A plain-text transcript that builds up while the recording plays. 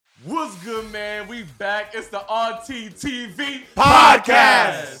man. We back. It's the RTTV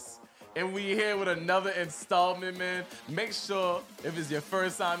Podcast. And we here with another installment, man. Make sure, if it's your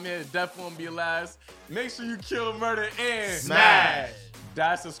first time here, it definitely won't be your last. Make sure you kill, murder, and Smash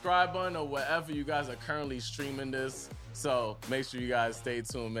that subscribe button or wherever you guys are currently streaming this. So make sure you guys stay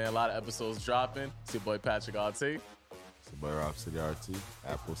tuned, man. A lot of episodes dropping. It's your boy Patrick RT. It's your boy Rob City RT,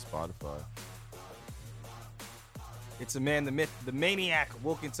 Apple, Spotify. It's a man, the myth, the maniac,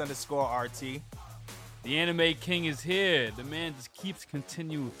 Wilkins _RT. The anime king is here. The man just keeps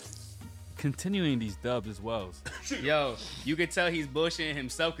continuing these dubs as well. Yo, you can tell he's bullshitting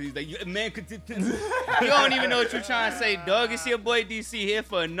himself because he's like, man, you don't even know what you're trying to say, dog. It's your boy DC here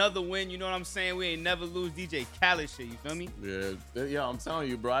for another win. You know what I'm saying? We ain't never lose DJ Khaled shit. You feel me? Yeah, I'm telling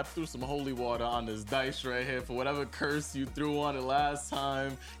you, bro. I threw some holy water on this dice right here for whatever curse you threw on it last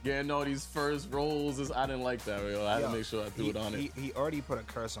time. Getting all these first rolls, I didn't like that, yo. I had to make sure I threw it on it. He already put a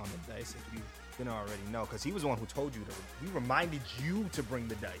curse on the dice, if you didn't already know, because he was the one who told you to. He reminded you to bring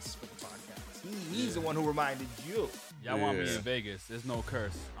the dice for the podcast. He's the one who reminded you. Y'all want me in Vegas? There's no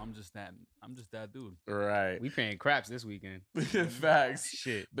curse. I'm just that dude. Right. We paying craps this weekend. Facts.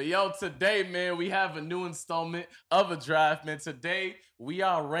 Shit. But yo, today, man, we have a new installment of a draft, man. Today, we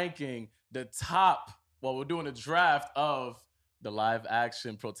are ranking the top, we're doing a draft of the live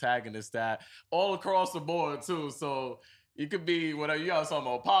action protagonists that all across the board, too. So it could be whatever you guys talking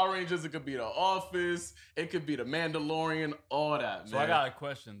about, Power Rangers. It could be The Office. It could be The Mandalorian. All that, man. So I got a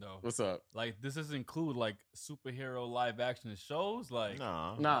question though. What's up? Like, does this include like superhero live action shows? Like,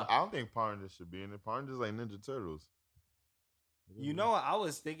 Nah. I don't think Power Rangers should be in it. Power Rangers like Ninja Turtles. You know what? I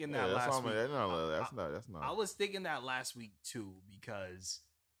was thinking that last week. That's not. I was thinking that last week too, because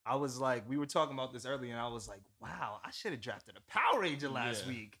I was like, we were talking about this earlier, and I was like, wow, I should have drafted a Power Ranger last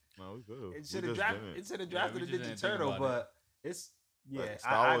week. No, we could. It should have drafted a Ninja Turtle, but it's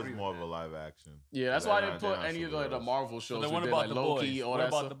Star Wars is more of a live action. Yeah, that's why I didn't put any of the Marvel shows. So then what did, about like the Loki, boys? all What that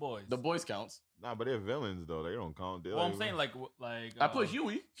about stuff. the boys? The boys counts. Nah, but they're villains though. They don't count. Well, I'm saying like I put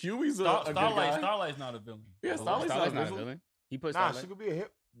Huey. Huey's a good guy. Starlight's not a villain. Yeah, Starlight's not a villain. villain. He put Nah, Starlight. she could be a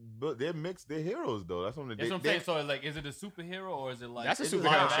hit. But they're mixed. They're heroes though. That's what I'm saying. So like, is it a superhero or is it like? That's a It's superhero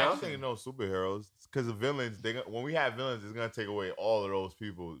live show. action. I don't think no superheroes because the villains. When we have villains, it's gonna take away all of those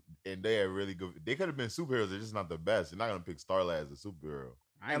people, and they are really good. They could have been superheroes. They're just not the best. You're not gonna pick Starlight as a superhero.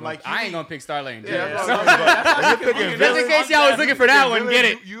 I ain't gonna pick Starlight and Yeah, James. that's what I'm saying. Just in case y'all was looking for that one, get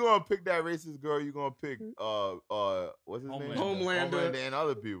it. You gonna pick that racist girl? You gonna pick what's his name? Homelander and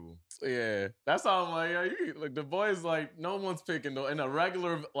other people. Yeah, that's how I'm like, like the boys, like no one's picking though. In a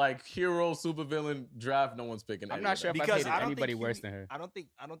regular like hero supervillain draft, no one's picking. I'm not sure if I hated anybody worse than her. I don't think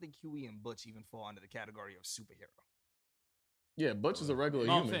Huey and Butch even fall under the category of superhero. Yeah, Butch is a regular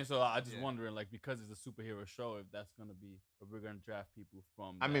No, I'm human. saying so. I just wondering like because it's a superhero show, if that's gonna be if we're gonna draft people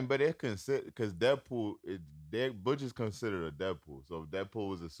from. I mean, but they're considered because Deadpool. Butch is considered a Deadpool. So if Deadpool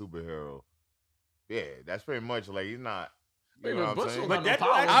was a superhero, yeah, that's pretty much like he's not. You know what I'm saying? But Deadpool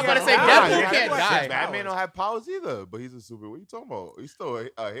I was about to say Deadpool Deadpool can't die. Batman don't have powers either, but he's a super. What are you talking about? He's still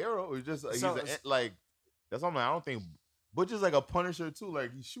a hero. He's just like that's what I'm like. I don't think Butch is like a Punisher too.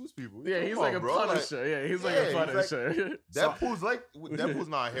 Like he shoots people. Yeah, he's like a Punisher. He's like a Punisher. Deadpool's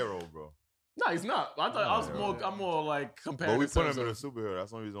not a hero, bro. No, he's not. I thought I'm more like comparing. But we put him in a superhero.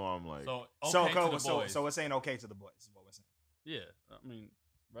 That's the only reason why I'm like. So we're saying okay to the boys. Is what we're saying. Yeah, I mean,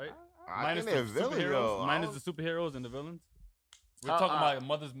 right? I Minus think the they're villains, superheroes, though. minus the superheroes and the villains. We're talking about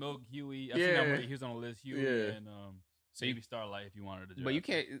Mother's Milk, Huey. I think that he was on the list. Huey and so maybe Starlight if you wanted to. But you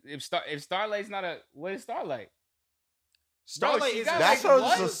can't if Starlight's not a what is Starlight? Starlight is that's a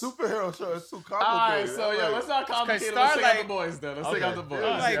superhero show. It's too complicated. All right, so let's not complicate it. Let's take out the boys then. Let's take out the boys.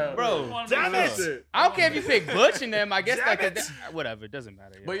 Like, bro, damn it! I don't care if you pick Butch and them. I guess whatever. It doesn't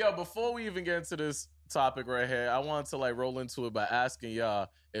matter. But yo, before we even get into this topic right here, I wanted to like roll into it by asking y'all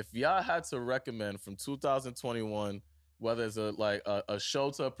if y'all had to recommend from 2021, whether it's a show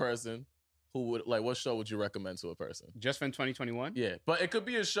to a person, who would like what show would you recommend to a person? Just from 2021? Yeah, but it could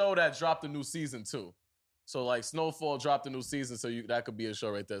be a show that dropped a new season too. So like Snowfall dropped a new season, so that could be a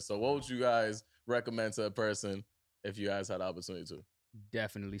show right there. So what would you guys recommend to a person if you guys had the opportunity to?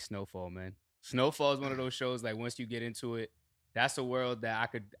 Definitely Snowfall, man. Snowfall is one of those shows like once you get into it, that's a world that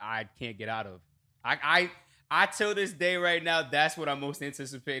I can't get out of. I till this day right now, that's what I'm most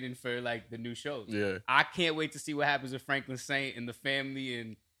anticipating for like the new shows. Yeah. I can't wait to see what happens with Franklin Saint and the family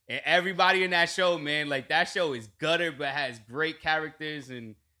and everybody in that show, man. Like that show is gutter, but has great characters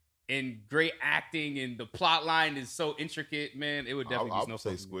and great acting, and the plot line is so intricate, man. It would definitely be Snowfall.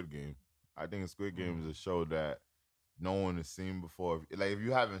 I would say Squid Game. I think Squid Game is a show that no one has seen before. Like if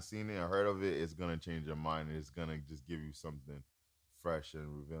you haven't seen it or heard of it, it's gonna change your mind. It's gonna just give you something fresh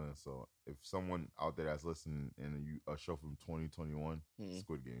and revealing. So if someone out there that's listening and a show from 2021,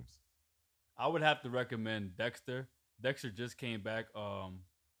 Squid Games. I would have to recommend Dexter. Dexter just came back for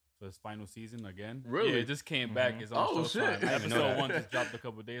his final season again. Really? Yeah, it just came back. It's on Oh, Showtime. shit. Episode 1 just dropped a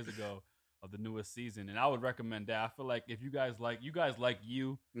couple of days ago of the newest season, and I would recommend that. I feel like if you guys like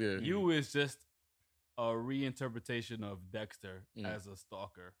You is just a reinterpretation of Dexter as a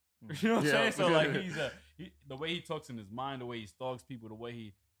stalker. You know what I'm saying? So like the way he talks in his mind, the way he stalks people, the way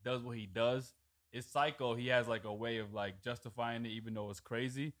he does what he does, it's psycho. He has like a way of like justifying it, even though it's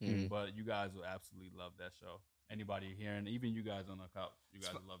crazy. But you guys will absolutely love that show. Anybody here, and even you guys on the couch, you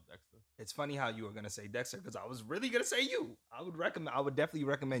guys love Dexter. It's funny how you were gonna say Dexter because I was really gonna say You. I would definitely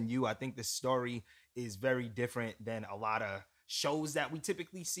recommend You. I think the story is very different than a lot of shows that we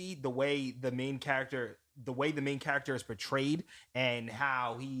typically see. The way the main character is portrayed, and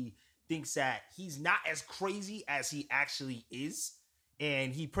how he thinks that he's not as crazy as he actually is,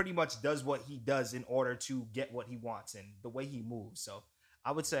 and he pretty much does what he does in order to get what he wants, and the way he moves. So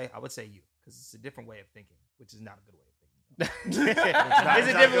I would say You because it's a different way of thinking, which is not a good way of thinking. It's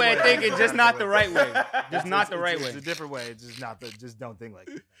a different way of thinking, just not the right way. Just not the right way. It's a different way. It's just don't think like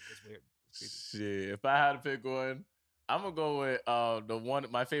that. It's weird. It's Shit, if I had to pick one, I'm gonna go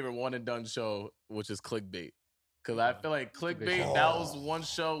with my favorite one and done show, which is Clickbait. Cause I feel like Clickbait, that was one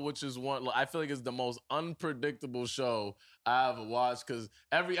show, which is I feel like it's the most unpredictable show I ever watched. Cause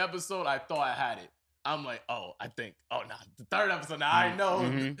every episode I thought I had it. I'm like, the third episode, now I know.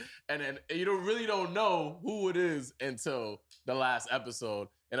 And then you really don't know who it is until the last episode.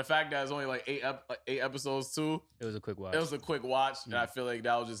 And the fact that it's only like eight episodes too. It was a quick watch. And I feel like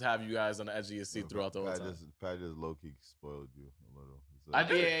that'll just have you guys on the edge of your seat throughout the whole time. Pat just low-key spoiled you a little. I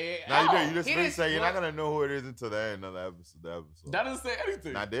did. No, you did. You just really say you're not gonna know who it is until the end of the episode. That doesn't say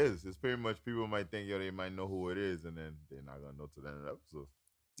anything. Not this. It's pretty much people might think, they might know who it is, and then they're not gonna know till the end of the episode.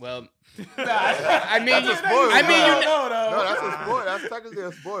 Well, I mean, that's a spoil. No, that's a spoil. That's technically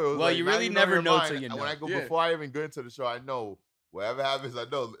a spoil. Well, you really never know till you know. When I go before I even go into the show, I know whatever happens. I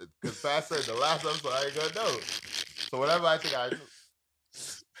know because Pat said the last episode I ain't gonna know. So whatever I think I know.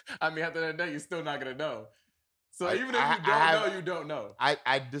 I mean, at the end of the day, you're still not gonna know. So even if you don't know, you don't know.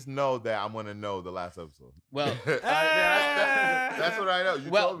 I just know that I'm gonna know the last episode. Well, that's what I know.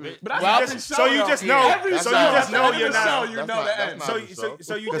 You told me. So you just know. So you just know you're not. You know the end.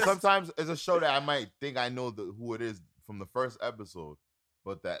 So you just sometimes it's a show that I might think I know who it is from the first episode,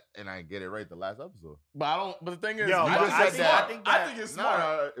 and I get it right the last episode. But I don't. But the thing is, I think it's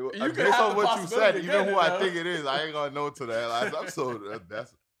smart. Based on what you said, even who I think it is, I ain't gonna know till the last episode.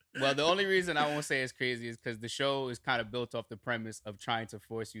 Well, the only reason I won't say it's crazy is because the show is kind of built off the premise of trying to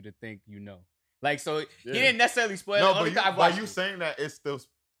force you to think you know. Like, so he didn't necessarily spoil it. No, but you saying that it's still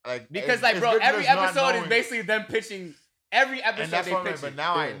like because bro, every episode is basically them pitching. Every episode and that's they pitch but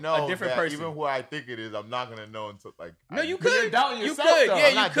now I know a different that person. even who I think it is, I'm not gonna know until like. No, you You're could. doubting You yourself, could. though. Yeah, I'm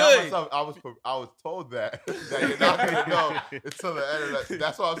you not doubting could. myself. I was told that you're not gonna know until the end of that.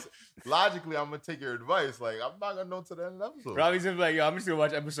 That's why logically I'm gonna take your advice. Like I'm not gonna know until the end of the episode. Robbie's just like, yo, I'm just gonna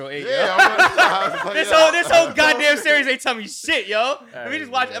watch episode 8. Yeah, This whole goddamn series ain't tell me shit, yo. Let me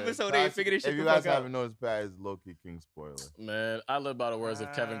just watch episode 8 and figure this shit If you the fuck guys out. haven't noticed, Pat is low-key king spoiler. Man, I live by the words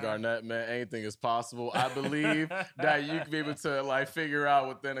of Kevin Garnett, man. Anything is possible. I believe that you can be able to like figure out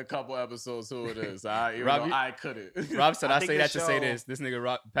within a couple episodes who it is. Even though I couldn't. Rob said, I say that show, to say this. This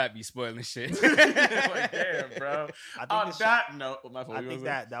nigga Pat be spoiling shit. Like, damn, bro. On that note, I think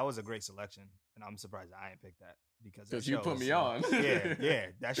that was a great selection, and I'm surprised I ain't picked that because you put me on. yeah.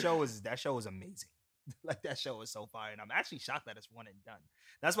 That show was amazing. Like that show was so fire, and I'm actually shocked that it's one and done.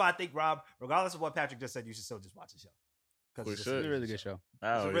 That's why I think Rob, regardless of what Patrick just said, you should still just watch the show. We It's should. a really good show.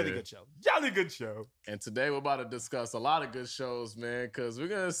 It's a really good show. Jolly good show. And today we're about to discuss a lot of good shows, man, because we're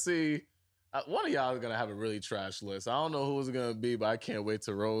going to see one of y'all is going to have a really trash list. I don't know who it's going to be, but I can't wait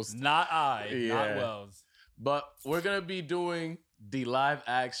to roast. Not Wells. But we're going to be doing the live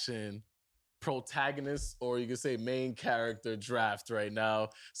action protagonist, or you could say main character draft right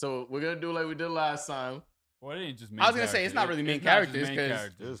now. So we're going to do like we did last time. Well, it ain't just main I was gonna say it's not really main characters because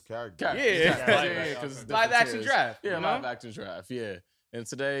It's character. yeah, because live action draft. Yeah, you know? live action draft. Yeah. And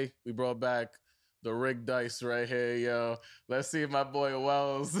today we brought back the rigged dice right here, yo. Let's see if my boy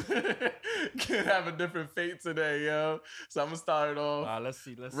Wells can have a different fate today, yo. So I'm gonna start it off. Let's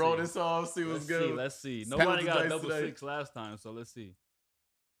see. Roll this off, see what's good. Let's see. Count Nobody the got a dice double today. 6 last time, so let's see.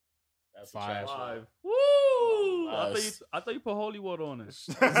 That's 5. 5. Woo! Nice. I thought you put holy water on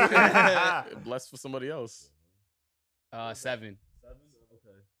it. Blessed for somebody else. 7. 7?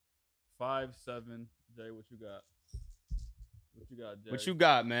 Okay. 5, 7. Jay, what you got? What you got, Jay? What you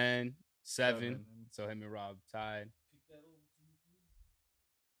got, man? 7. So him and Rob tied.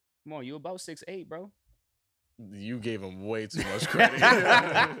 Come on, you about 6'8", bro. You gave him way too much credit.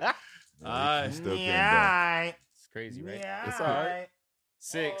 He still came back. It's crazy, right? Yeah. It's all right.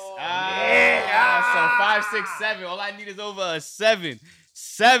 6. Yeah. So 5, 6, 7. All I need is over a 7.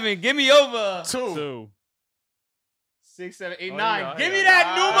 7. Give me over 2. 6, 7, 8, Oh, 9. yeah, Give me yeah.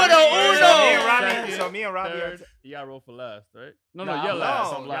 that numero uno. So me and Robbie. Third. You got to roll for last, right? No, Nah, you're I'm last.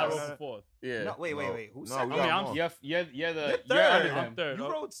 last. I'm You got to last. roll for fourth. Yeah. No, wait. Who's No, second? we I mean, got I'm more. You're third. under him. I'm third.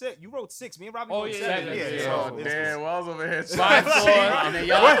 You wrote 6. You wrote 6. Me and Robbie Oh, wrote yeah, 7. yeah, yeah. Oh, damn. Well, I was over here 5, 4, and then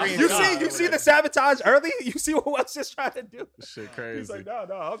y'all What? 3 and You 2. see the sabotage early? You see what I was just trying to do? Shit crazy. He's like, no,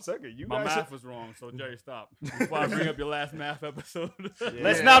 I'm second. You My guys math was wrong, so Jerry, stop. Before I bring up your last math episode.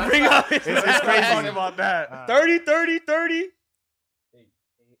 Let's Yeah. not bring up It's Let's not crazy. talk about that. 30, 30, 30. All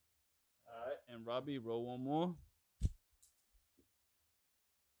right, and Robbie, roll one more.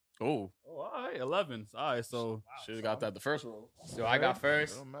 Oh, Oh, all right, 11. All right, so should have got that the first roll. So I got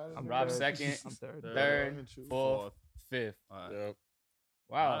first. Don't matter. I'm Rob third. second. I'm third. Third, fourth, fourth. fifth. All right. Yep.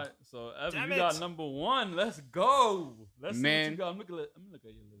 Wow. All right, so Evan, Damn you got it. number 1. Let's go. Let's see Man. what you got. I'm looking at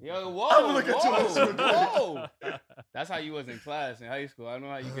your list. Yo, whoa, I'm looking at you like you whoa. That's how you was in class in high school. I know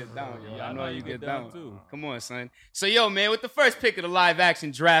how you get down, yo. Yeah, I know how you get down. too. Come on, son. So, yo, man, with the first pick of the live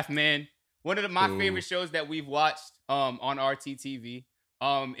action draft, man, one of my Ooh. favorite shows that we've watched on RTTV.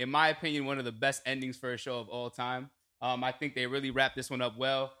 In my opinion, one of the best endings for a show of all time. I think they really wrapped this one up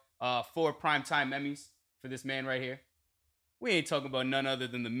well. 4 primetime Emmys for this man right here. We ain't talking about none other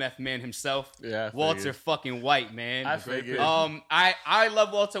than the meth man himself, Yeah. I Walter figured. fucking White, man. I figured. I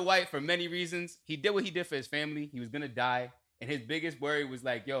love Walter White for many reasons. He did what he did for his family. He was gonna die, and his biggest worry was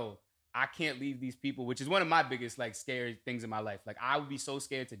like, "Yo, I can't leave these people," which is one of my biggest like scary things in my life. Like, I would be so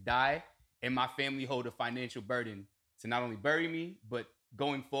scared to die, and my family hold a financial burden to not only bury me, but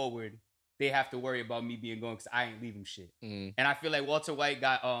going forward, they have to worry about me being gone because I ain't leaving shit. Mm. And I feel like Walter White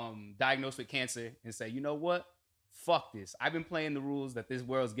got diagnosed with cancer and said, you know what? Fuck this. I've been playing the rules that this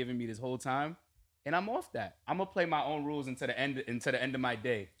world's giving me this whole time, and I'm off that. I'm gonna play my own rules until the end of my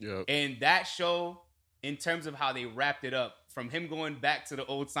day. Yep. And that show, in terms of how they wrapped it up, from him going back to the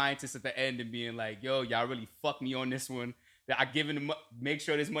old scientist at the end and being like, yo, y'all really fucked me on this one. That I given him, make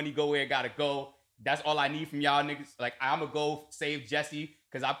sure this money go where it gotta go. That's all I need from y'all niggas. Like, I'm gonna go save Jesse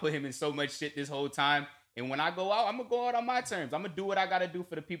because I put him in so much shit this whole time. And when I go out, I'm gonna go out on my terms. I'm gonna do what I gotta do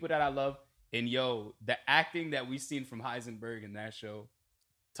for the people that I love. And yo, the acting that we've seen from Heisenberg in that show,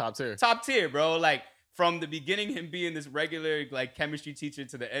 Top tier. top tier, bro. Like, from the beginning, him being this regular like chemistry teacher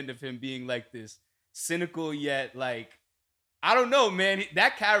to the end of him being like this cynical yet like, I don't know, man.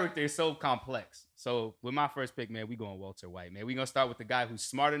 That character is so complex. So with my first pick, man, we going Walter White, man. We gonna start with the guy who's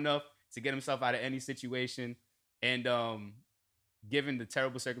smart enough to get himself out of any situation, and given the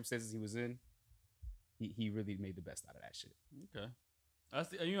terrible circumstances he was in, he really made the best out of that shit. Okay.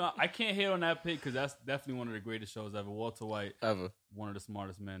 That's I can't hate on that pick because that's definitely one of the greatest shows ever. Walter White, Ever. one of the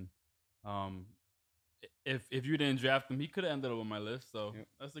smartest men. If you didn't draft him, he could have ended up on my list. So Yep.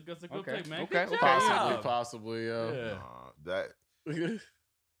 that's a good Okay. pick, man. Okay. Good Possibly, job. possibly, yo. Yeah. That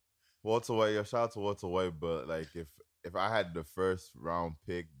Walter White, yo, shout out to Walter White, but like if I had the first round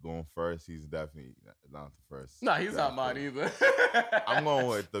pick going first, he's definitely not the first. Nah, he's not draft mine pick. either. I'm going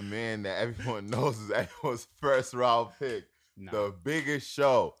with the man that everyone knows is everyone's first round pick. Nah. The biggest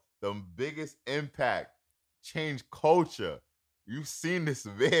show, the biggest impact, change culture. You've seen this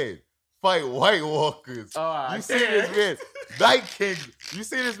man fight White Walkers. Oh, I You seen this can't. man, Night King. You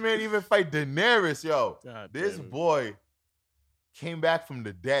see this man even fight Daenerys, yo. God This damn it. boy came back from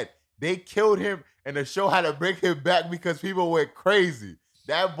the dead. They killed him, and the show had to bring him back because people went crazy.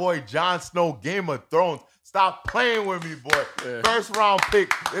 That boy, Jon Snow, Game of Thrones. Stop playing with me, boy. Yeah. First round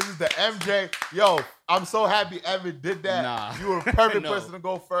pick. This is the MJ. Yo, I'm so happy Evan did that. Nah. You were the perfect No. person to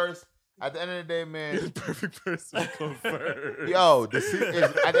go first. At the end of the day, You're the man. perfect person to go first. Yo, at the end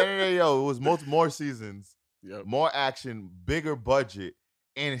of the day, yo, it was more seasons, Yep. more action, bigger budget,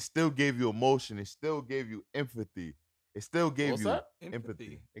 and it still gave you emotion. It still gave you empathy. It still gave What's you that?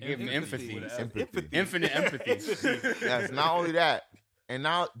 empathy. It gave him empathy. with an Empathy. Infinite empathy. Yes, not only that, and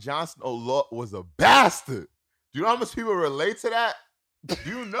now Jon Snow was a bastard. Do you know how much people relate to that? Do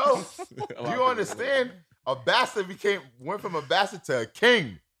you know? Do you understand? A bastard went from a bastard to a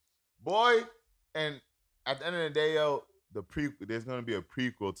king, boy. And at the end of the day, yo, there's gonna be a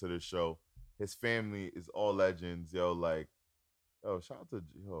prequel to the show. His family is all legends, yo. Like, yo, shout out to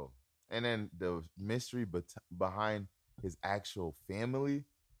yo. And then the mystery behind his actual family.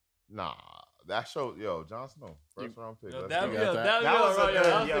 Nah, that show, yo, Jon Snow, first round pick. Yo, Let's that go. You got that? That was a right, good,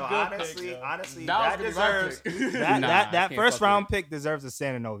 that was yo, a good honestly, pick, yo. honestly, That was that gonna be my deserves pick. that Nah, I that can't first fuck with round pick deserves a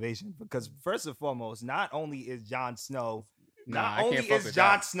standing ovation because first and foremost, not only is Jon Snow Nah, I Not can't only fuck is with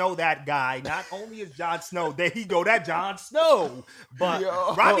Jon that. Snow that guy, not only is Jon Snow, there he go, that Jon Snow. But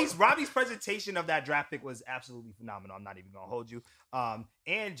Yo. Robbie's presentation of that draft pick was absolutely phenomenal. I'm not even gonna hold you.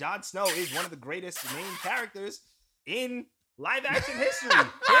 And Jon Snow is one of the greatest main characters in live action history, hands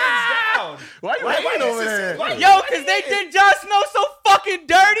down. Why you hating over there? Yo, because they did Jon Snow so fucking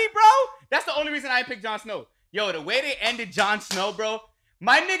dirty, bro. That's the only reason I picked Jon Snow. Yo, the way they ended Jon Snow, bro.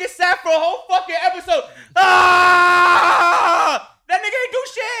 My nigga sat for a whole fucking episode. Ah! That nigga ain't do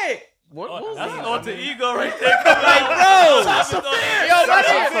shit. What was That's an that? alter ego right there. Like, bro. Sasha Fierce. Yo,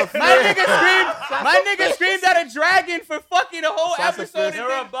 Sasha my nigga screamed at a dragon for fucking a whole Sasha episode. Fierce. and They're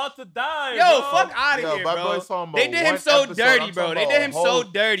then- about to die. Yo, bro. fuck out of Yo, here, my bro. boy's talking They about did him one so episode. dirty, I'm bro. talking They about did him a so whole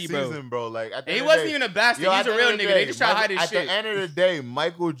dirty, bro. Season, bro. Like, at the And he end of wasn't the even day- a bastard. Yo, He's at a the real end of the nigga. They day, just try to hide his At shit. the end of the day,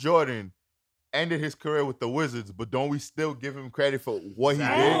 Michael Jordan ended his career with the Wizards, but don't we still give him credit for what he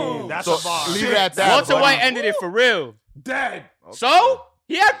Ooh, did? that's So a bar. leave it at that. Walter buddy. White ended it for real. Dead. So?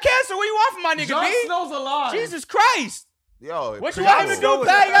 He had cancer. What you want from my nigga, Jon B? Snow's alive. Jesus Christ. Yo, What you Chris want him to Paul- do,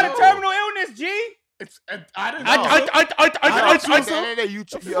 bad? He got a terminal illness, G. I didn't know. At the end of the day, you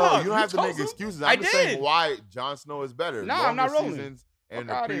fuck? don't have You to chose make him? excuses. I I'm just saying did. why Jon Snow is better. Nah, I'm not Longer rolling. seasons and Fuck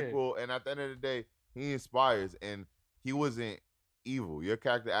the outta here. prequel, and at the end of the day, he inspires, and he wasn't evil. Your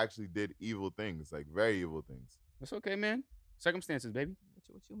character actually did evil things, like very evil things. It's okay, man. Circumstances, baby.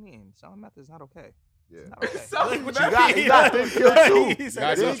 What you mean? Selling meth is not okay. Yeah. Not okay. Selling What meth? you got? He got them killed too. He said-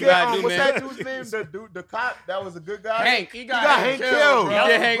 That's Didn't what he you gotta get, do, what's man. that dude's name? The cop that was a good guy. Hank. He got Hank killed, bro. He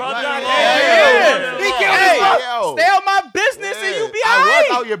did Hank. Brother-in-law. Yeah. He killed Hey, his brother. Yo. Stay on my business and you be I was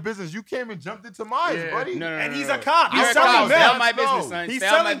alright. out your business. You came and jumped into mine, Yeah. buddy. No, And he's a cop. You're He's a cop. selling Stay on meth. my No. business, son. He's Stay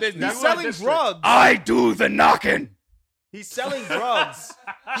on my selling, business. he's selling drugs. I do the knocking. He's selling drugs.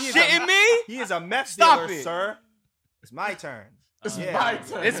 He is Shitting a, me? he is a meth Stop dealer, it. sir. It's my turn. It's Yeah. my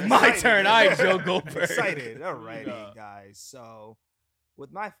turn. It's my Excited. turn. All right, Joe Goldberg. Excited. All righty, Yeah. guys. So,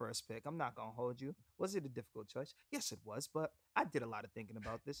 with my first pick, I'm not gonna hold you. Was it a difficult choice? Yes, it was. But I did a lot of thinking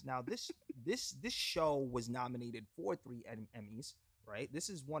about this. Now, this show was nominated for 3 Emmys. Right. This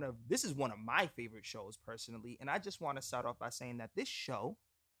is one of my favorite shows personally, and I just want to start off by saying that this show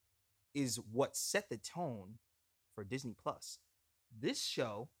is what set the tone for Disney Plus. This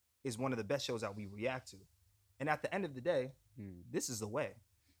show is one of the best shows that we react to, and at the end of the day, this is the way.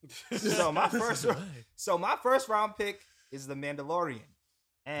 So my first round pick is The Mandalorian.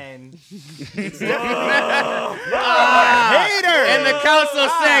 And it's definitely hater. And the council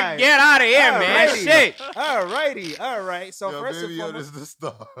said, "Get out of here, man." Alrighty. Shit. Alrighty, all right. So Yo, first baby, and yo, foremost, this is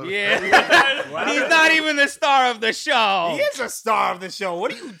the star. Yeah. He's not even the star of the show. he is a star of the show.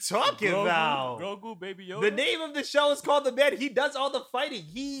 What are you talking about? Grogu, Baby Yoda. The name of the show is called The Man. He does all the fighting.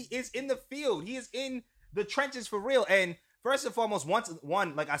 He is in the field. He is in the trenches for real. And first and foremost,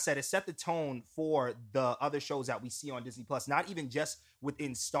 one, like I said, it set the tone for the other shows that we see on Disney Plus. Not even just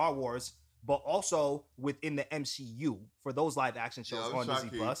within Star Wars, but also within the MCU for those live action shows on Disney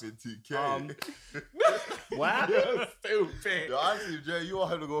Plus. Wow. Stupid. Yo, honestly, Jay, you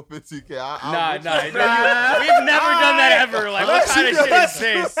want him to go 15K? Nah. We've never done that ever. Like, what kind of shit is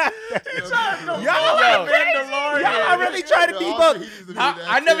this? Y'all really trying to keep up.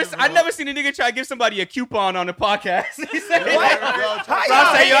 I never seen a nigga try to give somebody a coupon on the podcast. He said, What? So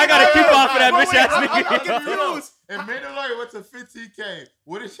I say, yo, I got a coupon for that bitch ass I'm nigga. confused. And Mandalorian went to 15K.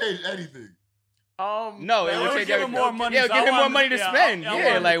 Would it change anything? No, it It would would change give him everything. more money. Yeah, so give I him more wanted- money to spend. I Yeah,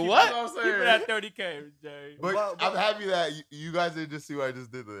 wanted to like keep what? it- Keep it at 30K, Jay. But Well, I'm happy that you guys didn't just see what I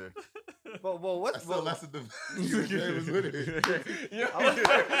just did there. Well, what? That's still less than the Jay was with it.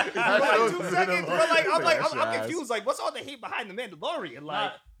 Like 2 seconds, but like I'm Ass. confused. Like, what's all the hate behind the Mandalorian?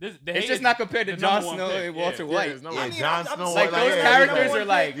 Like, It's just not compared to Jon Snow and Walter White. it's no Yeah, way. Jon I'm Snow. Like, saying, those yeah, characters you know, are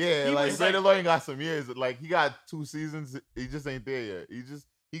like, Yeah, he like was like- Mandalorian got some years. Like he got 2 seasons. He just ain't there yet.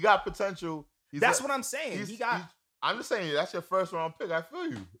 He got potential. that's what I'm saying. I'm just saying that's your first round pick. I feel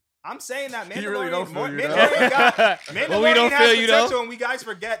you. I'm saying that Mandalorian, He really don't feel you, though. Mandalorian Well, we don't has feel you, though. potential, and we guys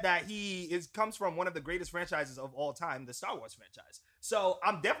forget that comes from one of the greatest franchises of all time, the Star Wars franchise. So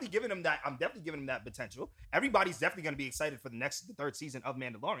I'm definitely giving him that. I'm definitely giving him that potential. Everybody's definitely going to be excited for the 3rd season of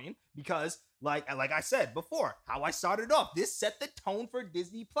Mandalorian because, like I said before, how I started off, this set the tone for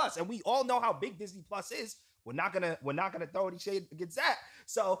Disney Plus, and we all know how big Disney Plus is. We're not gonna throw any shade against that.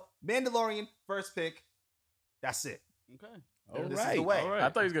 So Mandalorian, first pick. That's it. Okay. This is Alright. the way. All right. I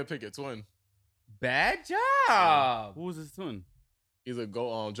thought he was gonna pick your twin. Bad job. Who was his twin? Either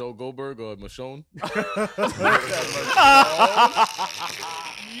Joe Goldberg or Michonne.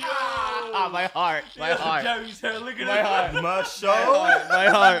 My heart. Jerry's hair. Look at My that. heart. My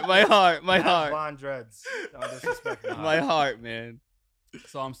show. My heart. Von Dreads. Don't disrespect me. My heart, man.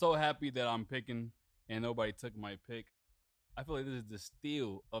 So I'm so happy that I'm picking and nobody took my pick. I feel like this is the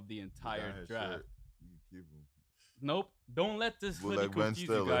steal of the entire His draft. shirt. You can keep him. Nope. Don't let this Look hoodie like Ben confuse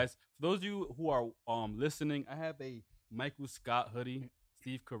you Stiller. guys. For those of you who are listening, I have a Michael Scott hoodie,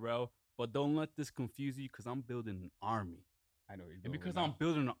 Steve Carell, but don't let this confuse you because I'm building an army. I know what you're And doing because now. I'm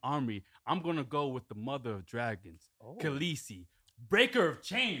building an army, I'm gonna go with the mother of dragons, Oh. Khaleesi, breaker of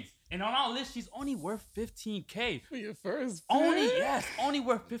chains. And on our list, she's only worth 15K. For your first Only, pick? yes, only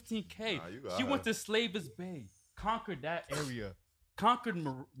worth 15K. Nah, you got She her. went to Slavis Bay, conquered that area, conquered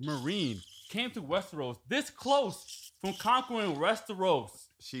Marine, came to Westeros, this close from conquering Westeros.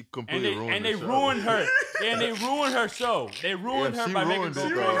 She completely ruined And the they show. ruined her. And they ruined her show. They ruined Yeah, her she by making ruined her it,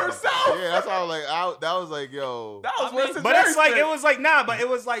 go though. crazy. herself. Yeah, that's how that was like, yo. That was worse than But it's Jerry's like pick. it was like but it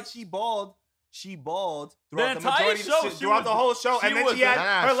was like she balled throughout the entire majority show, of the she throughout was- the whole show, she and then was- she had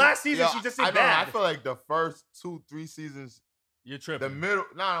Nah, her last season. She just did I know, bad. I feel like the first 2-3 seasons, You're the tripping. middle.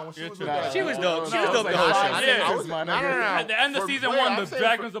 Nah, when she You're was tripping. with that- She was dope. She was No, dope the whole I- show. I- yeah. I was, My no, no, nigga. no. At the end of For- season wait, 1, I'm the saying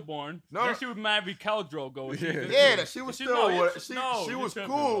dragons are born. No, Then no. she was married with Khal Drogo. Yeah, that she was She- still. no, you're- She no, she you're was tripping,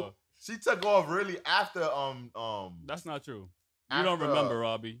 cool. bro. She took off really after That's not true. You After, don't remember,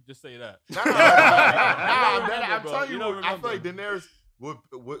 Robbie. Just say that. Nah, You don't I'm remember, bro. telling You you, don't I feel like remember.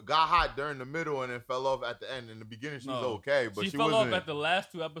 Daenerys got hot during the middle and then fell off at the end. In the beginning, she was No. okay, but she she fell wasn't. off at the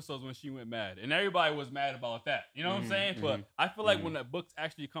last 2 episodes when she went mad, and everybody was mad about that. You know what I'm saying? mhm. But I feel like when the books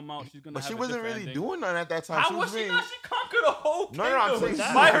actually come out, she's gonna. But have she a wasn't different really ending. doing nothing at that time. How was she being- not? She conquered a whole kingdom No, I'm saying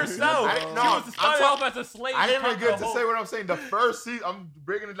by she- herself. I- She no, was I'm started talking- off as a slave. I and didn't even conquered get a to whole- say what I'm saying. The first season, I'm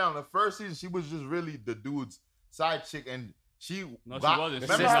breaking it down. The first season, she was just really the dude's side chick, and she. No, she got- wasn't.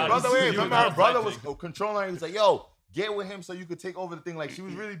 Remember She her was brother? not. Wait, She remember was her not a brother side was chick. controlling her. He was like, "Yo, get with him so you could take over the thing." Like she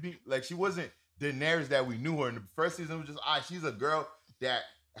was really like she wasn't Daenerys that we knew her. In the first season, it was just she's a girl that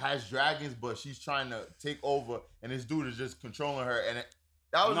has dragons, but she's trying to take over, and this dude is just controlling her. And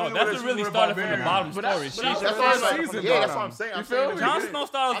that was No, really that's what what she really was started about from the being. bottom But that's- story. but She- that's That's the what I'm first saying. season, Yeah, that's though. what I'm saying. You I'm feel saying me? in the Jon beginning- Snow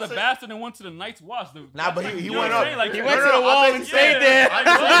started as I'm the saying- bastard and went to the Night's Watch. Nah, but he You know went what I'm up. saying? Like, He no, went no, to the no, wall I and think- stayed yeah. there. I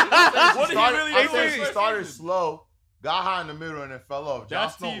know. What did he started- really I do think in she the first started season? slow, got hot in the middle, and then fell off. Jon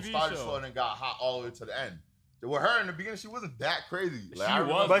That's Snow TV started show. slow and then got hot all the way to the end. With her in the beginning, she wasn't that crazy. Like, She I was,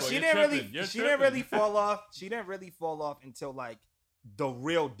 remember- But bro, she you're didn't tripping. really You're she didn't tripping. really fall off. She didn't really fall off until like the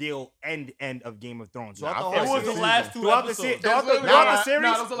real deal end of Game of Thrones. Nah, I Throughout feel the It whole was the season, last 2 throughout the episodes. throughout the It was throughout the literally- series.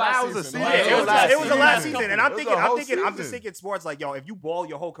 no, it was the last That was a season. season. Yeah, It was the last season. season, and I'm It was thinking, a whole I'm just season. thinking sports like, yo, if you ball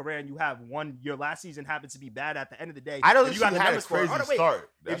your whole career and you have your last season happens to be bad at the end of the day, I don't if think you she got the had a numbers for it. crazy Oh, no, wait.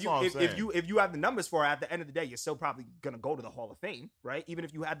 start. That's If you what I'm if saying. you have the numbers for it at the end of the day, you're still probably gonna go to the Hall of Fame, right? Even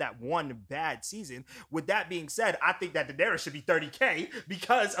if you had that one bad season. With that being said, I think that Daenerys should be 30K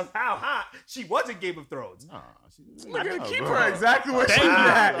because of how hot she was in Game of Thrones. Nah, Look at nah, keep bro. her exactly where Thank she you.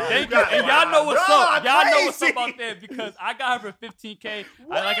 at. Thank you. And y'all know what's Bro, up. Y'all know what's crazy. up out there because I got her for 15K.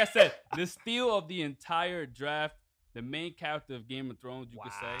 Like I said, the steal of the entire draft, the main character of Game of Thrones, you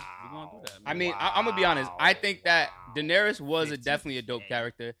could say. We're going to do that, I man. mean, I'm gonna be honest. I think that Wow. Daenerys was 15K. definitely a dope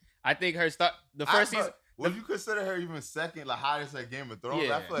character. I think her start the first season. Would you consider her even second, like hottest at Game of Thrones?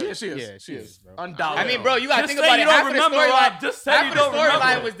 Yeah. I feel like Yeah, she is. Yeah, she is. bro. Undoubtedly. I mean, bro, you gotta Just think say about you it. don't Half of the remember, storyline, Rob. Just say half you of the don't remember.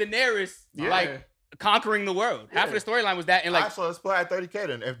 storyline was Daenerys Yeah. like conquering the world. Half of the storyline was that, and Like, like so let's put her at 30K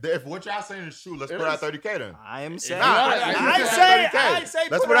then. If what y'all saying is true, let's It put her is. at 30K then. I am saying, Nah, I say,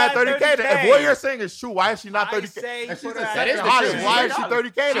 let's put her at 30K then. If what you're saying is true, why is she not I 30K? say If she's put the her at second 30K. hottest, She's why is the she second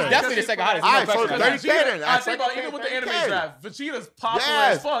 30K she's then? definitely the second hottest. All No right, so question. 30K then. I think about even with the anime 30K. draft, Vegeta's popular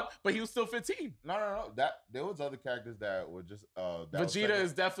Yes. as fuck, but he was still 15. No. There was other characters that were just that was Vegeta second.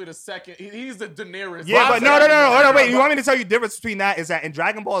 is definitely the second. He's the Daenerys. Yeah, Well, but I'm no. saying- Hold on, wait. You want me to tell you the difference between that is that in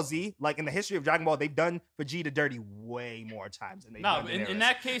Dragon Ball Z, like in the history of Dragon Ball, they've done Vegeta dirty way more times than they've No, done in Daenerys.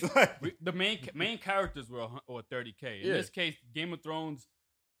 that case, the main characters were 30K. In Yeah. this case, Game of Thrones,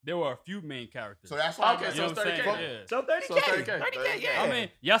 there were a few main characters. So that's why. Okay, I'm so you know it's what I'm 30K. saying? Yeah. So 30K. So 30K. 30K, yeah. I mean,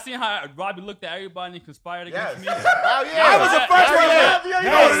 y'all seen how Robbie looked at everybody and conspired Yes. against me? Oh, yeah. I was the first one. Yeah. Yeah. You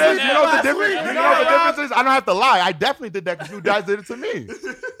know what it is? Yeah. You know what the Last difference? week. You know what the difference is? I don't have to lie. I definitely did that because you guys did it to me.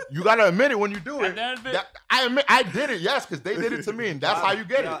 You gotta admit it when you do At it. the end of it- I admit I did it, yes, because they did it to me, and that's how you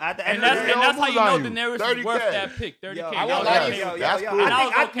get it. Yo, at the And end that's, of the and day, that's how you moves know on you. Daenerys is 30K. worth that pick. 30K. Yo, I Y'all won't got lie to me. you. That's cool. And I I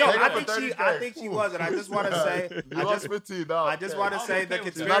was think, okay no, with I it. think she was, and I just want to say, You lost $15. I just want to I'm say okay the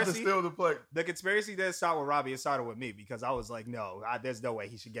with that. Not to conspiracy. steal the play. The conspiracy didn't start with Robbie. It started with me because I was like, no, there's no way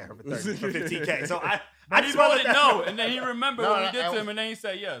he should get her for 15K. So I But just he want voted no, and then he remembered No, what no, we did I- to him, and then he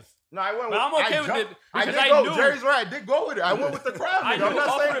said yes. No, I went. But I'm okay with it I because did I go. knew- Jerry's right. I did go with it. I went with the crowd. I nigga. I'm knew not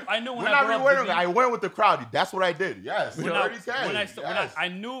off saying. rip, I knew when We're I not brought up rewording. the I went with the crowd. That's what I did. Yes. When I, 30K. Yes. I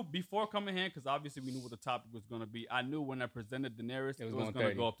knew before coming here, because obviously we knew what the topic was going to be. I knew when I presented Daenerys, it was going to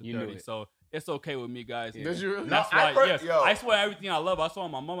 30. go up to You knew 30. it. So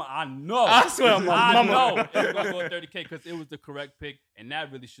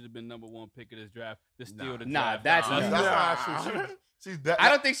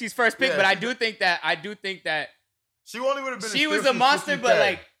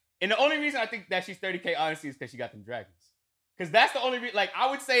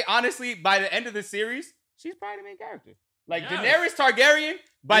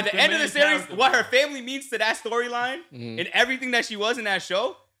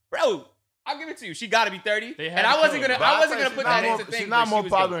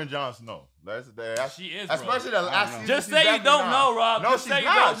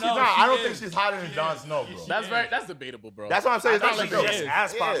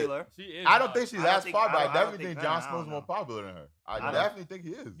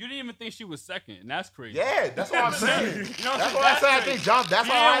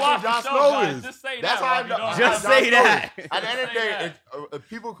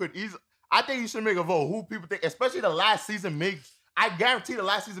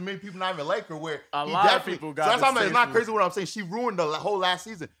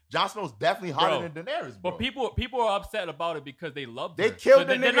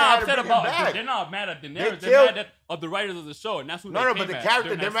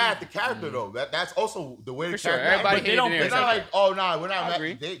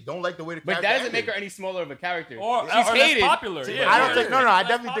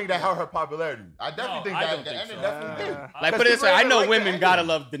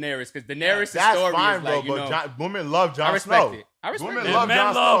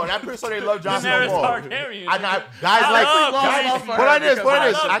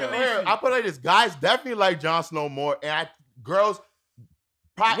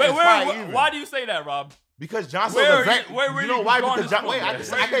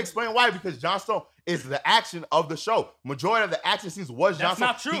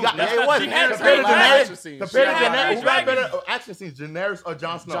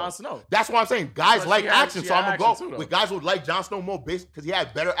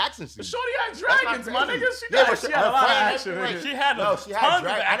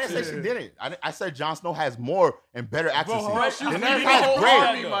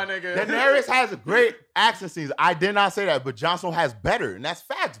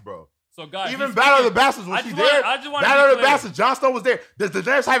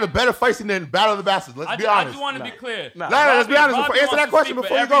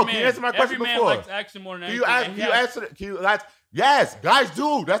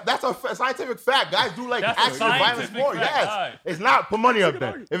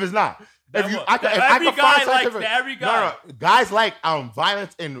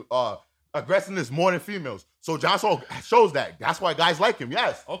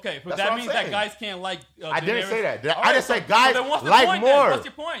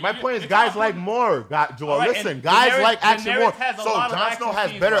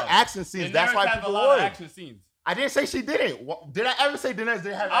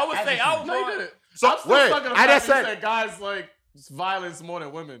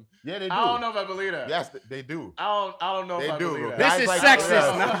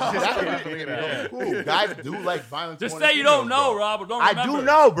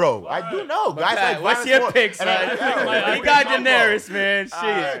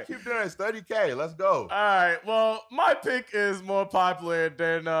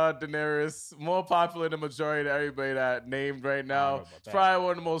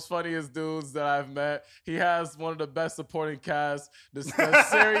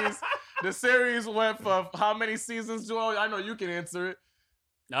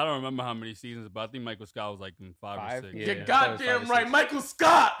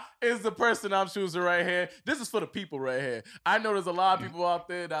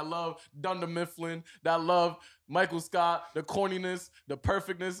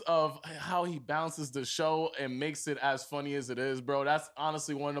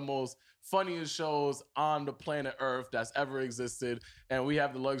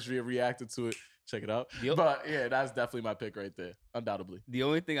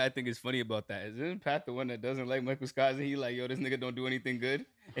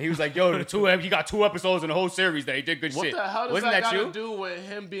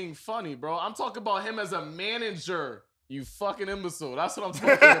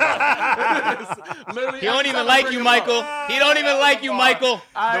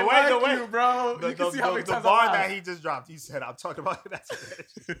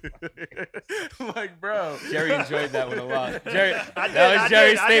Like, bro. Jerry enjoyed that one a lot. Jerry, I did, that was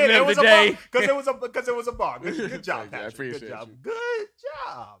Jerry's statement of the day. Because it was a bar. Good job, I Patrick. appreciate Good job. you. Good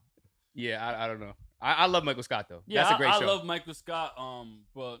job. Yeah, I don't know. I love Michael Scott though. Yeah, That's a great I show. love Michael Scott.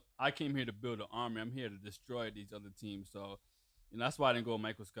 But I came here to build an army. I'm here to destroy these other teams. So, that's why I didn't go with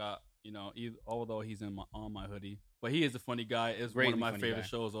Michael Scott. Although he's on my hoodie, but he is a funny guy. It's one of my favorite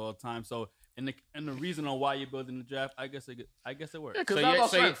shows all the time. So, and the reason on why you're building the draft, I guess it works.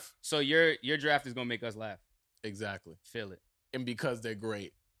 Yeah, so your draft is gonna make us laugh. Exactly. Feel it. And because they're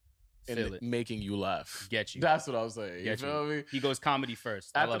great. Feel And it. making you laugh. Get you. That's what I was saying. You feel me? He goes comedy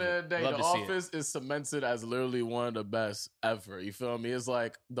first. At the end of the day, The Office is cemented as literally one of the best ever. You feel me? It's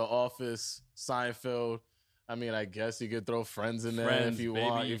like The Office, Seinfeld. I mean, I guess you could throw Friends in there if you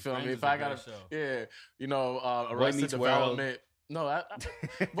want. You feel me? If I got Arrested Development. No, Boy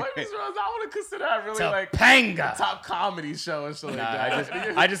Meets World, I wouldn't consider that really like Topanga. a top comedy show and shit like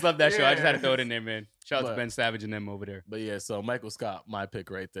that. I just love that show. I just had to throw it in there, man. Shout out to Ben Savage and them over there. But yeah, so Michael Scott, my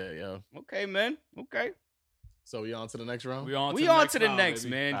pick right there, yo. Okay, man. Okay. So we on to the next round? We on to the next,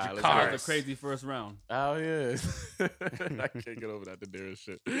 man. All right, let's That go. was a crazy first round. Oh yeah. I can't get over that. The dearest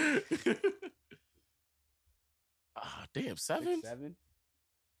shit. Damn, 7? 7.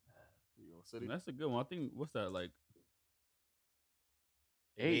 That's a good one. I think what's that like?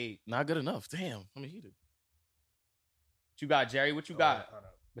 8. Not good enough. Damn, I'm heated. What you got, Jerry? What you got?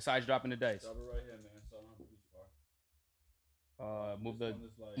 Besides dropping the dice. Start it right here, man. So I don't have to reach far.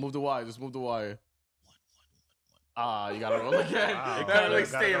 Move the wire. Just move the wire. You gotta roll again. Wow. That really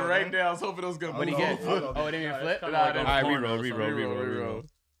stayed go right again? there. I was hoping it was gonna What move. do you get? Oh, Oh, it didn't even flip? All All right, reroll.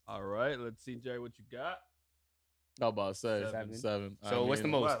 All right, let's see, Jerry, what you got. I'm about to say 7. 7. So what's the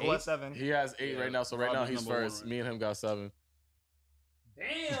most? What 8? 7? He has 8 right now. So right now Rob is he's number first. one, Me and him got 7.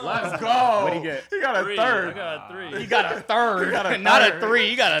 Damn. Let's go. What'd he get? He got a 3. third. I got a 3. He got a third. He got a Not a third. 3.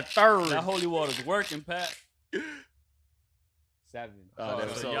 He got a third. That holy water's working, Pat. 7.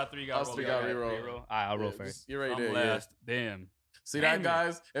 So y'all 3 got us 3 got reroll. All right, I'll roll Yeah, first. You're right I'm there. last. Yeah. Damn. See Damn that,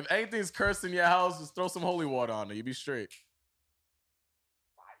 guys? If anything's cursed in your house, just throw some holy water on it. You be straight.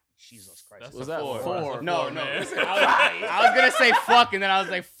 Jesus Christ. That's Was a that 4. four? That's a No, 4, man. listen, I was gonna say fuck, and then I was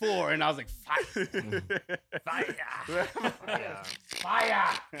like 4, and I was like fire.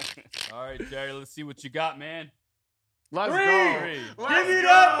 Fire. All right, Jerry, let's see what you got, man. Let's 3. go. Give me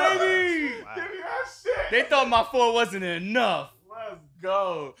that, baby. Wow. Give me that shit. They thought my 4 wasn't enough. Let's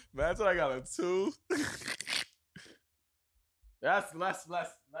go. Man, that's what I got a 2. Let's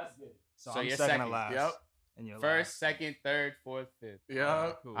get it. So, So I'm you're second to second. last. Yep. And you're First, second, third, fourth, fifth.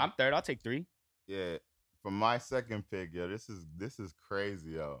 Yeah. Cool. I'm third. I'll take 3. Yeah, for my second pick, yo, this is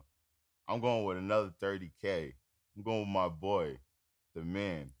crazy, yo. I'm going with another 30K. I'm going with my boy, the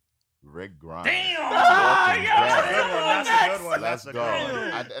man, Rick Grimes. Walking Dead. That's a good one. Let's That's a go. good one.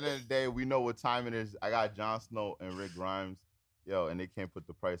 At the end of the day, we know what time it is. I got Jon Snow and Rick Grimes. Yo, and they can't put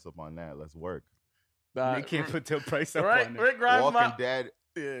the price up on that. Let's work. They can't put the price up right. on it. Rick Grimes. Walking Dead,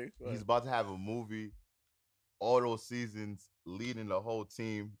 Yeah. he's about to have a movie. All those seasons, leading the whole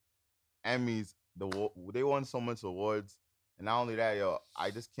team. Emmys, they won so much awards. And not only that, yo, I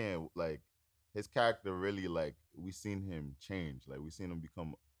just can't, like, his character really, like, we seen him change. Like, we seen him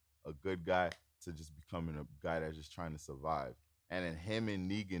become a good guy to just becoming a guy that's just trying to survive. And then him and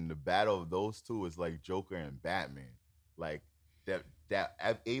Negan, the battle of those two is like Joker and Batman. Like, that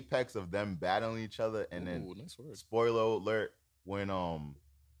apex of them battling each other. And then, nice word. spoiler alert, when,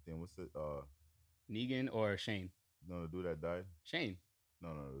 then what's it, Negan or Shane? no, the dude that died? Shane. No,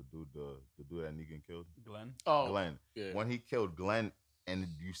 the dude that Negan killed. Glenn. Oh, Glenn. yeah. When he killed Glenn, and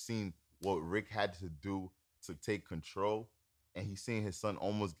you seen what Rick had to do to take control, and he seen his son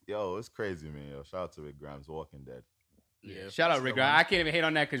almost. Yo, it's crazy, man. Yo, shout out to Rick Grimes, Walking Dead. Yeah. Shout out Rick Grimes. I can't even hate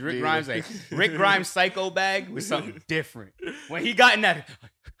on that because Rick Yeah. Grimes, like Rick Grimes' psycho bag was something different. When he got in that,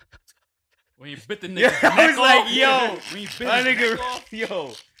 When he bit the nigga. yeah, I was like, yo, When he bit that his neck nigga, off.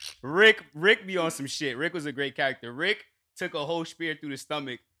 yo, Rick be on some shit. Rick was a great character. Rick took a whole spear through the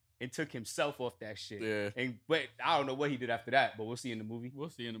stomach and took himself off that shit. Yeah. But I don't know what he did after that, but we'll see in the movie. We'll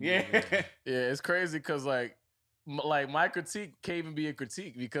see in the movie. Yeah. Yeah, it's crazy because like my critique can't even be a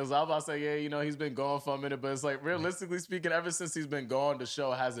critique because I'm about to say, yeah, you know, he's been gone for a minute, but it's like realistically speaking, ever since he's been gone, the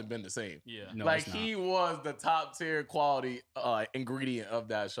show hasn't been the same. Yeah. No, like it's not. he was the top tier quality ingredient of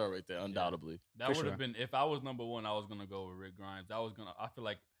that show right there, undoubtedly. That For would have sure. been if I was number 1. I was gonna go with Rick Grimes. I feel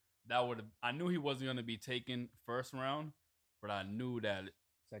like that would have. I knew he wasn't gonna be taken first round, but I knew that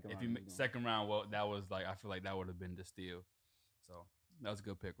if you second round, well, that was like I feel like that would have been the steal. So that was a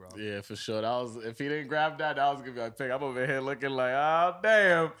good pick, Rob. Yeah, for sure. That was if he didn't grab that, that was gonna be my pick. I'm over here looking like, oh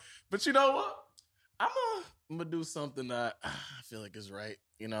damn. But you know what? I'm gonna do something that I feel like is right.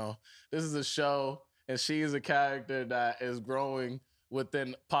 You know, this is a show, and she is a character that is growing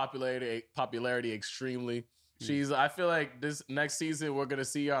within popularity extremely. I feel like this next season we're gonna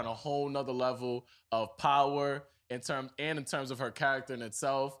see her on a whole nother level of power in terms of her character in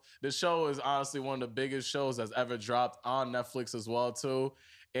itself. The show is honestly one of the biggest shows that's ever dropped on Netflix as well too.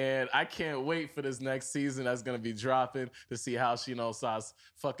 And I can't wait for this next season that's going to be dropping to see how she starts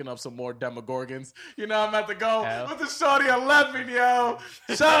fucking up some more Demogorgons. I'm about to go with the shorty 11, yo.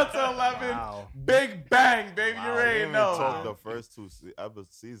 Shout out to 11. Wow. Big bang, baby. Wow, You we already didn't know. even talk the first two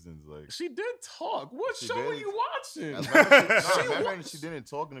seasons. Like She did talk. What She show did. were you watching? Remember she didn't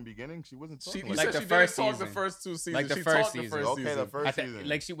talk in the beginning. She wasn't talking. You Like said the she first didn't talk the season. first two seasons. Like the she first talked season. the first Okay, season. the first season.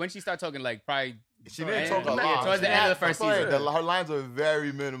 Like when she started talking, like probably She didn't talk a Yeah, lot. towards the She end of had- the first I feel like season. her lines are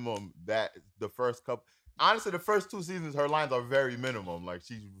very minimum. That the first couple. Honestly, the first two seasons, her lines are very minimum. Like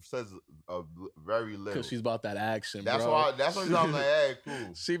she says very little. Because she's about that action, That's bro. why. That's why I'm like, hey,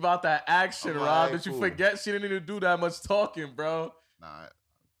 cool. She about that action, I'm like, Rob. hey, Did you cool. forget she didn't even do that much talking, bro? Nah,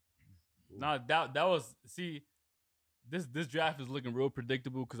 No, that was this draft is looking real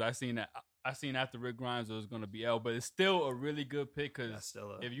predictable because I seen after Rick Grimes it was gonna be L, but it's still a really good pick That's because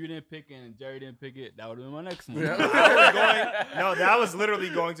still if you didn't pick it and Jerry didn't pick it, that would have been my next one. Yeah. No, that was literally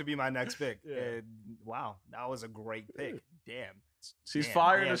going to be my next pick. Yeah. And wow, that was a great pick. Damn. She's Damn,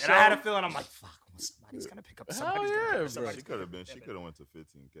 firing damn. the And show. I had a feeling I'm like, fuck, somebody's gonna pick up. Hell Somebody's yeah, gonna pick bro. up. Somebody's she gonna could have been. pick She up. could have went to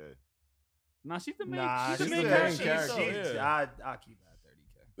 15K. Nah, she's the main. Nah, she's the she's main the character. character. Yeah. I'll keep that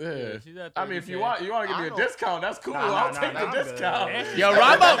 30K. Yeah. She's at I mean, if you 30K. want to give me I a know. discount, that's cool. Nah, I'll nah, take nah, the I'm good. discount. Yeah. Yo,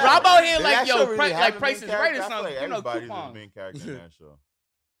 Robo here Did like that show yo, really like have a Price main is Right or character? I feel something. like You know, everybody's coupon. the main character in that show.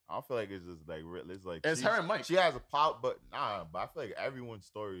 I don't feel like it's just like it's like It's she- her and Mike. She has a pop, but I feel like everyone's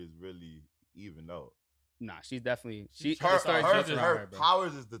story is really even out. Nah, she's definitely Her, the story's her, just her, about her, bro.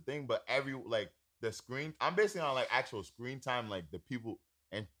 powers is the thing, but the screen. I'm basing on like actual screen time, like the people,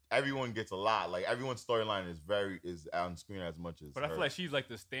 and everyone gets a lot. Like everyone's storyline is on screen as much as. But I feel her. like she's like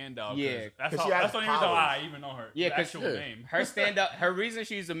the standout. Yeah. that's 'Cause all, she has that's the only reason why powers. I even know her. Yeah, the 'cause actual yeah. name. Her stand up, her reason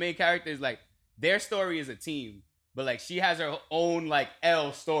she's the main character is like their story is a team, but like she has her own like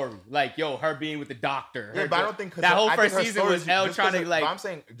L story. Like yo, her being with the doctor. Yeah, her but I jo- don't think 'cause that her- whole I think first her season story was is- L just trying 'cause to her- like. but I'm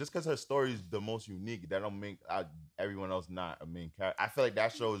saying just because her story is the most unique, that don't make everyone else not a main character. I feel like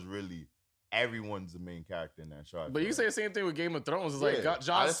that show is really everyone's the main character in that show. I But feel you can say like. the same thing with Game of Thrones. It's Yeah. like I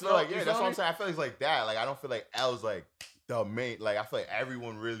Jon just Snow. feel like you that's feel what I'm me? saying. I feel like it's like that. Like I don't feel like Elle's like the main. Like I feel like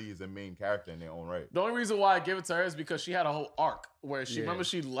everyone really is a main character in their own right. The only reason why I give it to her is because she had a whole arc where she Yeah. remember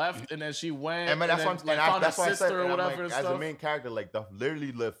she left and then she went And man, that's and what I'm then, saying. like, found her That's why I said sister or and I'm whatever. like, and as stuff. a main character, like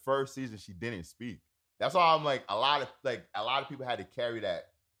literally the first season she didn't speak. That's why I'm like a lot of people had to carry that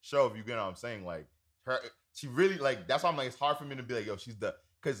show. If you get what I'm saying, like she really like. That's why I'm like it's hard for me to be like yo,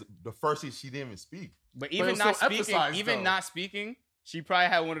 because the first season she didn't even speak. But it even was not so speaking, emphasized, even though. not speaking, she probably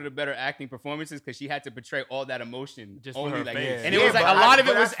had one of the better acting performances because she had to portray all that emotion Just for only her like, face. and it was like but a lot of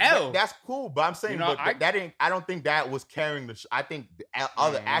but it was that's- L. That's cool, but I'm saying, You know, but that ain't. I don't think that was carrying the. I think the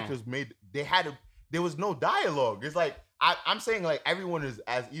other Yeah. actors made. They had to. There was no dialogue. It's like I'm saying, like everyone is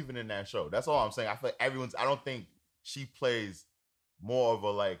as even in that show. That's all I'm saying. I feel like everyone's. I don't think she plays more of a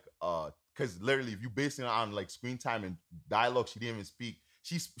like. Because literally, if you basing it on like screen time and dialogue, she didn't even speak.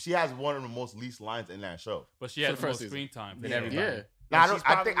 She has one of the most least lines in that show. But she For has the the first most season. screen time than Yeah. everybody. Yeah. Nah, she's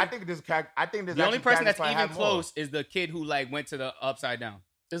I think this character. I think this The only actually person that's characters even probably have more. close is the kid who like went to the upside down.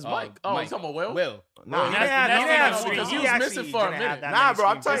 It's Mike. Oh, Mike. you talking about Will? Will. Nah, Well, He that's- didn't have- that's he didn't have the screen- because he he was actually missing for a didn't have minute. that Nah, many bro,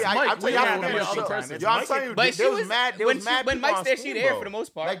 I'm screen telling you, time. Mike, I'm telling you, we I had remember the the other show. person. Yo, I'm telling you, But there she was was mad. There when was mad when people Mike on said screen, she there bro. for the most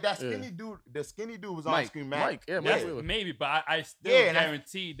part. Like that Yeah. skinny dude, the skinny dude was on Mike. screen mad. Mike. Yeah, Yeah. Mike. Wheeler. Maybe, but I still Yeah, and I-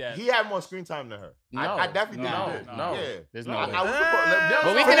 guarantee that. He had more screen time than her. No. I definitely No. think he did. No. Yeah. There's No, no way. I would put,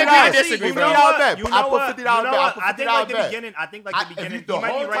 But we $50. can agree to disagree, You bro. know what? You I know put what? $50 You know bet. I what? put I think like the $50 bet. beginning. I think like I- the if beginning. you- the He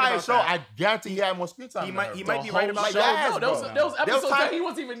might whole be right entire about show, that. I guarantee he had more screen time. He than might- her. he The might be whole right about like that. yes, No, there was bro. there was episodes time- that he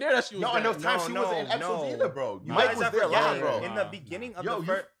wasn't even there that she was No, there. and there was times No, she wasn't in no, episodes no. either, bro. You Mike guys was are there live, forgetting, bro. in the beginning of Yo, the you-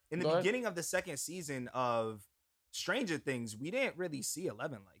 first, in Go the ahead. beginning of the second season of Stranger Things, we didn't really see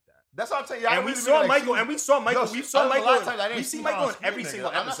 11 like that. That's what I'm saying. Y'all And we really saw like, Michael, she- and we saw Michael, Yo, we she- saw a lot of Michael. times I didn't We see see her on Michael in screen, every nigga. single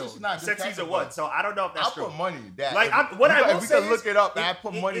I'm not saying episode she's not a except good season character, 1. but So I don't know if that's I'll true. put money that Like, if- what I if will we say could is, look it up, and I in-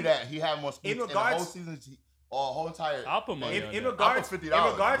 put in- money in- that he had more screen in in the whole regards- season, or whole entire. I'll put money on In that. regards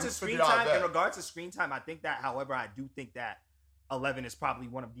 $50. to It's screen $50 time, bet. in regards to screen time, I think that. However, I do think that 11 is probably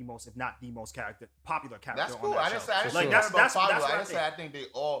one of the most, if not the most popular character. That's on cool. that I didn't show. say I didn't Like, say that's nothing about popular. what I I didn't say I think they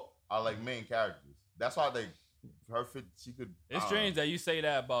all are like main characters. That's why they her fit. She could. It's strange that you say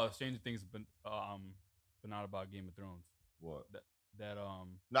that about Stranger Things, but not about Game of Thrones. What? That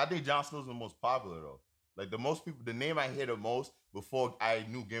No, I think Jon Snow's the most popular though. Like the most people, the name I hear the most before I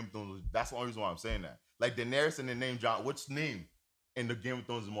knew Game of Thrones. That's the only reason why I'm saying that. Like Daenerys and the name Jon. Which name and the Game of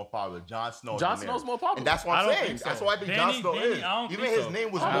Thrones is more popular. Jon Snow. Jon Snow's more popular. And that's what I I'm don't saying. think so. That's why I think Dany- Jon Snow Dany, is. I don't Even think his so.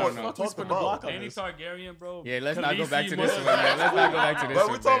 name was I more don't know. talked He's been the block about. on Dany this. Targaryen, bro. Yeah, let's not go back to Khaleesi, this one, man. Let's not go back to this But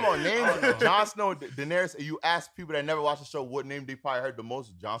one. we're talking man. about names. Jon Snow, Daenerys. You ask people that never watched the show what name they probably heard the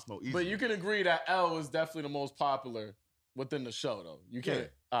most. Jon Snow. Easily. But you can agree that Elle is definitely the most popular within the show, though. You can't. Yeah.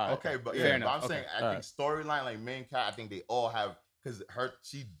 All right. Okay, but Fair yeah, enough. but I'm saying Okay. I think storyline like main character. I think they all have because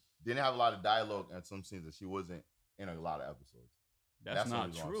she didn't have a lot of dialogue in some scenes that she wasn't in a lot of episodes. That's That's not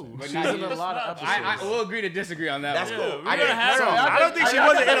what I'm true. saying. But She's now in you- a lot of that's episodes. I will agree to disagree on that That's one. Yeah, cool. we're I gonna didn't- have no, some. I don't think she I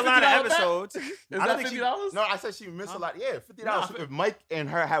wasn't got in a lot of $50 back. episodes. Is I that don't think she. $50? No, I said she missed a lot. Yeah, $50. If Mike and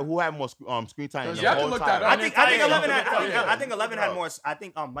her who had more screen time. Because the y'all can whole look time. that up. I think 11 had. Yeah. I think 11 had more. I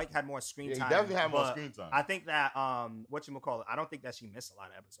think Mike had more screen Yeah, he time. definitely had more but screen time. I think that whatchamacallit, I don't think that she missed a lot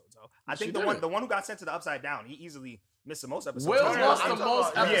of episodes though. I She think did. the one who got sent to the Upside Down, he easily missed the most episodes. Will's No, no, lost I'm the talking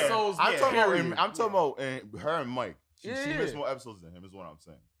most about- yeah. episodes. I'm talking about, period. I'm talking about her and Mike. She Yeah. missed more episodes than him, is what I'm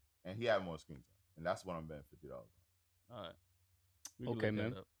saying. And he had more screen time. And that's what I'm betting $50. All right. We can Okay, look that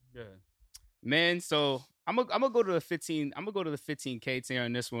man. up. Go ahead. Man, so I'm gonna go to the 15. I'm gonna go to the 15K tier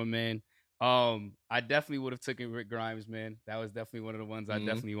on this one, man. I definitely would have taken Rick Grimes, man. That was definitely one of the ones I Mhm.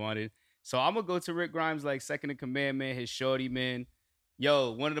 definitely wanted. So I'm gonna go to Rick Grimes, like second in command, man. His shorty, man.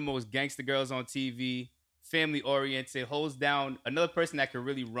 Yo, one of the most gangster girls on TV, family oriented, holds down another person that could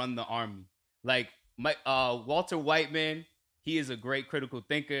really run the army. Like Walter White, man. He is a great critical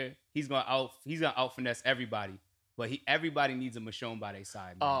thinker. He's gonna out finesse everybody. But everybody needs a Michonne by their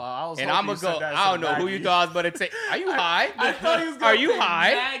side, man. I was And hoping I'm you gonna said go. that I don't know instead of who you Maggie. thought I was about to take. Are you high? I thought he was gonna Are you take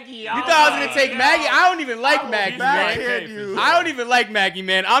high? Maggie. You thought I was gonna take Maggie? I don't even like Maggie, man. backhand you. I don't even like Maggie,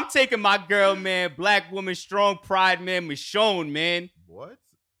 man. I'm taking my girl, man. Black woman, strong pride, man. Michonne, man. What?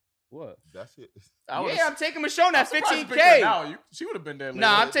 What? That's it. Yeah, I'm taking Michonne at I'm surprised you picked her 15K. now. She would have been there. Nah,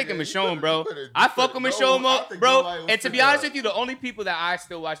 later. I'm taking Yeah, Michonne, you bro. could've- I fuck with no, Michonne, I think bro. nobody was And to be picking honest her. with you, the only people that I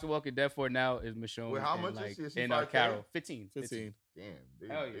still watch The Walking Dead for now is Michonne. Wait, how and, much is like, she? Is she and 5K? Carol. 15. 15. Damn,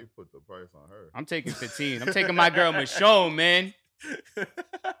 Hell they yeah. put the price on her. I'm taking 15. I'm taking my girl Michonne, man. I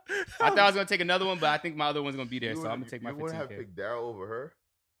thought I was gonna take another one, but I think my other one's gonna be there, so I'm gonna take my You wouldn't have 15K. picked Daryl over her?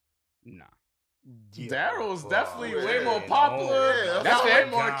 Nah. Daryl's Wow. definitely Yeah. way more popular. Yeah, that's got fair.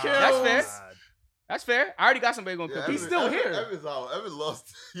 way more God. kills. That's fair. That's fair. I already got somebody gonna cook. He's me. still here. Evan's out. Evan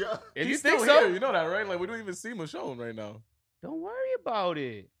lost. Yeah. If you He's think still so, here. You know that, right? Like we don't even see Michonne right now. don't worry about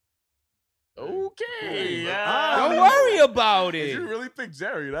it. Okay. Don't worry about Did it. you really pick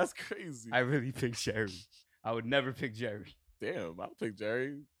Jerry? That's crazy. I really picked Jerry. I would never pick Jerry. Damn, I'll pick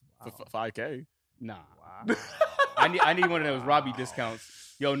Jerry for Wow. 5K. Nah. Wow. I need one of those Robbie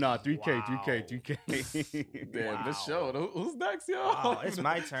discounts. Yo, nah, 3K, Wow. 3K. Damn, this Wow. show. Who's next, yo? Wow, it's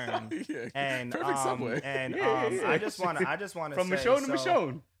my turn. Yeah. And Perfect segue. Yeah. I just want to From say, Michonne to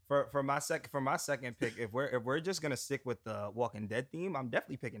so, Michonne. For my second pick, if we're just gonna stick with the Walking Dead theme, I'm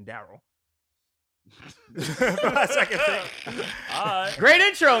definitely picking Daryl. For my second pick. All right. Great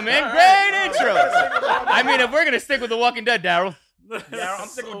intro, man. All Great right. intro. I mean, if we're gonna stick with The Walking Dead, Daryl. Daryl, I'm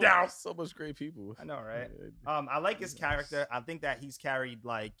sticking with Daryl. So much great people. I know, right? I like his character. I think that he's carried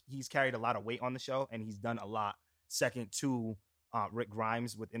a lot of weight on the show, and he's done a lot second to Rick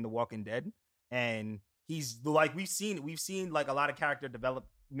Grimes within The Walking Dead. And he's like we've seen like a lot of character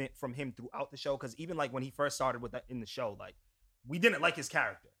development from him throughout the show. Because even like when he first started with that in the show, like we didn't like his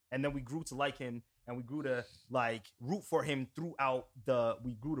character, and then we grew to like him, and we grew to like root for him throughout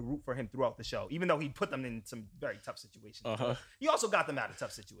the show. Even though he put them in some very tough situations, Uh-huh. he also got them out of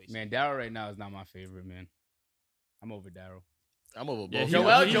tough situations. Man, Daryl right now is not my favorite, man. I'm over Daryl. I'm over Yeah, both. he-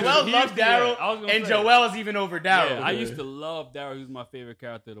 Joel he- loves he- Daryl, I was gonna and say. Joel's even over Daryl. Yeah, I used to love Daryl. He was my favorite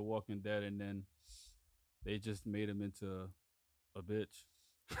character of The Walking Dead, and then they just made him into a bitch.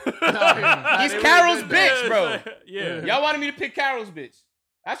 He's Carol's bitch, bro. Yeah. Y'all wanted me to pick Carol's bitch.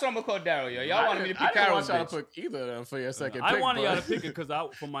 That's what I'm gonna call Daryl, yo. Y'all wanted me to pick I didn't Carol's want y'all bitch. to pick either of them for your second I pick. wanted y'all to but- pick it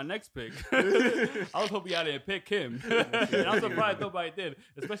because for my next pick, I was hoping y'all didn't pick him. And I'm surprised nobody did,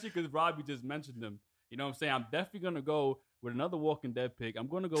 especially because Robbie just mentioned him. You know what I'm saying? I'm definitely gonna go with another Walking Dead pick. I'm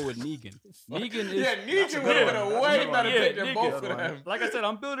gonna go with Negan. Negan is Yeah, Negan would have been a way better pick than both of them. Like I said,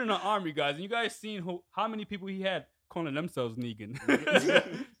 I'm building an army, guys, and you guys seen how many people he had calling themselves Negan.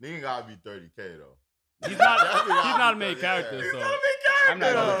 Negan gotta be 30K though. He's not a main character, so I'm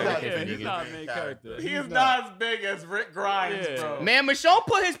not gonna Yeah, pick yeah, for he's Negan. not a main character. He is not as big as Rick Grimes, Yeah. bro. Man, Michonne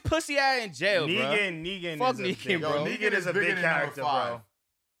put his pussy out in jail, bro. Negan Fuck is a Negan, big, bro. Negan is a big character, bro.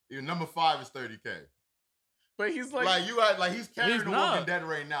 Number 5 is 30K. But he's like he's carrying He's The not. Walking Dead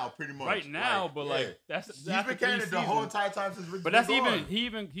right now, pretty much. Right now, Like, but yeah. like that's he's after been carrying 3 it the whole seasons. entire time since Rick's But that's been gone.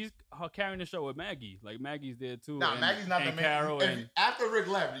 he's carrying the show with Maggie. Like Maggie's there too. Nah, and, Maggie's not and the main. Carol If- and after Rick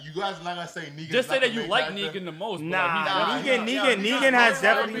left, you guys not gonna say Negan. just say not that the you main like character? Negan the most. But Nah, like, he's not- Negan has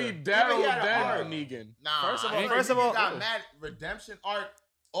that would definitely. be Daryl He had an then arc. Negan. Nah. First of all- Negan first of all- got mad redemption arc.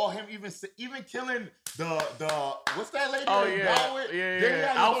 Or him even killing the what's that lady? Oh, that he yeah. got with? Yeah, Then he yeah. had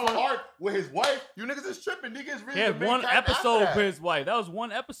his Alpha. own arc with his wife. You niggas is tripping. Niggas really he had the main one character after episode that. with his wife. That was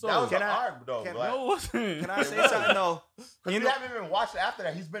one episode. That was Can an I- arc, though. can- Like, No, it wasn't. Can I say something though? Because You we know- haven't even watched it after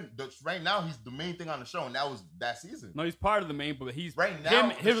that. He's been right now. He's the main thing on the show, and that was that season. No, he's part of the main, but he's Right now,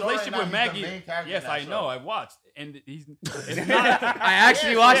 the his show relationship right with now, he's the Maggie. main character Yes, in that I know. show. I watched, and he's. It's not. I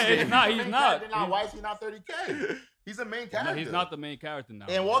actually watched yeah, it. it's not. the He's main not. character now. Why is he not 30K? He's the main character. No, he's not the main character now.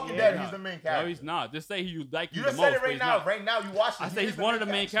 In Walking Yeah, Dead, no. he's the main character. No, he's not. Just say you like You him just the said most. it but right he's now. not. Right now, you watched it. I say he's one of the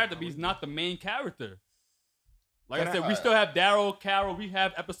main characters, but he's not the main character. Like Can I said, we still have Daryl, Carol. We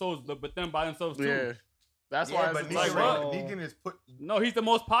have episodes, but them by themselves too. Yeah. That's Yeah, why but it's like, like, what? Negan is put. No, he's the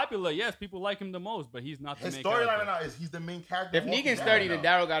most popular. Yes, people like him the most, but he's not the His main storyline character. Oh, right now is he's the main character. If of Walking Negan's Dead 30, right then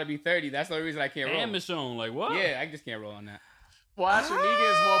now. Daryl got to be 30. That's the only reason I can't roll. And Michonne, like what? Yeah, I just can't roll on that. well, actually,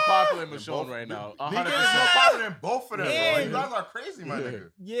 Negan is more popular than They're Michonne both- right now. Negan 100%. is more popular than both of them. Yeah. Bro. You guys are crazy, my nigga.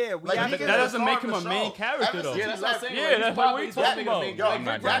 Yeah, we Like, got Negan that is doesn't the make star him of a the main show. character, Ever though. since Yeah, he that's what I'm left- saying. Yeah, Like, that's he's what popular. we He's talking making a about. main- Yo, like,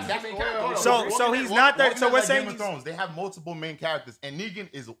 Rick Jack's Jack's the main the character. So Walking he's Dead- not Walking that- so Dead we're like saying Game of he's- Thrones. They have multiple main characters, and Negan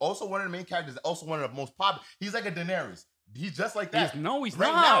is also one of the main characters. Also one of the most popular. He's like a Daenerys. He's just like that. He's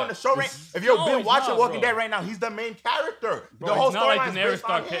right not. now in the show. If you've No, been he's watching not, Walking bro. Dead right now, he's the main character. Bro, the whole he's not like storyline is Daenerys based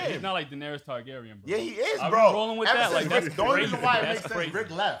on Targaryen. him. He's not like Daenerys Targaryen, bro. Yeah, he is, Are we bro. rolling with Ever that? Like, since that's Rick, the only reason crazy. why it That's makes sense, crazy.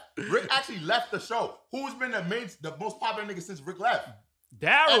 Rick left. Rick actually left the show. Who's been the most popular nigga since Rick left?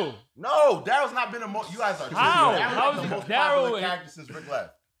 Daryl. No, Daryl's not been the most. You guys are tripping. How? Daryl's How not is the it most Daryl popular and- character since Rick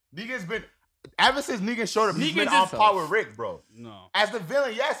left? Negan's been ever since Negan showed up. He's Negan been on just- par with Rick, bro. No. As the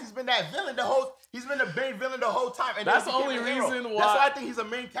villain, yes, he's been that villain the whole. He's been the main villain the whole time. And That's then the he only became a hero. reason That's why- why I think he's a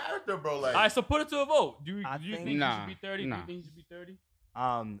main character, bro. Like, All right, so put it to a vote. Do you I think think- he Nah, should be 30? nah. Do you think he should be 30?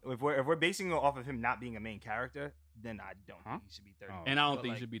 If we're basing it off of him not being a main character, then I don't Huh? think he should be 30. Oh. And I don't But, think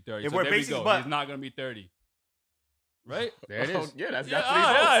like, he should be 30. if So we're there we basing- go. but- He's not going to be 30. Right? There it Oh, is. yeah, that's Yeah, got 3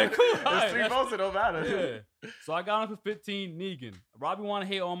 all votes. right, cool. All There's right, 3 that's- votes, it don't matter. Yeah. So I got him for 15, Negan. Robbie want to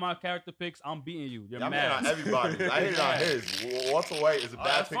hate all my character picks. I'm beating you. You're I mean, mad. on everybody. I hate on his. Walter White is a Oh, bad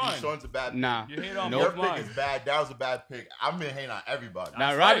that's pick. fine. Sean's a bad pick. Nah. You hate on Your both pick mine. is bad. Daryl's a bad pick. I've been hating on everybody. Now,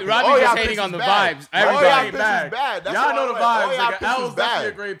 That's Robbie, right. Robbie All just y'all hating picks on is the bad. vibes. All y'all Everybody. picks is bad. That's Y'all why know I'm the like, all vibes. y'all Like, picks L's is definitely a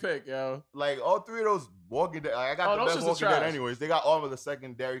bad. great pick, yo. Like all 3 of those Walking Dead, I got Oh, the those best shits are Walking Dead trash. anyways. They got all of the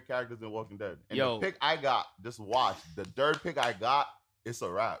secondary characters in Walking Dead. And Yo. the pick I got, just watch. The third pick I got, it's a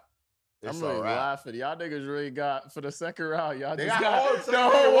wrap. It's I'm a really wrap. laughing. Y'all niggas really got, for the second round, y'all They just got all got the the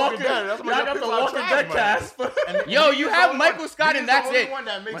whole secondary Walking Walking Dead. That's why Y'all your got the picks are Walking trash, Dead man. cast. And Yo, Negan's you the have only Michael one- Scott Negan's and the that's only it. one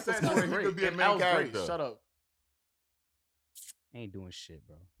that makes Michael sense Scott's where he great. could be a And main L's great. character. Shut up. Ain't doing shit,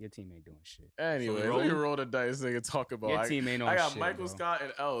 bro. Your team ain't doing shit. Anyway, let me rolling? roll the dice and talk about. Your team ain't on I got shit, Michael bro. Scott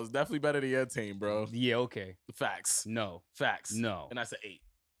and L. It's definitely better than your team, bro. Yeah, okay. Facts. No. Facts. No. And that's an 8.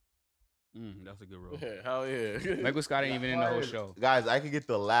 That's a good roll. Yeah, hell yeah. Michael Scott ain't even in the whole show. Guys, I could get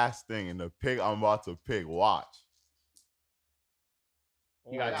the last thing in the pick I'm about to pick. Watch.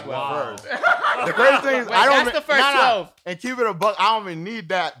 You got I 12. first. The crazy thing is, Wait, I don't. that's the first 12. And keep it a buck. I don't even need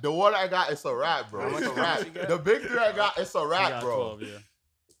that. The one I got, it's a wrap, bro. It's a wrap. The big 3 I got, it's a You wrap, got bro. 12, yeah. You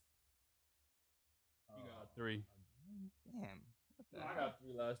got 3. Damn. I got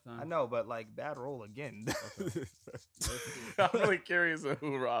 3 last time. I know, but like bad roll again. I'm really curious of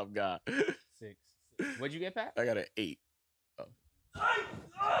who Rob got. 6. What'd you get, Pat? I got an 8.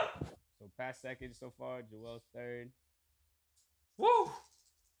 So Pat second so far. Joel's third. Woo!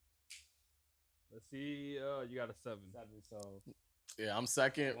 Let's see. You got a 7. 7. So Yeah, I'm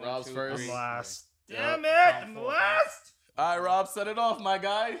second. 1, Rob's 2, first. 3. last. Yeah. Damn it! I'm last. All right, Rob, set it off, my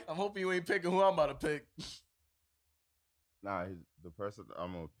guy. I'm hoping you ain't picking who I'm about to pick. Nah, the person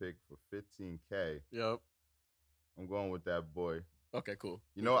I'm gonna pick for 15K. Yep. I'm going with that boy. Okay, cool.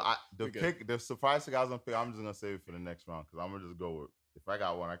 You know, We good. the surprise pick I was gonna pick, I'm just gonna save it for the next round because I'm gonna just go with. If I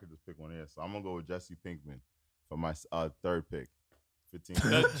got one, I could just pick one here. So I'm gonna go with Jesse Pinkman for my third pick.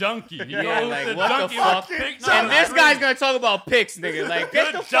 15K. The junkie. He Yeah, goes like, the what the junkie fuck? with pick And number this 3. guy's gonna talk about picks, nigga. Like, get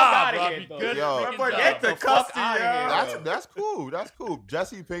Good the fuck job, out of Robbie. here, though. Good Yo. freaking But job. get the fuck custody, outta yo. here. That's cool. That's cool.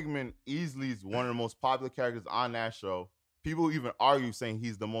 Jesse Pinkman easily is one of the most popular characters on that show. People even argue saying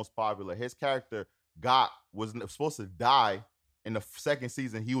he's the most popular. His character was supposed to die in the second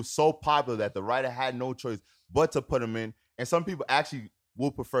season. He was so popular that the writer had no choice but to put him in. And some people actually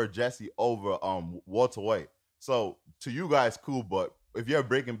will prefer Jesse over Walter White. So to you guys, cool. But if you're a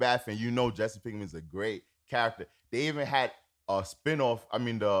Breaking Bad fan, you know Jesse Pinkman is a great character. They even had a spinoff. I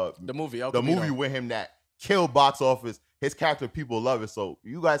mean, the movie with him that killed box office. His character, people love it. So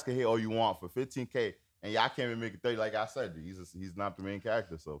you guys can hit all you want for $15K, and y'all can't even make it 30. Like I said, he's not the main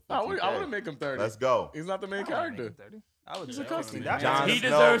character. So I wouldn't make him 30. Let's go. He's not the main character. I would He's say a customer. He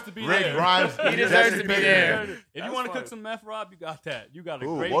deserves to be Rick there. Grimes. He deserves to be there. If you want to cook some meth, Rob, you got that. You got a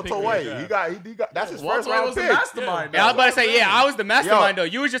Ooh, great Walter pick. White. He got. That's his Walter first White round was the pick. mastermind. Yeah, I was about to say, I was the mastermind Yo. though.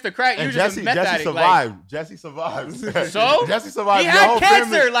 You was just a crack. You And was just a meth Jesse addict. survived. Jesse survived. So? Jesse survived. He Your had whole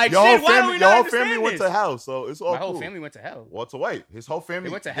cancer. family- Like, your shit, whole why do family, we your not whole family understand went this? to hell. So it's all My cool. whole family went to hell. Walter White. His whole family.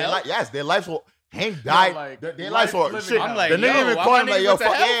 They went to their hell? yes, their lives were. Hank died. like, Their lives were living shit. hell. I'm like, the nigga yo, even why called my him like, niggas yo, went to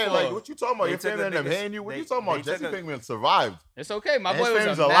fuck hell yeah. for? Like, what you talking about? They Your took family the ended up niggas- hating you. What you they- talking about? they Jesse took a- Pinkman survived. It's okay. My And boy his was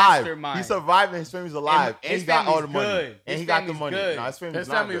family's a alive. mastermind. He survived and his family's alive. And his he got all the family's money. good. And he His got the family's money. good. Nah, his family's His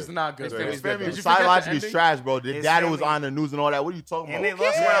not family good. is not good. His bro. family's His good. family Did you forget the psychologically ending? is trash, bro. Their His dad was family- on the news and all that. What are you talking And about? they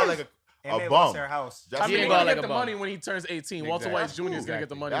lost He went out like and a they bum. lost their house. Jesse I He mean, didn't he's go gonna like get a the bum. money when he turns 18. Walter Exactly. White That's Jr. is gonna cool. get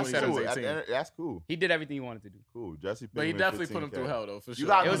the money That's when he turns cool. 18. That's cool. He did everything he wanted to do. Cool. Jesse Pinkman. But he definitely put him 15K. through hell though, for You sure.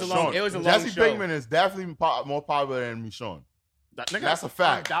 got It was a Michonne. long- it was a long Jesse show. Pinkman is definitely more popular than Michonne. That nigga, That's a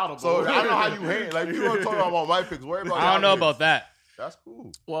fact. undoubtable. So I don't know how you hate. Like you want to talk about my picks. Worry about. I don't know y'all about picks. that. That's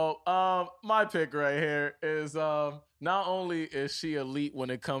cool. Well, my pick right here is not only is she elite when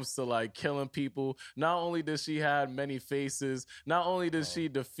it comes to like killing people, not only does she have many faces, not only does she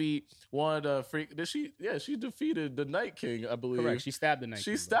defeat one of the freak. She defeated the Night King, I believe. Correct. She stabbed the night.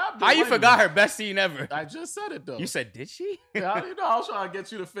 She stabbed. How the you Night forgot King. her best scene ever? I just said it though. You said, did she? Yeah, you know, I was trying to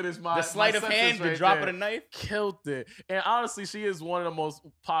get you to finish my The sleight my of sentence hand, the right drop there. of the knife. Killed it. And honestly, she is one of the most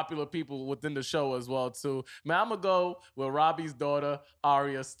popular people within the show as well, too. Man, I'm going to go with Robbie's daughter,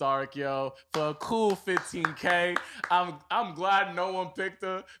 Arya Stark, yo, for a cool $15K. I'm glad no one picked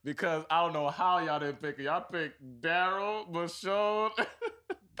her because I don't know how y'all didn't pick her. Y'all picked Daryl, Michonne.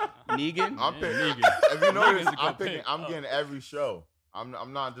 Negan. I'm picking. Negan. If you notice, Negan's a good I'm picking. pick. I'm getting every show. I'm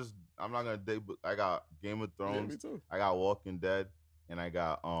not gonna date. I got Game of Yeah, Thrones. me too. I got Walking Dead, and I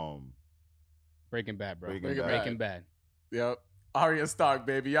got Breaking Bad, bro. Breaking Bad. Breaking Bad. Yep. Arya Stark,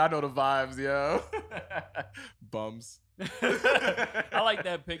 baby. Y'all know the vibes, yo. Bums. I like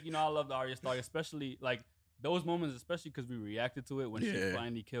that pick. You know, I love the Arya Stark, especially like those moments, especially because we reacted to it when she Yeah.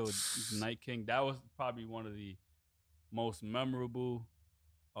 finally killed Night King. That was probably one of the most memorable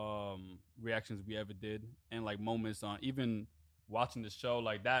reactions we ever did, and like moments on even watching the show.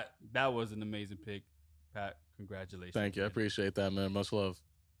 Like that was an amazing pick, Pat. Congratulations. Thank you. I man. appreciate that, man. Much love.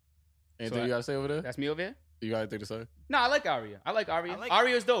 Anything So you got to say over there? That's me over here? You got anything to say? No, I like Arya.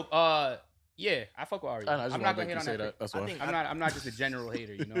 Arya's dope. Yeah, I fuck with Arya. I just I'm wanna not gonna make hate you on say that. pick. That's I why. think- I'm not just a general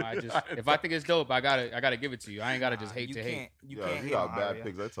hater, you know. I just if I think it's dope, I gotta give it to you. I ain't gotta just hate you to can't, hate. You yeah, can't you hate got on bad Arya.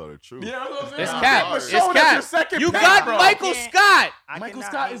 picks. I tell the truth. Yeah, It's Yeah, Cap. Arya. It's Michonne, that's your Cap. second You pick, got bro. Michael can't- Scott. I Michael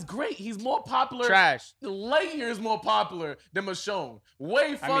cannot Scott hate- is great. He's more popular. Trash. Light years more popular than Michonne. Way I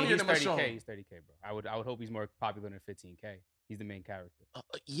mean, funnier he's than 30K. Michonne. He's 30K, bro. I would hope he's more popular than 15K. He's the main character.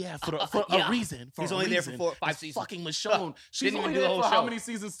 Yeah, for a reason. He's only there for 4 or 5 It's seasons. fucking Michonne. She's Didn't even only do the there whole for how show. many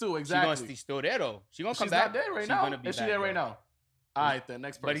seasons too? She's Exactly. still there though. She's gonna come She's back. not there right She's now. gonna be Is she back, there bro. right now? All right, then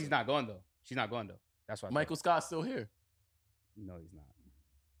next person. But he's not going though. She's not going though. That's why. I Michael picked Scott's still here. her. No, he's not.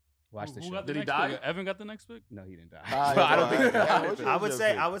 Watch the Who show. got the Did he next die? pick? Evan got the next pick. No, he didn't die. Ah, So I don't think. yeah. What's your I would pick?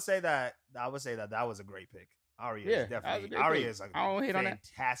 say that was a great pick. Arya Yeah, is that was a definitely great Arya pick. is a I don't hate on that.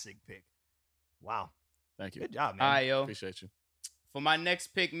 fantastic pick. Wow, Thank you. good job, All man. right, yo. Appreciate you. For my next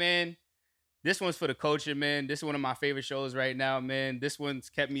pick, man, this one's for the culture, man. This is one of my favorite shows right now, man. This one's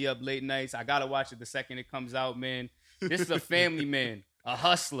kept me up late nights. I gotta watch it the second it comes out, man. This is a family man, a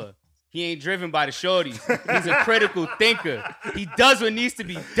hustler. He ain't driven by the shorties. He's a critical thinker. He does what needs to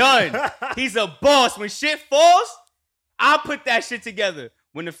be done. He's a boss. When shit falls, I'll put that shit together.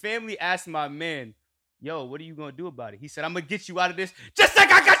 When the family asked my man, yo, what are you gonna do about it? He said, I'm gonna get you out of this just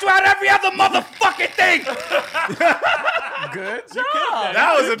like I got you out of every other motherfucking thing. Good job.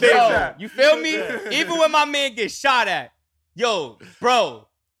 That was a big Yo, shot. you feel me? Even when my man gets shot at, yo, bro,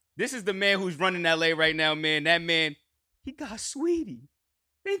 this is the man who's running LA right now, man. That man, he got Sweetie.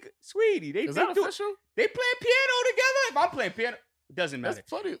 Sweetie. Is that official? They playing piano together. If I'm playing piano, it doesn't matter. That's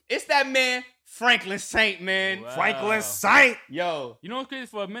funny. It's that man, Franklin Saint, man. Wow. Franklin Saint. Yo. You know what's crazy?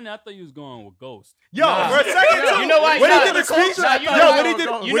 For a minute, I thought you was going with Ghost. Yo, Nah. for a second, Yo, too. you know what? When Yo, he did the speech, Nah, you know yo, what? when he did,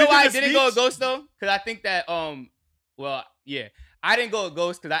 You when know he why I did the didn't go with speech- Ghost though? Because I think that well, yeah, I didn't go with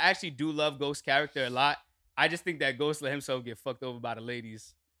Ghost because I actually do love Ghost's character a lot. I just think that Ghost let himself get fucked over by the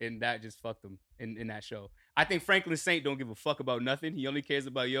ladies, and that just fucked him in that show. I think Franklin Saint don't give a fuck about nothing. He only cares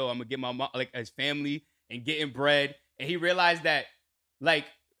about I'm gonna get my mom, like his family and getting bread. And he realized that, like,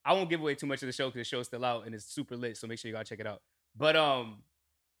 I won't give away too much of the show because the show's still out and it's super lit. So make sure you gotta check it out. But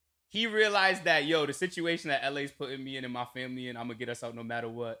he realized that, yo, the situation that LA's putting me in and my family in, I'm gonna get us out no matter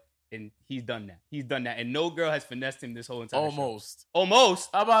what. And he's done that. He's done that. And no girl has finessed him this whole entire Almost. show. Almost.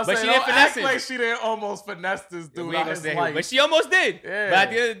 I'm about to But say, she didn't finesse him. like she didn't almost finesse this dude We ain't out gonna his say who, life. but she almost did. Yeah. But at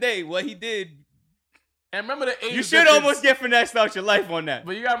the end of the day, what he did, And remember the age you should difference- almost get finessed out your life on that.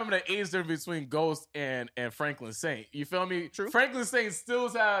 But you gotta remember the age difference between Ghost and Franklin Saint. You feel me? True. Franklin Saint still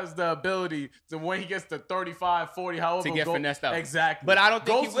has the ability to, when he gets to 35, 40, however, To get finessed out. Exactly. But I don't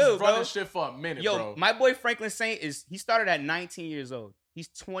think Ghost he will, is running bro. shit for a minute, Yo, bro. my boy Franklin Saint he started at 19 years old. He's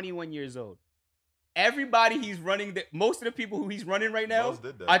 21 years old. Everybody he's running, most of the people who he's running right now Ghost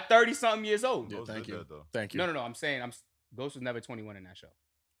did that. are 30-something years old. Yeah, Ghost thank did you. that, though. Thank you. No. I'm saying Ghost was never 21 in that show.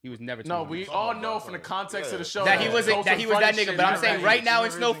 He was never No, 21. we Oh, all my know God, from the sorry. context of the Yeah. show that he was Ghost that running nigga. shit But I'm in saying that right age. now in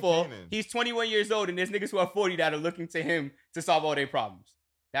Raising Snowfall, Kanan. he's 21 years old, and there's niggas who are 40 that are looking to him to solve all their problems.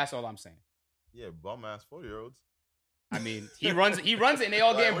 That's all I'm saying. Yeah, bum ass 40-year-olds. I mean, he runs it, and they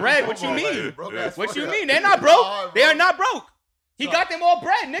all getting Like, bread. what What you you talking mean? about? Broke ass What you 40-year-olds. mean? They're not Nah, broke. They bro. are not broke. He So- got them all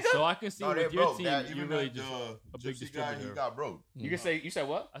bread, nigga. So I can see No, they with your broke. team, That, you're even really the just a big gypsy guy, he distributor. got broke. You can say, you said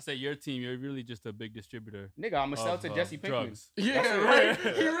what? I say your team, you're really just a big distributor. Nigga, I'm going to sell of, to Jesse Pinkman. drugs. Yeah, That's it.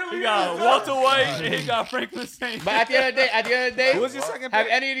 right. He really He got is. Walter White and he got Franklin Saint. But at the end of the day, Who was your second have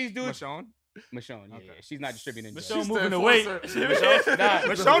pick? any of these dudes? Michonne? Michonne, yeah, Okay. yeah. She's not distributing drugs. Michonne She's moving the the weight. enforcer. Nah,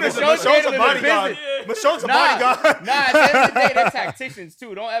 Michonne's Michonne's a handling the bodyguard. business. Michonne's a Nah, bodyguard. nah, at the end of the day, they're tacticians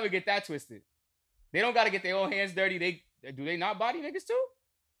too. Don't ever get that twisted. They don't got to get their own hands dirty. Do they not body niggas too?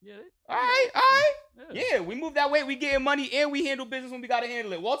 Yeah. All right. Yeah, we move that way. We getting money and we handle business when we got to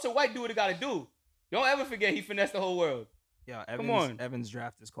handle it. Walter White do what he got to do. Don't ever forget he finessed the whole world. Yeah, on. Evan's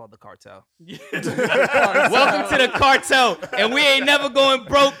draft is called the Cartel. Welcome to the cartel. And we ain't never going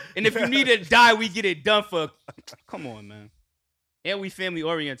broke. And if you need to die, we get it done for. Come on, man. And we family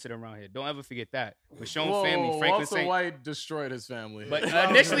oriented around here. Don't ever forget that. Michonne Whoa, family, Franklin Walter Saint. White destroyed his family. But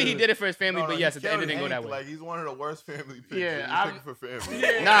initially he did it for his family, No, but he yes, at the end it killed didn't go that Hank, way. Like, he's one of the worst family picks. Yeah, He's I'm- picking for family.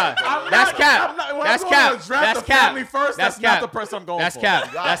 Yeah. Nah, I'm that's not- cap. I'm not- when That's I'm going cap. to draft That's the cap. family first. That's That's not cap. the person I'm going That's for. cap.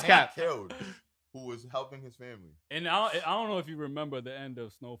 He got That's Hank cap. killed, who was helping his family. And I don't know if you remember the end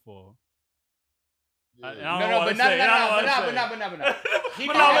of Snowfall. Yeah. I don't No, know what but to not. say. I don't know what to say. He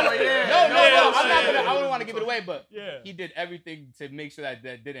But did no, everything- but yeah. No, Yeah, I'm not yeah, gonna. I yeah. don't want to give it away, but Yeah. he did everything to make sure that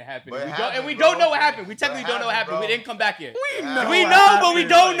didn't happen. But And it we don't, and happened, we bro. don't know what happened. We But technically it don't know what happened, happened. We bro. didn't come back yet. We Yeah. know. We what know, but we happened.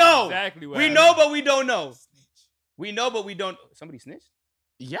 don't know. Exactly what We happened. know, but we don't know. We know, but we don't. Somebody snitched.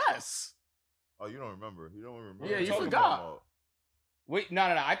 Yes. Oh, you don't remember? You don't remember? Yeah, what you I'm talking forgot. about. Wait, no.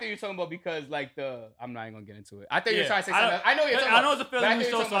 I think you're talking about because like I'm not even gonna get into it. I think you're Yeah. trying to say something else. I know what you're talking I about. know it's a but I family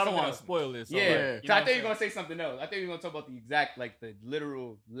think you're show, talking so I about don't want to something spoil it. So Yeah, like, so you know I what think I'm you're gonna say something else. I think you're gonna talk about the exact, like the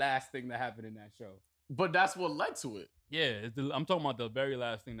literal last thing that happened in that show. But that's what led to it. Yeah, I'm talking about the very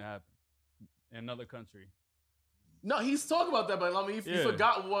last thing that happened in another country. No, he's talking about that, but I mean, he Yeah.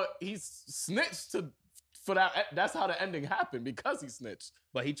 forgot what he snitched to for that. That's how the ending happened because he snitched.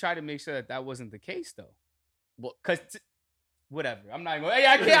 But he tried to make sure that wasn't the case, though. Well, Cause whatever, I'm not even. Hey,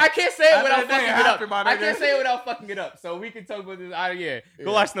 I can't say it That without didn't fucking it happen, up. my I nigga. can't say it without fucking it up. So we can talk about this. Go Yeah.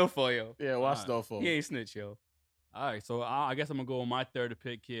 watch Snowfall, yo. Yeah, watch Alright. Snowfall. He ain't snitch, yo. All right, so I guess I'm gonna go with my third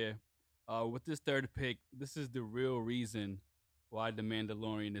pick here. With this third pick, this is the real reason why The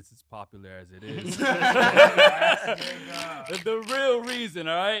Mandalorian is as popular as it is. the real reason,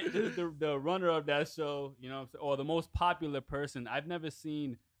 all right? This is the runner of that show, you know what I'm saying? Or the most popular person. I've never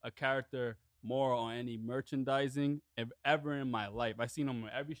seen a character more on any merchandising ever in my life. I've seen him on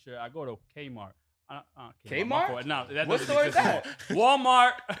every shirt. I go to Kmart. Kmart? my fault. No, that What doesn't store is exist that? anymore.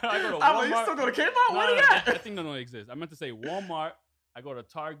 Walmart. I go to I'm like, you Walmart. still go to Kmart? Where No, he no, at? that thing don't exist. I meant to say Walmart. I go to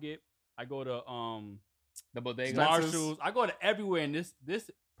Target. I go to The bodega. Marshalls. I go to everywhere, and this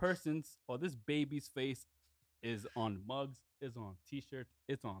person's or this baby's face is on mugs, is on T-shirts,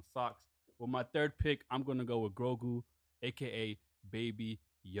 it's on socks. With my third pick, I'm gonna go with Grogu, aka Baby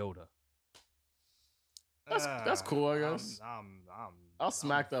Yoda. That's cool, I guess. I'll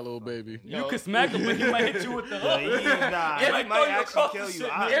smack that little baby. You can smack him, but he might hit you with the hook. He might might throw you actually across kill the you.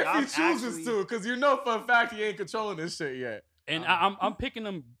 shit, I- If I'm he chooses actually- to, because you know for a fact he ain't controlling this shit yet. And I'm picking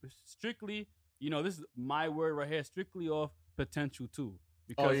them strictly, this is my word right here, strictly off potential too.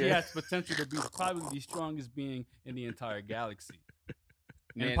 Because he yeah. has potential to be probably the strongest being in the entire galaxy.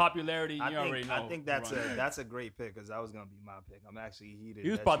 Man, And popularity, you already know. I think that's Ron. that's a great pick because that was gonna be my pick. I'm actually heated. He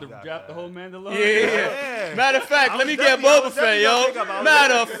was that about you to got draft the that. whole Mandalorian. Yeah. Matter of fact, I let was me get definitely- I Boba was Fett, definitely yo. gonna pick up- I was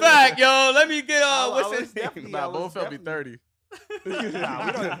Matter of definitely fact, yo, let me get I what's was his name? definitely- Nah, I was both will be definitely- 30. Nah,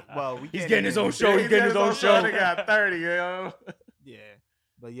 we don't. Well, we He's can't getting his even- own show. He's getting his own show. They got 30, yo. Yeah,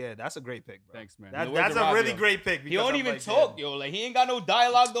 But yeah, that's a great pick, bro. Thanks, man. That's a really great pick. He don't I'm even like, talk, yeah. yo. Like he ain't got no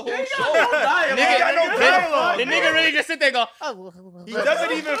dialogue the whole show. He ain't got no dialogue. The nigga really just sit there and go. He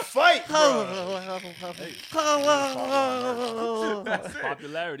doesn't even fight, bro.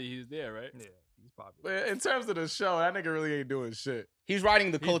 Popularity, he's there, right? Yeah, he's popular. In terms of the show, that nigga really ain't doing shit. He's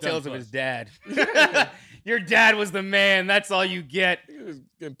riding the He's coattails done of his plus. dad. Your dad was the man. That's all you get. He was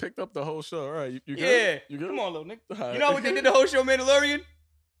getting picked up the whole show. All right, you good? Yeah. You good? Come on, little nigga. All right. You know what they did the whole show, Mandalorian?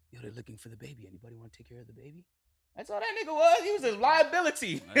 Yo, they're looking for the baby. Anybody want to take care of the baby? That's all that nigga was. He was a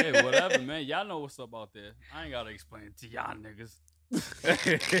liability. Hey, whatever, man. Y'all know what's up out there. I ain't gotta explain it to y'all niggas.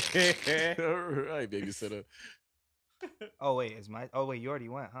 All right, babysitter. Oh wait, you already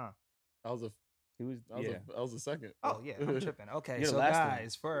went, huh? I was a. He was. I was the second. Oh yeah, I'm tripping. Okay, You're the so last one.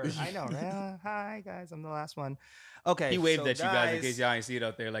 guys, first I know, right? Hi guys, I'm the last one. Okay, He waved so at you guys in case y'all ain't see it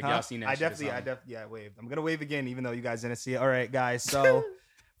out there. Like Huh? y'all seen that. I shit or definitely, something. I waved. I'm gonna wave again, even though you guys didn't see it. All right, guys. So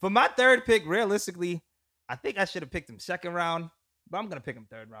for my third pick, realistically, I think I should have picked him second round, but I'm gonna pick him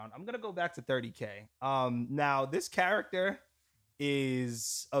third round. I'm gonna go back to 30K. Now this character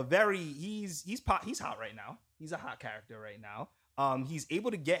is a very he's hot right now. He's a hot character right now. He's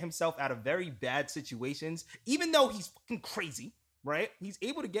able to get himself out of very bad situations, even though he's fucking crazy, right? He's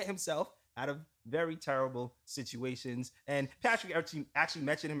able to get himself out of very terrible situations. And Patrick actually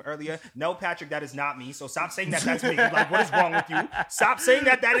mentioned him earlier. No, Patrick, that is not me. So stop saying that that's me. Like, what is wrong with you? Stop saying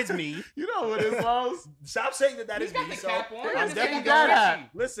that that is me. You know what it was? Stop saying that that He's is got me. the So cap on. I'm He definitely got going. that.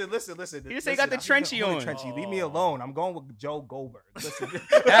 Listen. He just say he got the trenchy on. Trenchy. Leave me alone. I'm going with Joe Goldberg. Listen.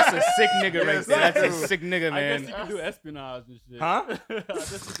 That's a sick nigga right Yes, there. That's a sir. sick nigga, I guess man. he can do espionage and shit. Huh? I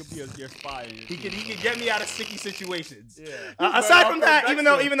guess he could be your spy. And He can get me out of sticky situations. Yeah. Aside from that, even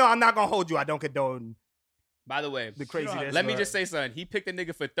though I'm not gonna hold you, I don't condone By the way, the craziness. let me just say something. He picked a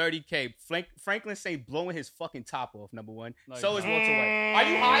nigga for 30K. Franklin Saint blowing his fucking top off, number one. No, So he's is not. Walter White. Are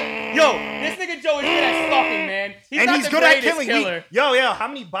you high? Yo, this nigga Joe is good at stalking, man. He's not he's the good at greatest killing. killer. Yo, how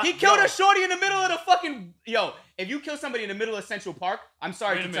many? He killed a shorty in the middle of the fucking. Yo, if you kill somebody in the middle of Central Park, I'm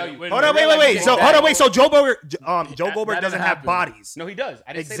sorry Wait a to tell minute, you. wait a Hold on, minute. wait. So Bad. hold on, wait. So Joe Goldberg that doesn't didn't have happen. bodies. No, he does.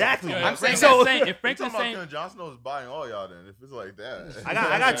 I didn't Exactly. say that. Yeah, I'm saying so- if You Franklin talking about Saint, killing Jon Snow's buying all y'all then, if it's like that. I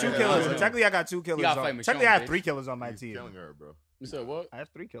got two Yeah, killers. yeah. Technically, I got two killers. gotta fight Michonne, Technically, I have bitch. 3 killers on my He's team. killing her, bro. You said what? I have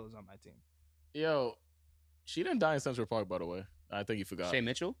 3 killers on my team. Yo, she didn't die in Central Park, by the way. I think you forgot. Shay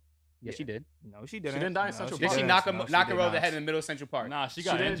Mitchell? Yes, Yeah. she did. No, she didn't. didn't die in No, Central Did Park. she didn't. knock No, her she knock did her over the not. head in the middle of Central Park? nah, she She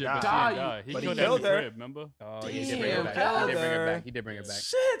got didn't injured, but she die. didn't die. He But he killed her in killed the her. crib, remember? Oh, he Damn, did bring her back. killed He did bring her her. back. He did bring her back.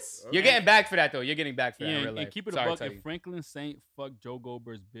 Shit. You're getting back for that though. You're getting back for that in Yeah, real and life. keep it a Sorry to buck. tell If you. Franklin Saint fucked Joe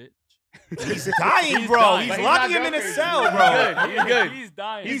Goldberg's bitch, He's dying, He's bro. dying. He's But he's locking not him in a going cell, crazy. bro. He's good. He's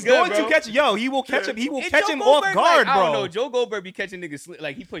dying. He's good, going bro. to catch. Yo, he will catch him. He will And catch Joe him Goldberg, off guard, like, I don't bro. know. Joe Goldberg be catching niggas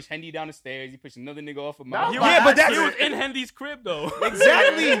like he pushed Hendy down the stairs. He pushed another nigga off a mountain. Yeah, but that's he was in Hendy's crib though.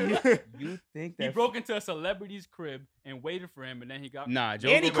 exactly. You think He that? broke into a celebrity's crib and waited for him, and then he got. Nah, Joe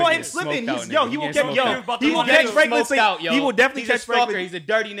And he Goldberg caught him gets slipping. smoked He's, out, yo, nigga. he will gets catch. smoked Yo, out. he will He gets catch Franklin smoked out, Saint. yo. He will definitely He's a catch stalker. Franklin. He's a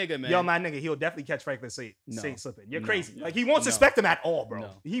dirty nigga, man. Yo, my nigga, he'll definitely catch Franklin Saint No. slipping. You're No. crazy. Like he won't No. suspect him at all, bro.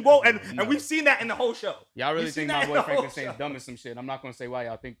 No. He won't, and No. we've seen that in the whole show. Y'all really We've seen think that my in the boy Franklin whole Saint's show. dumb as some shit. I'm not gonna say why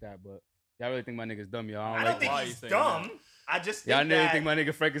y'all think that, but y'all really think my nigga's dumb, y'all. I I don't don't like think why he's you saying dumb. I just Y'all think really that. think my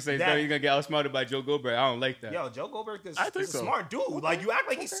nigga Franklin Saint's that- dumb. He's gonna get outsmarted by Joe Goldberg. I don't like that. Yo, Joe Goldberg is I think a so. smart dude. Like you act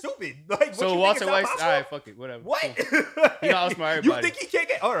like he's stupid. Like so what, Walter White. White, all right, fuck it, whatever. What? Cool. He outsmart You everybody. think he can't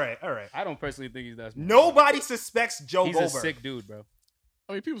get? All right. I don't personally think he's that smart. Nobody suspects Joe He's Goldberg. a sick dude, bro.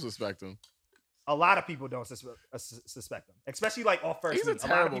 I mean, people suspect him. A lot of people don't suspect him, especially like off first. He's a meet. lot of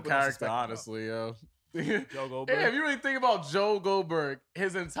terrible people don't character, suspect him, bro. honestly, yo. Joe Goldberg. Yeah, if you really think about Joe Goldberg,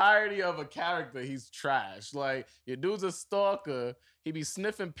 his entirety of a character, he's trash. Like, your dude's a stalker. He be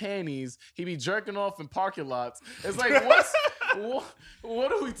sniffing panties. He be jerking off in parking lots. It's like,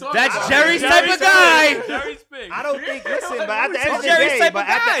 what are we talking That's about? Jerry's here? type of guy. Jerry Spig. I don't think. Yeah, Listen, like, but at the what end we of the Jerry's day, type but of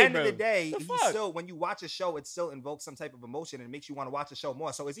at the guy, end of the bro. day, The he's fuck? still. When you watch a show, it still invokes some type of emotion and it makes you want to watch the show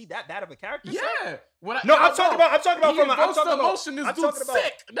more. So is he that bad of a character? sir? Yeah. When I- No, I I'm talking know. about. I'm talking about He from. I'm invokes talking the about. emotion. This I'm dude's talking about.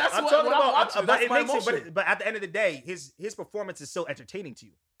 sick. That's I'm what talking when I'm about. watching. But That's it my makes it. emotion. But at the end of the day, his performance is still entertaining to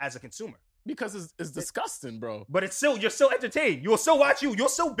you as a consumer. Because it's disgusting, bro. But it's still you're still entertained. You'll still watch you. You'll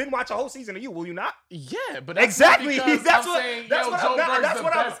still binge watch a whole season of you. Will you not? Yeah, but that's Exactly. not because That's I'm what. saying, That's yo, what. Joe Berg's That's the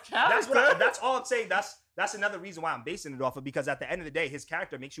what. best character. That's all I'm saying. That's another reason why I'm basing it off of, because at the end of the day, his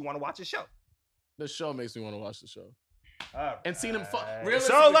character makes you want to watch his show. The show makes me want to watch the show. And seen him fuck.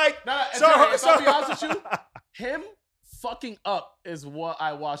 So like, if I'll be honest with you, him fucking up is what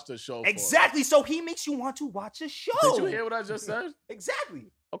I watched the show for. exactly. So he makes you want to watch a show. Did you hear what I just said?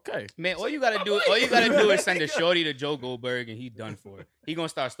 Exactly. Okay. Man, all you gotta do is send a shorty to Joe Goldberg and he done for. He gonna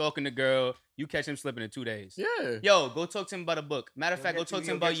start stalking the girl. You catch him slipping in 2 days. Yeah. Go talk to him about a book. Matter of fact, go talk to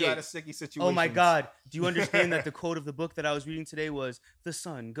him about Oh my God. Do you understand that the quote of the book that I was reading today was the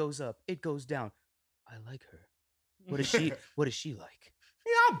sun goes up, it goes down. I like her. What is she like?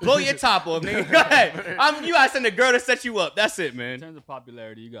 Yeah, I'll blow your top off, nigga. Go ahead. You gotta send a girl to set you up. That's it, man. In terms of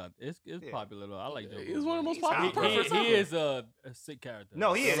popularity, you got it's popular though. I like Joe. He's one of the most Goldberg. popular. He is a sick character.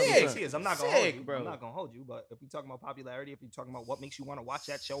 No, he is. Sick. He is. I'm not gonna Sick, hold you, bro. I'm not gonna hold you. But if you're talking about popularity, if you're talking about what makes you want to watch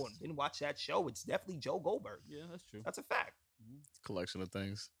that show and then watch that show, it's definitely Joe Goldberg. Yeah, that's true. That's a fact. Collection of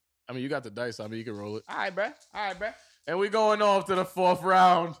things. I mean, you got the dice. I mean, you can roll it. All right, bruh. And we going off to the 4th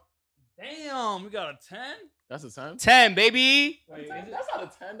round. Damn, we got a 10. That's a 10. 10, baby. That's not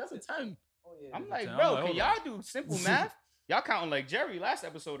a 10. That's a 10. I'm like, 10. bro, I'm like, can hold y'all do simple math? Y'all counting like Jerry last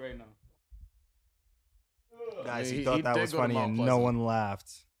episode right now. Guys, He he thought that did was go to funny Mount and no Pleasant. one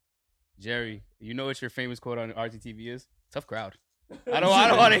laughed. Jerry, you know what your famous quote on RTTV is? Tough crowd. I don't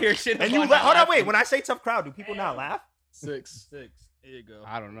want to hear shit. And about you not hold on, laughing. wait. When I say tough crowd, do people not laugh? 6. 6. There you go.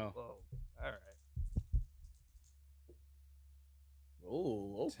 I don't know. Whoa. All right.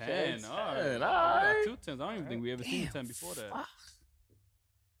 Oh, okay. 10. All right. 10. We All got right. 2 10s. I don't even think we ever seen a 10 before that. All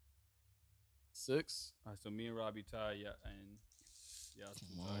 6. right, so me and Robbie tie. Yeah, and yeah.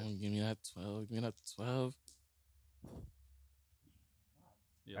 Come on, give me that 12. Give me that 12.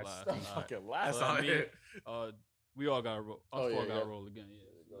 Yeah, That's last. the All right. fucking last So on me, it. we all got to roll. Us Oh, yeah, four got to yeah. roll again.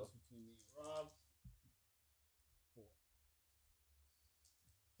 Yeah, that's between me and Rob.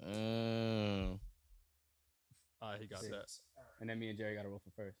 All right, he got that. And then me and Jerry got to roll for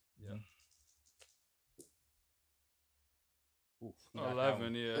first. Yeah. Oof, he got that 11.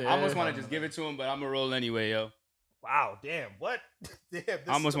 one. Yeah. Yeah. I almost want to just give it to him, but I'm going to roll anyway, yo. Wow. Damn. What? Damn.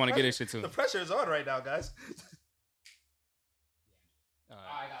 I almost want to get this shit to The him. pressure is on right now, guys. All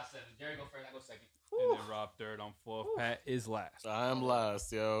right. I got 7. Jerry go first, I go second. And then Rob third. I'm fourth. Pat is last. I am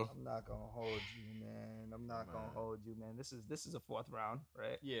last, yo. I'm not gonna hold you, man. I'm not gonna hold you, man. This is a 4th round,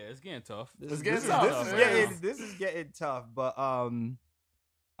 right? Yeah, it's getting tough. It's getting tough. This is getting tough, but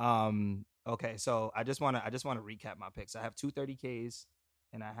okay. So I just want to recap my picks. I have 2 30Ks,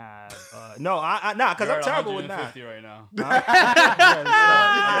 and I have because You're I'm at terrible with that. 150 right now.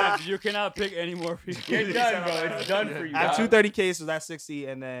 Huh? You cannot pick any more people. You're done, bro. It's done for you. I have dog. 2 30Ks, so that's 60,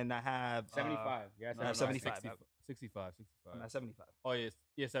 and then I have 75. Yeah, I have 75. 65. I'm at 75. Oh,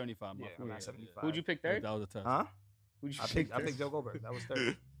 yeah, 75. Yeah, I'm Yeah, at 75. Who'd you pick third? That was a test. Huh? Who'd you I pick picked Joe Goldberg. That was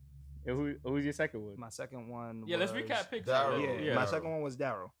 30. And who's your second one? My second one. Yeah, let's was- recap picks. Daryl. Yeah, my second one was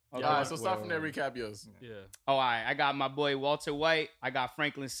Daryl. Okay. All right, so start from there. Recap yours. Yeah. Oh, all right. I got my boy Walter White. I got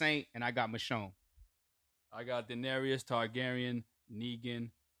Franklin Saint, and I got Michonne. I got Daenerys Targaryen, Negan,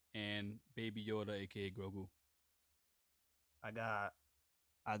 and Baby Yoda, aka Grogu. I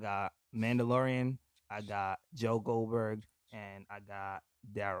got Mandalorian. I got Joe Goldberg, and I got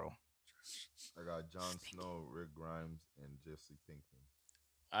Daryl. I got Jon Snow, Rick Grimes, and Jesse Pinkman.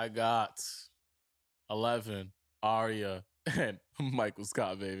 I got 11, Arya, and Michael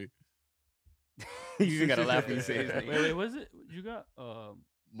Scott, baby. You just gotta laugh when you say his name. Wait, was it? You got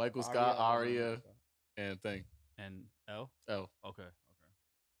Michael Scott, Arya, and thing. and L? Oh, Okay.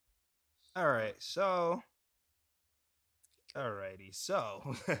 All right, so. Alrighty, so.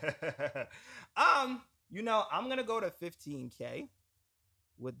 I'm gonna go to 15K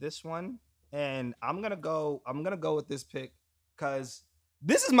with this one, and I'm gonna go with this pick because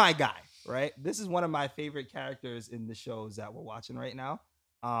this is my guy, right? This is one of my favorite characters in the shows that we're watching right now.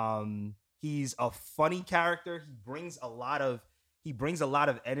 He's a funny character. He brings a lot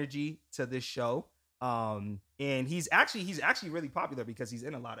of energy to this show. And he's actually really popular because he's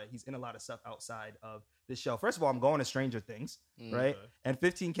in a lot of stuff outside of this show. First of all, I'm going to Stranger Things, right? Okay. And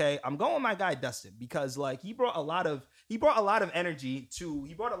 15K, I'm going with my guy Dustin because like he brought a lot of energy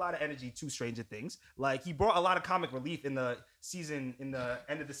to Stranger Things. Like he brought a lot of comic relief in the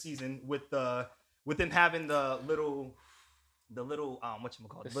end of the season with him having the little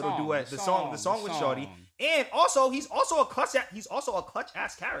whatchamacallit, the little duet, the song with Shorty. And also he's also a clutch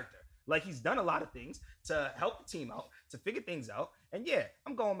ass character. Like he's done a lot of things to help the team out, to figure things out. And yeah,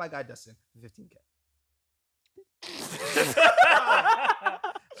 I'm going with my guy Dustin for 15K.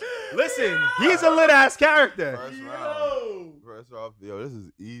 Listen, he's a lit ass character. First off, yo, this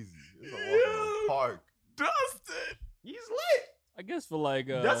is easy. This is a walk in the park. Dustin. He's lit. I guess for like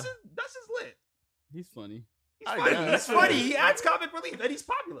Dustin's lit. he's funny. He's I funny. guess. He's funny. He adds comic relief, and he's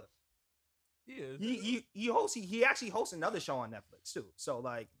popular. He is. He actually hosts another show on Netflix too. So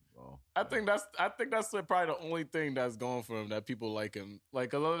like, I think that's probably the only thing that's going for him that people like him.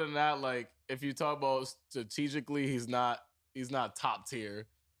 Like other than that, like if you talk about strategically, he's not top tier.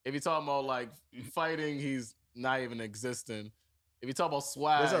 If you talking about like fighting, he's not even existing. If you talk about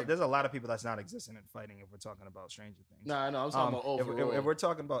swag, There's a lot of people that's not existing in fighting. If we're talking about Stranger Things, no, I'm talking about overall.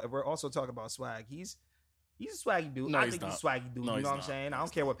 If we're also talking about swag, he's a swaggy dude. No, I he's think not. he's a swaggy dude. No, You know he's what I'm not. saying? I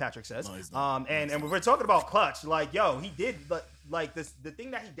don't care what Patrick says. No, he's not. And when we're talking about Clutch, like yo, he did, but like this, the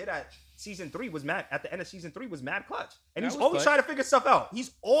thing that he did at season 3 was mad. At the end of season 3 was mad clutch, and That he's was always clutch. trying to figure stuff out. He's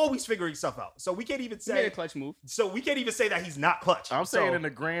always figuring stuff out. So we can't even He made a say. clutch move. So we can't even say that he's not clutch. I'm saying So- in the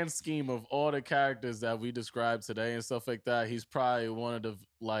grand scheme of all the characters that we described today and stuff like that, he's probably one of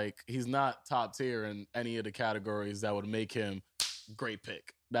the he's not top tier in any of the categories that would make him great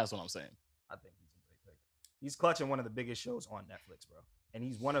pick. That's what I'm saying. I think he's a great pick. He's clutching one of the biggest shows on Netflix, bro. And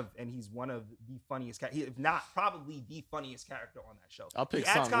he's one of the funniest, if not probably the funniest character on that show. I'll pick He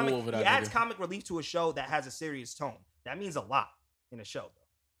adds Son Wu over that He adds nigga. comic relief to a show that has a serious tone. That means a lot in a show, bro.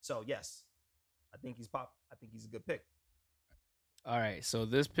 So yes, I think he's a good pick. All right, so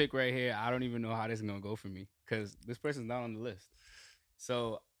this pick right here, I don't even know how this is gonna go for me because this person's not on the list.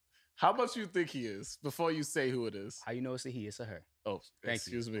 So How much you think he is before you say who it is? how you know it's a he, it's a her. Oh, Thank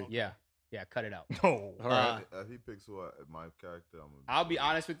excuse you. me. Yeah, cut it out. No, All right. If he picks my character, I'll be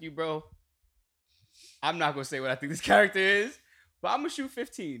honest with you, bro. I'm not gonna say what I think this character is, but I'm gonna shoot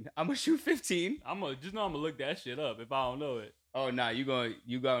 15. I'm gonna shoot 15. I'm gonna look that shit up if I don't know it. Oh nah, you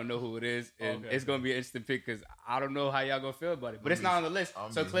gonna know who it is, and Okay. it's gonna be an instant pick because I don't know how y'all gonna feel about it. But it's not on the list,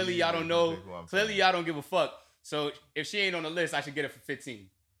 I'm so be clearly easy y'all to don't know. pick who I'm Clearly saying. y'all don't give a fuck. So if she ain't on the list, I should get it for 15.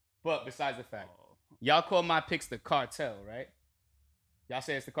 But besides the fact, y'all call my picks the cartel, right? Y'all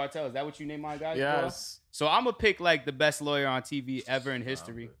say it's the cartel. Is that what you name my guys? Yes. So I'm gonna pick like the best lawyer on TV ever in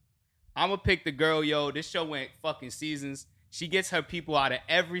history. I'm gonna pick the girl, yo. This show went fucking seasons. She gets her people out of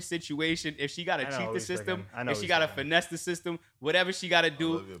every situation. If she gotta I know cheat who the he's system, picking. I know if who she he's gotta picking. finesse the system, whatever she gotta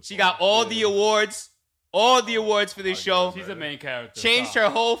do, Olivia she Pope. got all the Yeah. awards, for this show. She's a main character. Changed Stop. her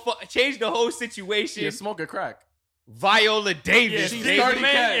whole, changed the whole situation. You're smoking crack. Viola Davis, she's baby. 30K.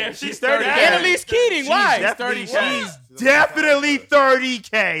 Yeah, she's 30K. Annalise Keating, why? She's definitely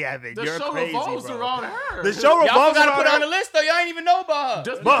 30K, Evan. The You're show crazy, revolves bro. around her. The show Y'all revolves forgot to around put her on her. the list though. Y'all ain't even know about her.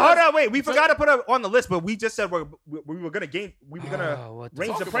 Just But hold because- on, wait. We forgot to put her on the list, but we just said we were gonna Oh, what the raise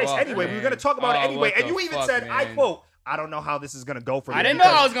the fuck price about anyway. it, We were gonna talk about it Oh, anyway. what And the you even fuck, said, I man. quote, I don't know how this is gonna go for you. I didn't know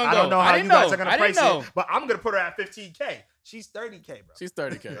how because it was gonna I don't go. know I how didn't you guys know. are gonna I didn't price know. it, but I'm gonna put her at 15K. She's 30K, bro. She's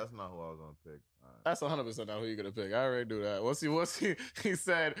 30K. That's not who I was gonna pick. All right. That's 100% not who you're gonna pick. I already knew that. Once he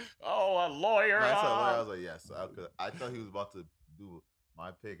said, "Oh, a lawyer." No, I said lawyer, I was like, yes. I thought he was about to do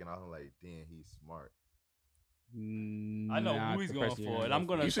my pick, and I was like, damn, he's smart. I know Nah, who he's the going person for, you're and I'm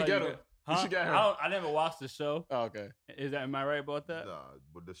gonna You should tell get her. that- You Huh? should get her. I never watched the show. Oh, okay. Am I right about that? Nah,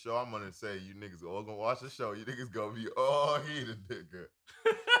 but the show I'm gonna say, you niggas all gonna watch the show. You niggas gonna be all heated, nigga.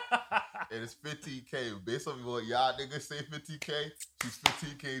 And it's 15K. Based on what y'all niggas say 50K, she's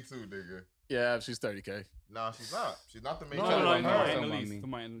 15K too, nigga. Yeah, she's 30K. Nah, she's not. She's not the main No, character. her no, and no, Annalise. me. To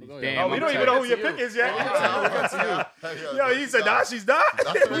my Annalise. Oh, Damn, Oh, we I'm don't even sorry. know who your That's pick you. is yet. Yo, Yo, he said, nah, she's not.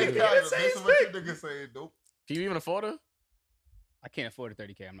 That's the We main didn't character. say Based his on what you pick. niggas say, nope. Can you even afford her? I can't afford a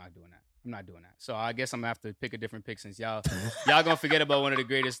 30K. I'm not doing that. So I guess I'm gonna have to pick a different pick since y'all gonna forget about one of the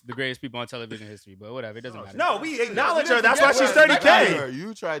greatest people on television history. But whatever, it doesn't matter. No, we acknowledge we her. That's didn't why she's forget her. 30K.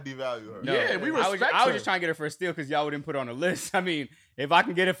 You try to devalue her. No, Yeah, we I was respect I was her. just trying to get her for a steal because y'all wouldn't put her on the list. I mean, if I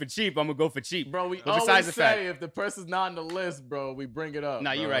can get it for cheap, I'm gonna go for cheap. Bro, we But besides always the say fact- if the person's not on the list, bro, we bring it up.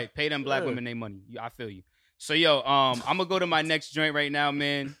 Nah, you're bro. right. Pay them black Yeah. women their money. I feel you. So yo, I'm gonna go to my next joint right now,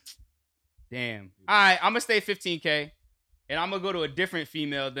 man. Damn. All right, I'm gonna stay 15K, and I'm gonna go to a different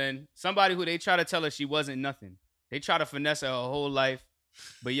female than somebody who they try to tell her she wasn't nothing. They try to finesse her whole life,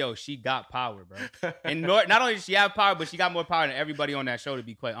 but yo, she got power, bro. And not only does she have power, but she got more power than everybody on that show. To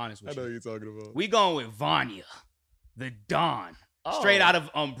be quite honest I with know you, what you're talking about. we going with Vanya, the Dawn, Oh. straight out of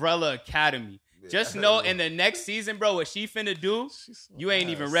Umbrella Academy. Yeah. Just know in the next season, bro, what she finna do, She's so you ain't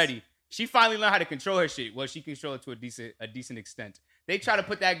even ass. ready. She finally learned how to control her shit. Well, she control it to a decent extent. They try to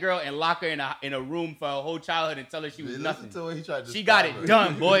put that girl and lock her in a room for her whole childhood and tell her she was Listen nothing. to what he tried to She got describe it her.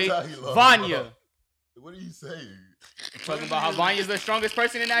 done, You boy. can tell he loves Vanya. her. What are you saying? Talking about how Vanya's the strongest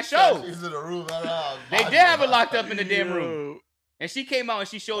person in that show. She's in the room. They did have her locked up in the damn room. Yo, And she came out and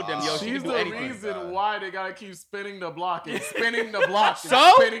she showed them, yo, she she's can do the anything. reason why they gotta keep spinning the block and spinning the block and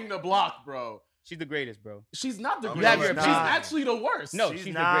So? spinning the block, bro. She's the greatest, bro. She's not the You greatest. have your She's opinion. actually the worst. No, She's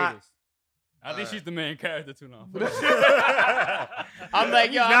she's not. the greatest. I think she's the main character too now. I'm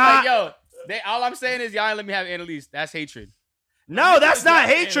like, yo, all I'm saying is y'all ain't let me have Annalise. That's hatred. No, that's not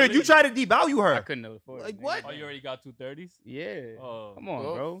Yeah, hatred. You try to devalue I her. couldn't afford it. Like, man. what? Oh, you already got 230s? Yeah. Oh, Come on,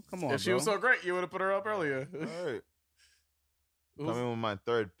 Well, bro. Come on, If she bro. was so great, you would have put her up earlier. All right. Who's- Coming with my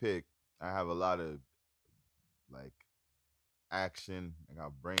third pick, I have a lot of like action. I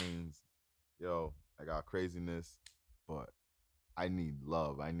got brains. Yo, I got craziness. But I need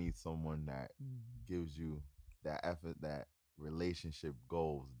love. I need someone that gives you that effort, that relationship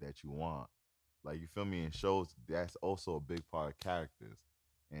goals that you want. Like, you feel me? In shows, that's also a big part of characters.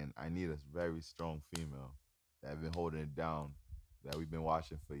 And I need a very strong female that have been holding it down, that we've been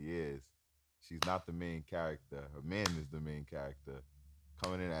watching for years. She's not the main character. Her man is the main character.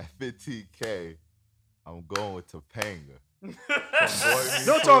 Coming in at 15K, I'm going with Topanga.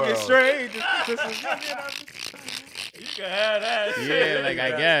 No talking straight. You can have that. Yeah, like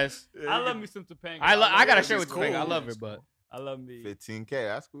I guess. I love me some Topanga. I got to share with cool. Topanga. I love her, but I love me. 15K,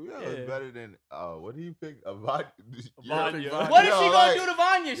 that's cool. Yeah, it's better than what do you pick? Vanya. Vanya. what is she gonna like, do to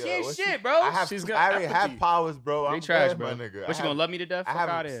Vanya? She ain't shit, bro. She's got I already empathy. have powers, bro. They I'm trash, good, bro. my nigga. But she gonna love me to death? I Fuck have,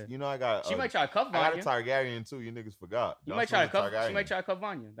 out of here. you know, I got. She might try to cuff I got a Vanya. Targaryen too. You niggas forgot. She might try to cuff. Targaryen. She might try to cuff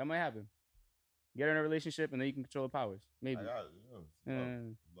Vanya. That might happen. Get her in a relationship, and then you can control her powers. Maybe. Love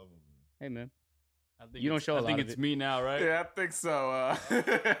him. Hey, man. I think You don't show a I lot think of it's it. me now, right? Yeah, I think so.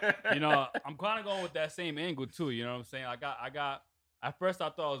 You know, I'm kind of going with that same angle too. You know what I'm saying? I got. At first, I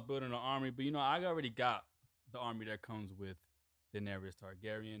thought I was building an army, but you know, I already got the army that comes with Daenerys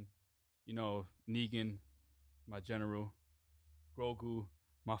Targaryen. You know, Negan, my general, Grogu,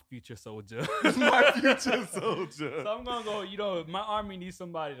 my future soldier. My future soldier. So I'm gonna go. You know, my army needs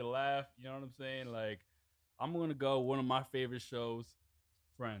somebody to laugh. You know what I'm saying? Like, I'm gonna go one of my favorite shows,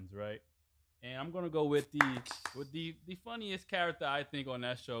 Friends, right? And I'm gonna go with the funniest character I think on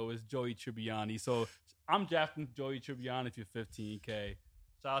that show is Joey Tribbiani. So I'm drafting Joey Tribbiani for 15K.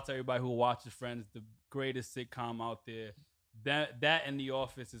 Shout out to everybody who watches Friends, the greatest sitcom out there. That and The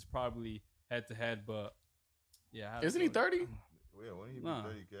Office is probably head to head, but yeah. Isn't he 30? Yeah, when he be Nah.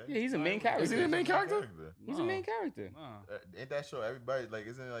 30K? Yeah, he's a main character. Is he the main character? He's a main character. Ain't that show everybody like?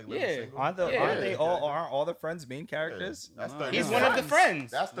 Isn't it like Yeah. Living Single? Aren't all the Friends main characters? That's No. 30. He's one of the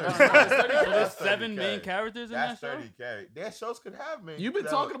friends. That's 30. So there's That's 7 30K. main characters in That's that show. 30K. Their shows could have me. You've been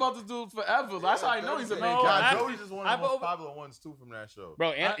talking about this dude forever. That's how I know he's a main No, character. actually, Joey's just one of I've the most over- popular ones too from that show.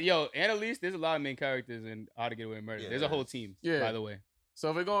 Bro, Annalise, there's a lot of main characters in How to Get Away with Murder. Yeah, There's a whole team, Yeah. by the way. So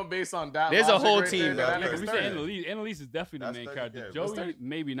if we're going based on that, There's a logic whole right team, there, bro. that Nigga, makes we sense. say Annalise is definitely the That's main 30K. character. What's Joey, 30?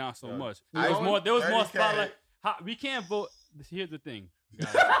 maybe not so Yeah. much. You There was going? more 30K. spotlight. We can't vote. Here's the thing,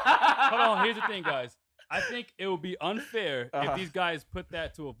 guys. Hold on. Here's the thing, guys. I think it would be unfair if these guys put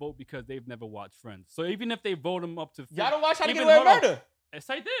that to a vote because they've never watched Friends. So even if they vote them up to, Y'all don't watch How to Get even- Away with hold on. Murder? Yes,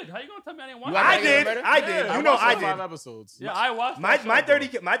 I did. How you gonna tell me I didn't watch? You it? watch I How to Get Away did. with Murder? I did. Yeah, You know watched I like 5 did. episodes. Yeah, I watched. My that show,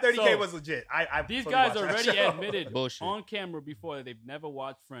 bro. 30K So- was legit. I These fully guys watched that already show. admitted Bullshit. on camera before that they've never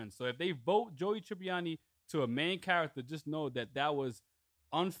watched Friends. So if they vote Joey Tribbiani to a main character, just know that was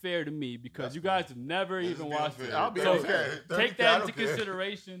unfair to me because That's you guys have never even watched it. I'll be So unfair. take that into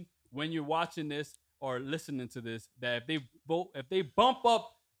consideration when you're watching this or listening to this. That if they bump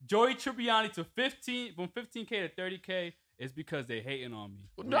up Joey Tribbiani to 15 from 15K to 30K, it's because they hating on me.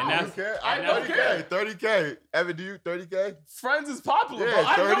 No, And that's- Okay, I I don't 30K. 30K. Evan, do you 30K? Friends is popular, Yeah, bro.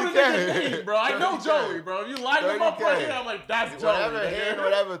 I know the 30K. nigga name, bro. I know 30K. Joey, bro. If you line him up 30K. right here, I'm like, that's Joey. Whatever, nigga. hand,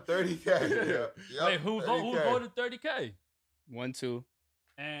 whatever. 30K. Yeah. Wait, who 30K. voted 30K? 1, 2.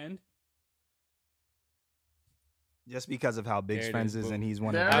 And Just because of how big There it Friends is, is, boom. and he's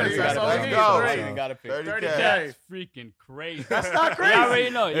one There of it the is. biggest. That's all he Let's needs. go. Right? You gotta pick. 30K. that's freaking crazy. That's not You crazy. already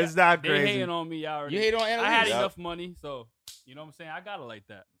know. It's not They crazy. hating on me. I already. You hate on I had Annalise? Yep. enough money, so you know what I'm saying. I got it like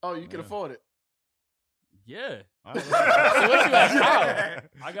that. Oh, you can Yeah. afford it. Yeah, So what you at?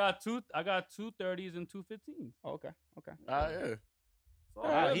 I got two 30s and 2 15s. Oh, okay. Yeah. So,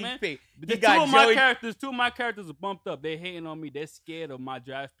 yeah, He man. picked. The He got two of Joey. my characters are bumped up. They hating on me. They're scared of my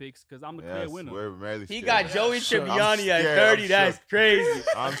draft picks because I'm the clear Yes, winner. we're really He scared. got Joey Sure. Tribbiani at scared. 30. I'm That's shook. crazy.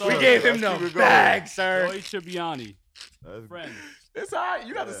 I'm We shook. We gave him Let's no keep it going. bag, sir. Joey Tribbiani, Let's- friend. It's all right.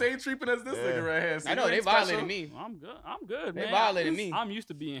 You got the Yeah. same treatment as this Yeah. nigga right here. So I know you they ain't special. violated me. I'm good. I'm good, They man. violated me. I'm used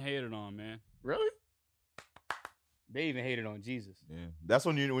to being hated on, man. Really? They even hated on Jesus. Yeah, that's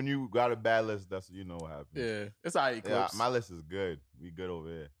when you got a bad list. That's you know what happens. Yeah. It's all right, Yeah, Eclipse. my list is good. We good over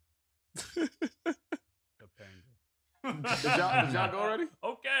here. Did y'all go already?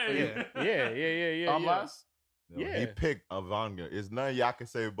 Okay. Yeah. I'm last? Yo, Yeah. He picked Ivanga. There's nothing y'all can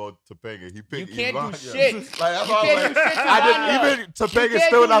say about Topanga. He picked You can't do Ivanga. shit. Like, that's You why I'm can't do like, shit to I Ivanga. just, even Topanga's can't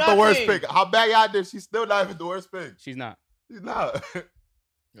still do not the worst nothing. pick. How bad y'all did? She's still not even the worst pick. She's not. She's not.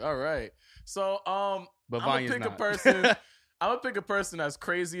 All right. So But I'm gonna Vanya's pick a not. person. I'm gonna pick a person that's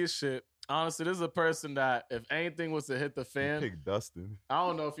crazy as shit. Honestly, this is a person that if anything was to hit the fan, Pick Dustin. I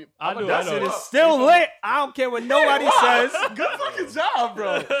don't know if you. I I'm do, a- I know. It is still lit. I don't care what nobody says. Good fucking job,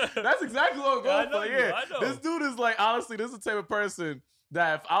 bro. That's exactly what I'm Yeah, I going know for. you, Yeah, I know. this dude is like honestly, this is the type of person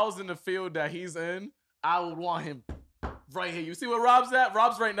that if I was in the field that he's in, I would want him right here. You see where Rob's at?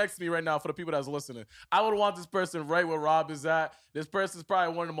 Rob's right next to me right now for the people that's listening. I would want this person right where Rob is at. This person's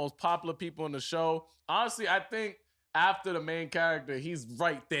probably one of the most popular people in the show. Honestly, I think after the main character, he's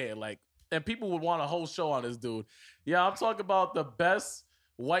right there. Like, and people would want a whole show on this dude. Yeah, I'm talking about the best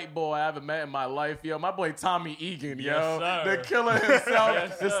white boy I ever met in my life, yo. My boy Tommy Egan, yo. Yes, The killer himself,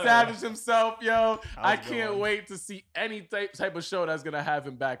 Yes, sir. established himself, yo. I a good can't one. wait to see any type of show that's gonna have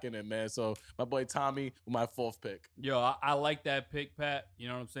him back in it, man. So my boy Tommy, my 4th pick. Yo, I like that pick, Pat. You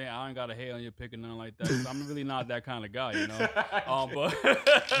know what I'm saying? I ain't got to hate on your pick or nothing like that. 'Cause I'm really not that kind of guy, you know.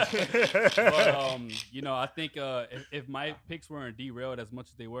 You know, I think if my picks weren't derailed as much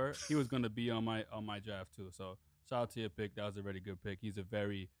as they were, he was gonna be on my draft too. So shout out to your pick. That was a really good pick.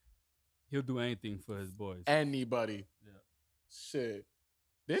 He'll do anything for his boys. Anybody. Yeah. Shit.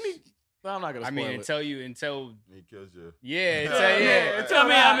 Didn't he? No, I'm not gonna I spoil mean, it. He until kills you. yeah, Yeah, until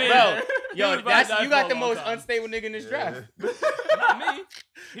I mean, bro, he yo, was about that's to you die got for the a long most time. unstable nigga in this draft. Not me.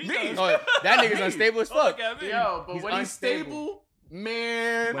 He Me. does. Oh, that nigga's Me. unstable as Oh, fuck. look at me. Yo, but He's when he's unstable. stable,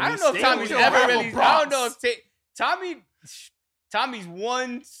 man. I don't know if Tommy's he'll ever have a really. I Bronx. don't know if Tommy's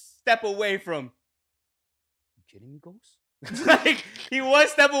one step away from. You kidding me, Ghost? Like he one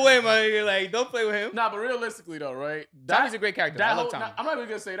step away, my nigga. Like don't play with him. Nah, but realistically though, right? Tommy's a great character. That I love whole, Tommy. nah, I'm not even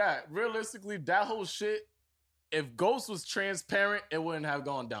gonna say that. Realistically, that whole shit, if Ghost was transparent, it wouldn't have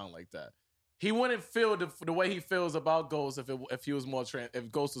gone down like that. He wouldn't feel the way he feels about Ghost if he was more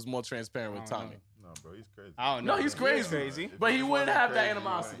if Ghost was more transparent with I don't Tommy. know. No, bro, he's crazy. I don't know. No, he's bro. crazy. If But he just wouldn't wasn't have that crazy,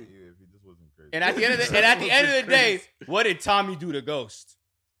 animosity. if he just wasn't crazy. And at the end of the day, what did Tommy do to Ghost?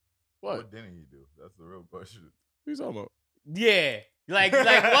 What? didn't he do? That's the real question. What you talking about? Yeah, like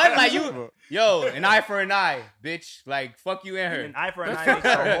what? Like you, yo, an eye for an eye, bitch. Like fuck you and her. An eye for an eye makes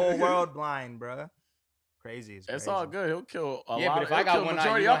the whole world blind, bruh. Crazy. It's all good. He'll kill a Yeah, lot. but if he'll I got kill one eye,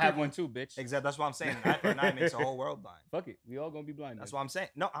 majority you of gonna have people. one too, bitch. Exactly. That's what I'm saying. An eye for an eye makes the whole world blind. Fuck it, we all gonna be blind. That's then. what I'm saying.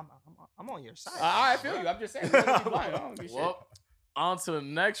 No, I'm on your side. I feel you. I'm just saying, we all gonna be blind. I don't give a shit. Well, on to the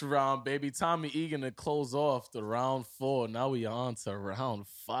next round, baby. Tommy Egan to close off the round 4. Now we on to round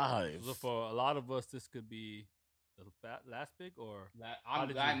 5. So for a lot of us, this could be the last pick, or How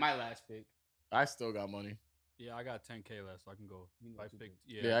did you- My last pick. I still got money. yeah, I got 10K left, so I can go. You If got I two picked,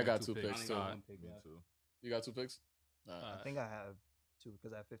 picks. Yeah, I got two I picks only too. got one pick, Me yeah. too. You got 2 picks? I think I have 2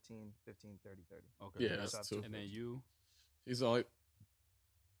 because I have 15, 30, 30. Okay. Yeah, that's that's two. 2. And then you, He's only.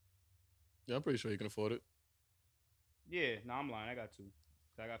 Yeah, I'm pretty sure you can afford it. Yeah, no, I'm lying. I got 2.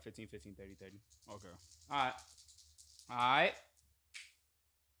 I got 15, 30, 30. okay. All right.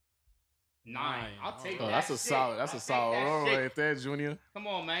 9. I'll take Oh, that. that's a shit. solid. That's I'll a take solid that roll shit. right there, Junior. Come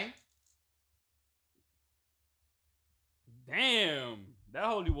on, man. Damn, that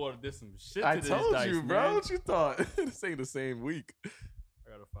holy water did some shit I to this told dice, you, bro. man. What you thought? This ain't the same week.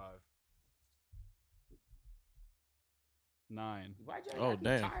 I got a 5. 9. Why'd you Oh, have to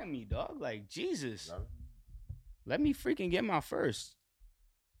damn. time me, dog? Like, Jesus. Got it? Let me freaking get my first.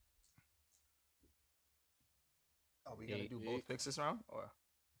 Are we gonna do Eight. both picks this round? Or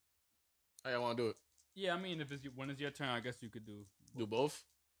Hey, I want to do it. Yeah, I mean, when it's your turn, I guess you could do. Do both?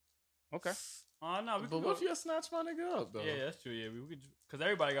 Okay. No, we But could what go. if you snatch my nigga up, though? Yeah, that's true. Yeah, we could, because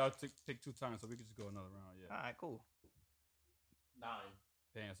everybody got to pick 2 times, so we could just go another round. Yeah. all right, cool. 9.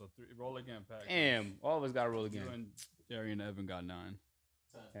 Damn. So 3, roll again, Pat. Damn. All of us got to roll You again. and Jerry and Evan got 9.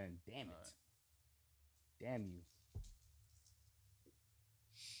 10. Damn it. All right. Damn you.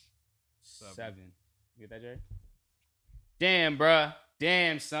 7. You get that, Jerry? Damn, bruh.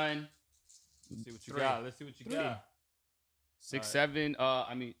 Damn, son. Let's see what you 3. got. Let's see what you got. 6, All right. 7.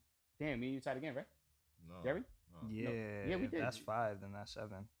 I mean, damn, me and you tied again, right? No. Jerry? no. Yeah, Yeah, we if did. that's 5, then that's 7.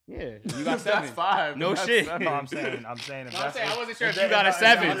 Yeah. You got 7. That's 5. No That's shit. 7. No, I'm saying if No, I'm that's saying I wasn't sure if that- you got a if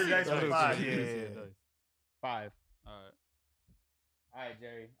 7. 100 dice That for is 5, true. yeah, You yeah, can see yeah. it does. 5. All right. All right,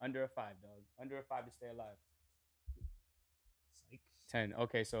 Jerry. Under a 5, dog. Under a 5 to stay alive. 10.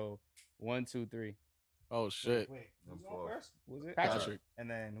 Okay, so 1, 2, 3. Oh, shit. Wait, I'm who's going four. first? Was it? Patrick. And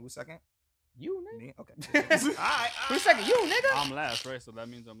then who's second? You, nigga. Me? Okay. All right. Who's second? You, nigga. I'm last, right? So that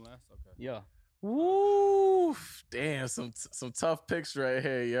means I'm last. Okay. Yeah. Woo! Damn, some tough picks right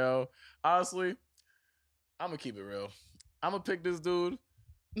here, yo. Honestly, I'm gonna keep it real. I'm gonna pick this dude.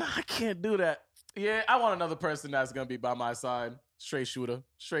 Nah, I can't do that. Yeah, I want another person that's gonna be by my side. Straight shooter,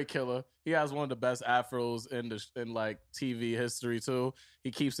 straight killer. He has one of the best afros in like TV history too. He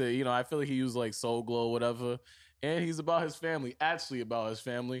keeps it, you know. I feel like he used like Soul Glow, or whatever. And he's about his family. Actually, about his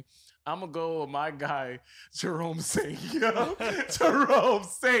family. I'm gonna go with my guy, Jerome Saint. Yo, Jerome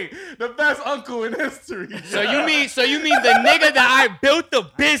Saint, the best uncle in history. So you mean the nigga that I built the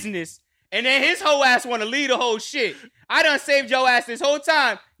business and then his whole ass want to lead the whole shit? I done saved your ass this whole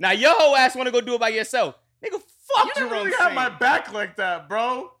time. Now your whole ass want to go do it by yourself. Nigga, Fuck You Jerome didn't really have my Saint. back like that,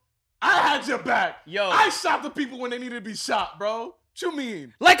 bro. I had your back. Yo. I shot the people when they needed to be shot, bro. What you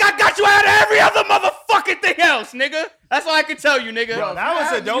mean? Like I got you out of every other motherfucking thing else, nigga. That's all I can tell you, nigga. Bro,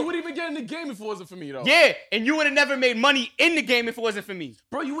 that was a dope. You wouldn't even get in the game if it wasn't for me, though. Yeah, and you would have never made money in the game if it wasn't for me.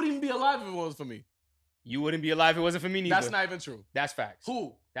 Bro, you wouldn't even be alive if it wasn't for me. You wouldn't be alive if it wasn't for me neither. That's not even true. That's facts.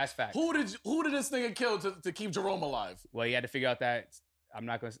 Who? That's facts. Who did this nigga kill to keep Jerome alive? Well, he had to figure out that I'm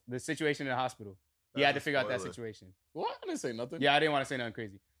not gonna the situation in the hospital. He had to figure out that situation. What? I didn't say nothing. Yeah, I didn't want to say nothing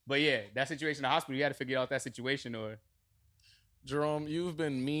crazy. But yeah, that situation in the hospital, you had to figure out that situation or Jerome, you've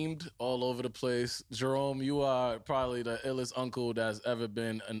been memed all over the place. Jerome, you are probably the illest uncle that's ever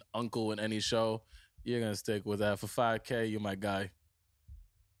been an uncle in any show. You're going to stick with that. For $5K, you're my guy.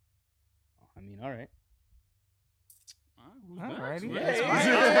 I mean, all right. Alright, All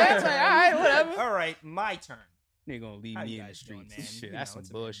right, whatever. All right, my turn. Nigga gonna leave How me you in the guys doing, streets. man? Shit, You that's know, some it's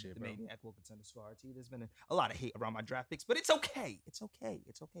bullshit, the bro. Maniac Wilkinson _RT. There's been a lot of hate around my draft picks, but it's okay. It's okay.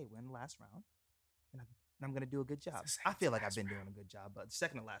 It's okay. We're in the last round, and I'm gonna do a good job. I feel like I've been doing a good job, but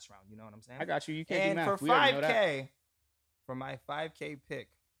second to last round, you know what I'm saying? I got you. You can't And do math. for We already know that. $5K, for my $5K pick,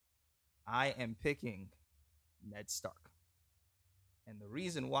 I am picking Ned Stark. And the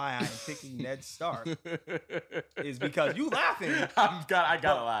reason why I am picking Ned Stark is because you laughing. I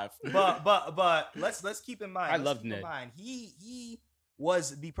gotta laugh. But let's keep in mind. I let's loved keep in Ned. mind, he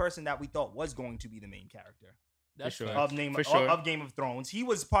was the person that we thought was going to be the main character For sure. of Game of Thrones. He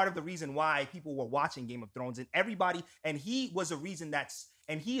was part of the reason why people were watching Game of Thrones, and he was a reason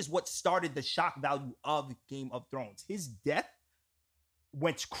and he is what started the shock value of Game of Thrones. His death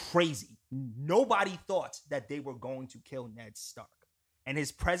went crazy. Nobody thought that they were going to kill Ned Stark. And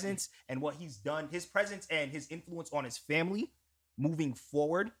his presence and what he's done, his presence and his influence on his family moving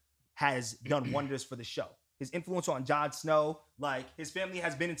forward has done wonders for the show. His influence on Jon Snow, like his family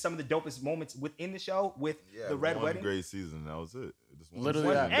has been in some of the dopest moments within the show with the Red Wedding. Great season. That was it. Just one Literally,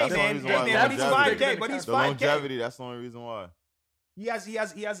 season. that. Hey That's the man, only reason why but he's longevity. 5K, but he's The 5K. longevity. That's the only reason why.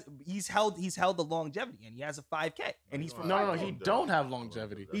 He's held the longevity, and he has a 5K, and he's from No, he don't have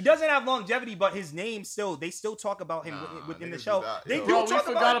longevity. He doesn't have longevity, but his name they still talk about him within the niggas show. do that. They Yo. do Bro, we talk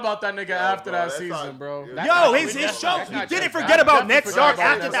forgot about. about that nigga Yo, after bro, that that's season, not- bro. Yo, That's Yo, not- his that's show. not You true. didn't forget I about Ned definitely Stark forgot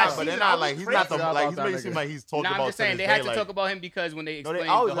after about that that. But season. they're not like he's not the Forgot like about he's that making it nigga. seem like he's talking Nah, about. I'm just saying to they this had day, to like, talk about him because when they No, explained they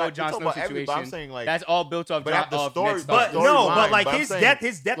always the whole like, Jon they talk Snow about everybody, but I'm situation, saying, like- that's all built off But at the off story- Ned But Stark. storyline, no, but like but I'm his saying- death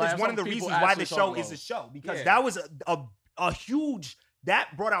is Like, one of the some people reasons why actually the show talk is about a show because Yeah. that was a huge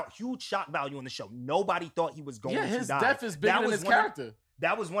that brought out huge shock value in the show. Nobody thought he was going Yeah, to his die. death is bigger That than was his one of- character.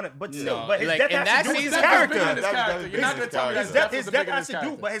 That was one of, but No, still, but his like, death in has that to do with his season- His death is bigger character. than his That's character. definitely You're not his gonna tell me character. His his death, death his is death bigger than has his to do,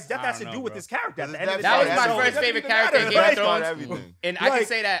 character. but his death I has to don't do know, with bro. his character. At the That end of the That day, was my so it first doesn't favorite even character in matter. Game of Like, Thrones. Everything. And I can Like,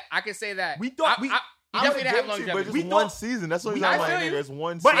 say that. I can say that. we thought I, we- he I definitely would didn't have get you, but longevity. just We one thought- season. That's what we- he's I like. feel you. Nigga, it's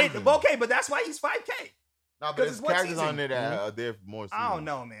one But season. okay, but that's why he's 5K. Nah, but 'cause there's it's one characters season. on there that are there for more seasons. I don't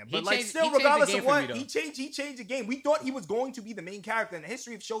know, man. He But like, changed- still, he changed the regardless game of for me, what, though. he changed the game. We thought he was going to be the main character. In the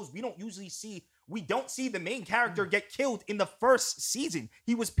history of shows, we don't usually see. We don't see the main character get killed in the first season.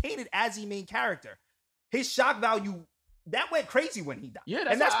 He was painted as the main character. His shock value that went crazy when he died. Yeah,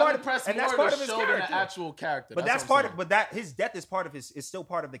 and that's part of impressed and that's more part to of his show than character. the actual character. But that's what I'm part saying. of. But that his death is part of his is still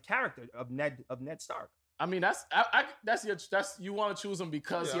part of the character of Ned Stark. I mean, that's you want to choose him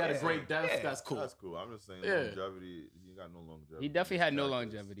because he had a great death. Yeah. That's cool. That's cool. I'm just saying Yeah. longevity. He got no longevity. He definitely had no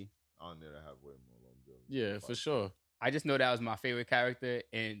Characters longevity. on there that have way more longevity. Yeah, for sure. I just know that was my favorite character,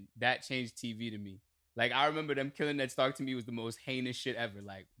 and that changed TV to me. Like, I remember them killing Ned Stark to me was the most heinous shit ever.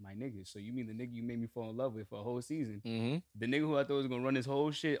 Like, my nigga, so you mean the nigga you made me fall in love with for a whole season? Mm-hmm. The nigga who I thought was gonna run this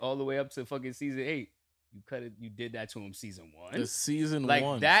whole shit all the way up to fucking season 8. You cut it. You did that to him season 1. The season Like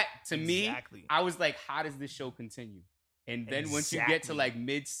one. that to me, Exactly. I was like, how does this show continue? And then once you get to Exactly. like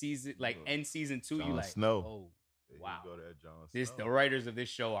mid season, like end season 2, you Jon like, Snow. oh There you wow, go there, Jon this Snow. the writers of this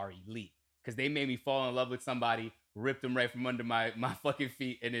show are elite because they made me fall in love with somebody, ripped them right from under my fucking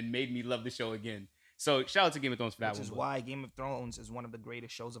feet, and then made me love the show again. So shout out to Game of Thrones for that Which one. is but- why Game of Thrones is one of the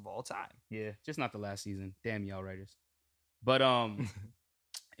greatest shows of all time. Yeah, just not the last season. Damn y'all writers. But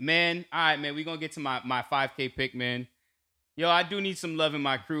man, all right, man, we gonna get to my 5K pick, man. Yo, I do need some love in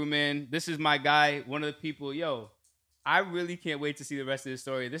my crew, man. This is my guy, one of the people. Yo, I really can't wait to see the rest of the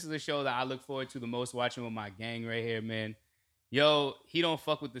story. This is a show that I look forward to the most watching with my gang right here, man. Yo, he don't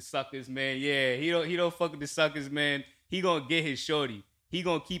fuck with the suckers, man. Yeah, he don't fuck with the suckers, man. He gonna get his shorty. He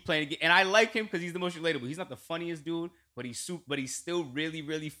gonna keep playing again. And I like him because he's the most relatable. He's not the funniest dude, but he's still really,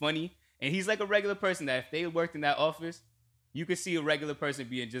 really funny. And he's like a regular person that if they worked in that office, you could see a regular person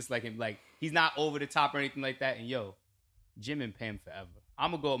being just like him. Like, he's not over the top or anything like that. And yo, Jim and Pam forever.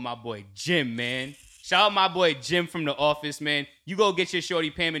 I'm gonna go with my boy Jim, man. Shout out my boy Jim from The Office, man. You go get your shorty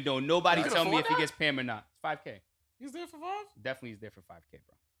Pam and don't nobody You can tell me afford if he that? gets Pam or not. 5K. He's there for 5? Definitely he's there for 5K,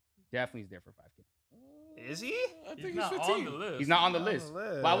 bro. Definitely he's there for 5K. Is he? I think he's not 15. on the list. He's not on the list.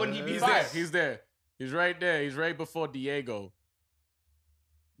 Why wouldn't he be He's 5? there. He's there. He's right there. He's right before Diego.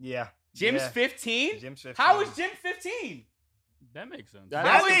 Yeah. Jim's Yeah. 15? Jim's 15. How is Jim 15? That makes sense. That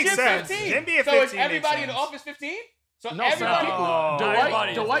How is makes Jim sense. 15? Jim being So is 15 everybody makes in the sense. office 15? So No, everybody. some No. people.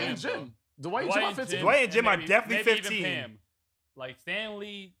 Everybody is Dwight Jim, and Jim. bro. Dwight and Jim are 15. Dwight and Jim are maybe- definitely maybe 15. Even Pam. Like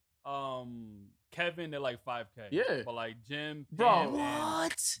Stanley, Kevin, they're like 5K. Yeah. But like Jim, Bro. Pam,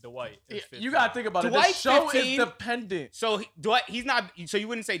 and Dwight. is 15. You gotta think about it. Dwight The show 15? is dependent. So Dwight, he's not. So you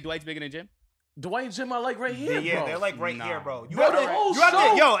wouldn't say Dwight's bigger than Jim? Dwight and Jim are like right here, Yeah, bro. they're like right Nah. here, bro. You Bro, have the to, whole you have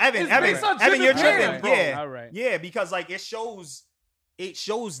show to, yo, Evan, is based on Jim Evan, you're and tripping, Pam, bro. yeah, All right. yeah, because like it shows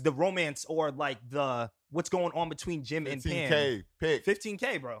the romance or like the what's going on between Jim and Pam. 15K pick.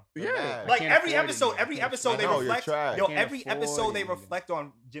 15K, bro. Yeah. Like can't every afford it, episode, man. every I can't episode they afford it. reflect. You're trash. Yo, Can't every afford episode they it. reflect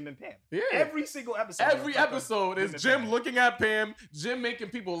on Jim and Pam. Yeah. Every single episode. they Every reflect on episode is and Jim Pam. looking at Pam, Jim making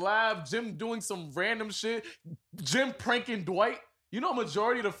people laugh, Jim doing some random shit, Jim pranking Dwight. You know,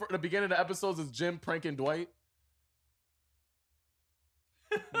 majority of the beginning of the episodes is Jim pranking Dwight.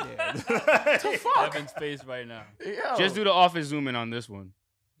 Yeah. The fuck? Evan's face right now. Yo. Just do the office zoom in on this one.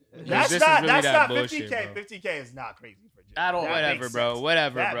 That's This is not. really That's that not bullshit, 50K. bro. 50K is not crazy for Jim. At all. That Whatever, makes bro. sense.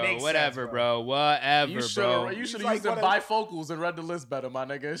 Whatever, That bro. makes Whatever, sense, bro. Whatever, You bro. should have like used one them of- bifocals and read the list better, my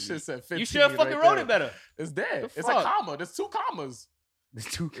nigga. It shit said 15. You should have fucking right wrote there. it better. It's there. The It's a fuck? comma. There's 2 commas. There's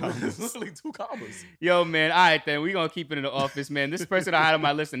 2 There's literally 2 commas. Yo, man. All right, then. We're going to keep it in the office, man. This person I had on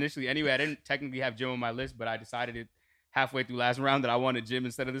my list initially. Anyway, I didn't technically have Jim on my list, but I decided it halfway through last round that I wanted Jim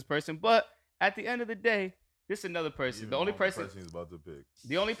instead of this person. But at the end of the day, this is another person. The only person he's about to pick.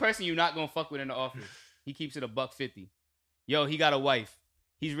 The only person you're not gonna fuck with in the office, he keeps it $150. Yo, he got a wife.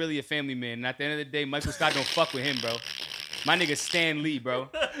 He's really a family man. And at the end of the day, Michael Scott don't fuck with him, bro. My nigga Stan Lee, bro.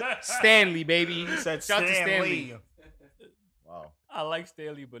 Stan Lee, baby. He said Shout out to Stan Lee. Wow. I like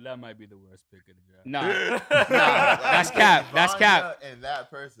Staley, but that might be the worst pick of the draft. Nah, that's cap. That's cap. And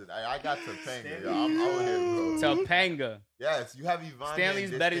that person, I got Topanga. Yo, I'm out here, bro. Topanga. Yes, you have Ivana. Stanley's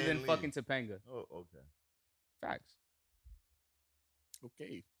and better Stan than Lee. fucking Topanga. Oh, okay. Facts.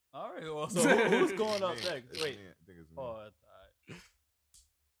 Okay. All right, well, so who's going up It's me. next? It's Wait. me. I think it's me. Oh, that's all right.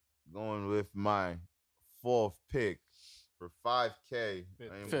 Going with my 4th pick for 5K.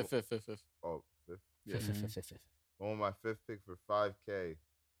 Fifth. I am- Fifth. Oh, fifth. Yeah. Going with my 5th pick for 5K.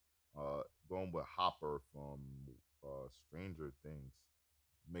 Going with Hopper from Stranger Things.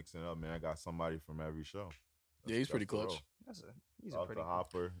 Mixing up, man. I got somebody from every show. Yeah, he's pretty the real. clutch. He's a Out pretty. to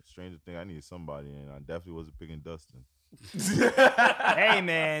Hopper, Stranger Things. I needed somebody, and I definitely wasn't picking Dustin. Hey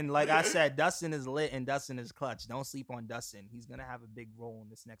man, like I said, Dustin is lit and Dustin is clutch. Don't sleep on Dustin. He's gonna have a big role in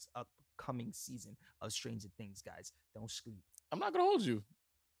this next upcoming season of Stranger Things, guys. Don't sleep. I'm not gonna hold you.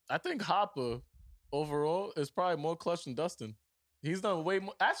 I think Hopper overall is probably more clutch than Dustin. He's done way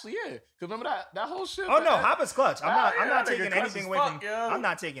more. Actually, yeah. Cause remember that whole shit. Oh no, that- Hopper's clutch. I'm not that nigga taking clutch anything as away fuck, from. yo. I'm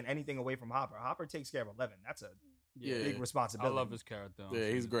not taking anything away from Hopper. Hopper takes care of 11. That's a Yeah. big I responsibility. love his character. Yeah,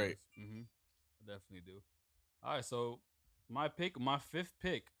 he's great. Mm-hmm. I definitely do. All right, so my 5th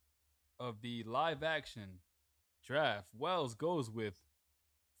pick of the live action draft, Wells goes with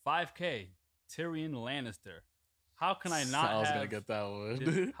 5K, Tyrion Lannister. How can I not I was have gonna get that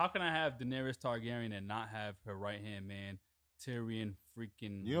one. how can I have Daenerys Targaryen and not have her right hand man, Tyrion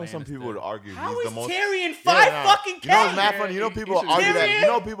freaking You know, some people would Lannister? argue How he's is the most. Tyrion Yeah, 5 nah. fucking K? You know what's mad Yeah, funny? You know he people should- argue that. Tyrion? You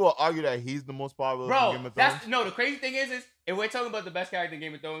know people argue that he's the most popular from Game Bro, of Thrones. that's no. The crazy thing is if we're talking about the best character in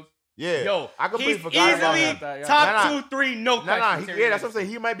Game of Thrones, Yeah, yo, I completely he's forgot about easily that. yeah. top Nah, 2, 3, no Nah, question. Tyrion yeah, that's what I'm Lannister. saying.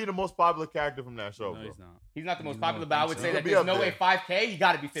 He might be the most popular character from that show, No, bro. he's not. He's not the most You popular, don't but I think would so? say He'll that be there's up no there. way 5K. He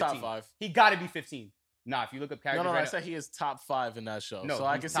got to be 15. Top 5. He got to be 15. Nah, if you look up characters, No, I right said he is top 5 in that show. No, so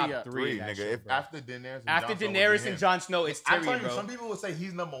I he's can see top 3. Three, that nigga. shit, If bro. after Daenerys, and after Jon Snow, Daenerys would be and him. Jon Snow, it's I'm Tyrion, telling you, bro. some people would say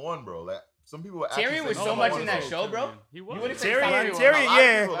he's number 1, bro. Like some people would Tyrion actually was say so he's much number in one. that show, bro. He You was. wouldn't say Tyrion, Tyrion, Tyrion, a lot of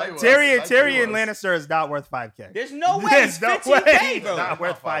yeah, people like him. Tyrion, Like Tyrion he was. Lannister is not worth 5K. There's no way There's he's no 15K, way. bro. He's not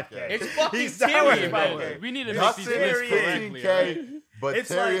worth 5K. It's fucking He's not Tyrion, worth bro. 5K. We need to make Dustin these is lists correctly. 15K, but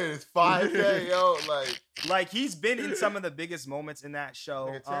It's Tyrion is 5K, yo. Like, Like he's been in some of the biggest moments in that show.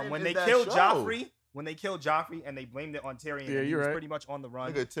 Nigga, Tyrion When is they that killed show. Joffrey, when they killed Joffrey and they blamed it on Tyrion, Yeah, and he you're was right. pretty much on the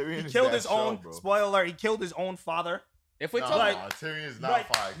run. nigga, Tyrion He is killed that his show, own. bro. Spoiler alert: he killed his own father. If we're Nah, talking, Tyrion is not like-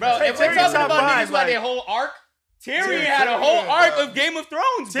 5K. bro, if we're Tyrion's talking top about five, niggas like like- their whole arc, Tyrion Tyrion, had a whole arc bro. of Game of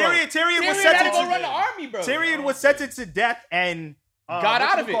Thrones, bro. Tyrion was Tyrion had to sentenced go to run the army, bro. Tyrion was sentenced to death and Got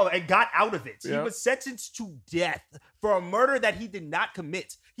out of it. And got out of it. He Yeah. was sentenced to death for a murder that he did not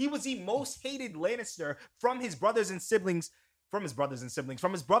commit. He was the most hated Lannister from his brothers and siblings. From his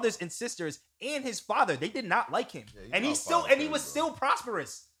brothers and sisters, and his father. They did not like him, Yeah, he's and he not still 5K, and he was bro. still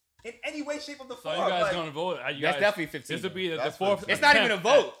prosperous. in any way, shape, or the So form. you guys Like, gonna vote? That's guys, definitely 15. This would be the That's fourth. 15. It's not even a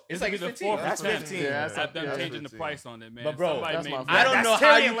vote. It's This like would be the 15. fourth That's attempt 15. Yeah, at them that's changing the 15. price on it, man. But bro, Somebody that's made my me- fault. I don't That's know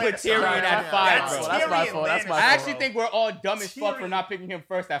how Tyrion you put later. Tyrion at 5, That's bro. That's my Tyrion fault. That's my Lannister. I fault. actually think we're all dumb as fuck for Tyrion. not picking him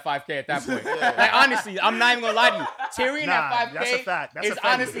first at 5K at that point. Like honestly, I'm not even gonna lie to you. Tyrion Nah, at 5K that's a fact. That's is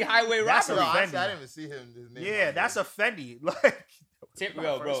offending. honestly highway That's Yo, robbery. honestly, I didn't even see his name. yeah, on that's there. offending. Like,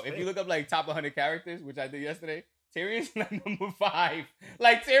 Yo, bro, if you look up like top 100 characters, which I did yesterday, Tyrion's like number 5.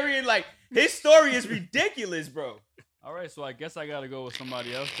 Like Tyrion, like his story is ridiculous, bro. All right, so I guess I gotta go with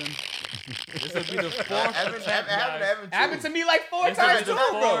somebody else then. This would be the fourth Evan, attempt, guys. Evan, Happened to me like 4 This would times be too, the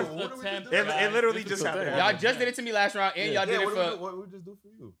bro. fourth What did we attempt, just do? It guys. literally This just is the happened. fourth Y'all attempt. just did it to me last round, and Yeah. y'all did Yeah, it for what did we just do for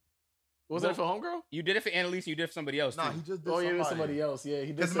you? Was that for Homegirl? you did it for Annalise, and you did it for somebody else. Nah, too. he just did Oh, yeah, somebody. it was somebody else. Yeah, he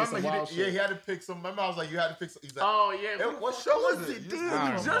did Because say remember, some wild he shit. had to pick some. Remember, I was like, you had to pick some. He's like, Oh, yeah. what show was it? Dude, You you I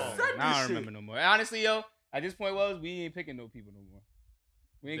don't just remember. said I this don't shit. remember no more. Honestly, yo, at this point we ain't picking no people no more.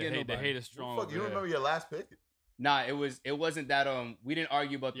 We ain't The getting hate, the nobody. hate is strong. Fuck, you over remember there. your last pick? Nah, it wasn't that we didn't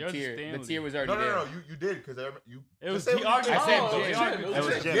argue about the Yours is tier. The Stanley. tier was already No, there. you did because you. It was Just say he what you argued. I said Oh, Jim. Jim. It was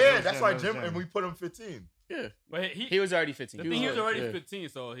Yeah, Jim. yeah, It was that's Jim. why It was Jim Jim. and we put him 15. Yeah. But He was already 15. the thing, he was already Yeah. 15,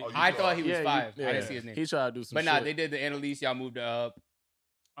 so he, Oh, you I thought- thought he was Yeah, 5. yeah. I didn't see his name. He tried to do some But shit. nah, they did the Annalise. Y'all moved up.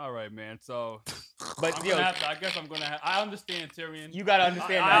 all right, man. So, But I'm yo, gonna have to, I guess I'm gonna. I understand Tyrion. you gotta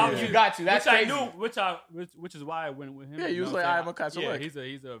understand I- that. You got to. That's which crazy. I knew, which is why I went with him. Yeah, you you was know like, what I'm gonna catch a Yeah, lick. he's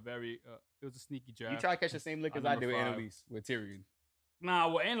a very. It was a sneaky draft. You try to catch the same lick as I Number did with 5. Annalise with Tyrion, Nah,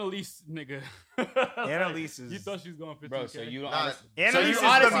 well, Annalise, nigga. Annalise You is- thought she was going 15K? bro. So you Nah, honestly, Annalise you is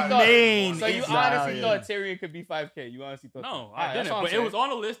honestly the thought- main. so you example. honestly yeah. thought Tyrion could be 5K. You honestly thought. No, that. I Alright, that's didn't. what I'm But it saying. was on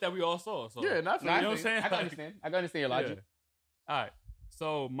the list that we all saw. So Yeah, not for Nah, I you. know what I'm saying? I can understand. I can understand your logic. Yeah. All right.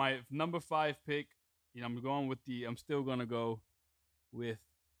 So my number 5 pick, I'm going with I'm still gonna go with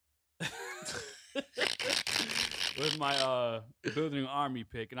with my building an army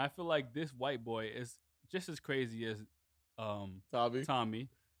pick, and I feel like this white boy is just as crazy as Tommy.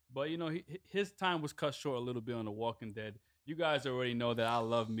 But his time was cut short a little bit on The Walking Dead. You guys already know that I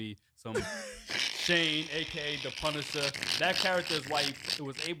love me some Shane, aka the Punisher. That character is why he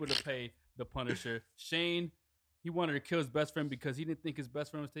was able to pay the Punisher. Shane, he wanted to kill his best friend because he didn't think his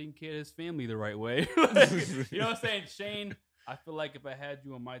best friend was taking care of his family the right way. You know what I'm saying? Shane, I feel like if I had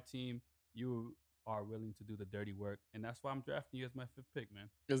you on my team, you are willing to do the dirty work. And that's why I'm drafting you as my 5th pick, man.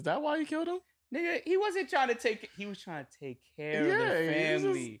 Is that why you killed him? Nigga, he wasn't trying to take. He was trying to take care of the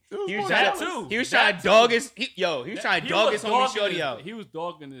family. it was He more was trying jealous. to. He was That trying to too. dog his. He was trying to dog his homie shorty out. He was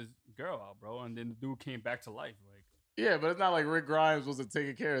dogging his girl out, bro. And then the dude came back to life. Like, Yeah, but it's not like Rick Grimes wasn't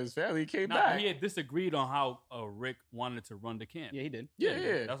taking care of his family. He came back. he had disagreed on how Rick wanted to run the camp. Yeah, he did.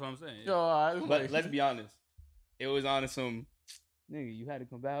 Yeah. That's what I'm saying. Yo, I was But like- let's be honest. It was on some nigga. You had to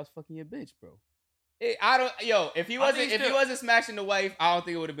come back. I was fucking your bitch, bro. If he wasn't smashing the wife, I don't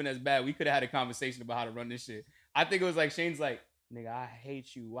think it would have been as bad. We could have had a conversation about how to run this shit. I think it was like Shane's like, nigga, I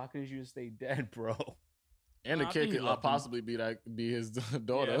hate you. Why couldn't you just stay dead, bro? And the Nah, I kid think he could loved him. possibly be his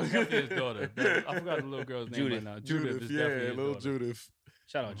daughter. Yeah, it's definitely his daughter. I forgot the little girl's name Judith. right now. Judith is definitely his little daughter. Judith.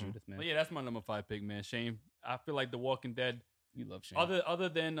 Shout out Judith, man. But yeah, that's my number 5 pick, man. Shane. I feel like The Walking Dead. You love Shane. Other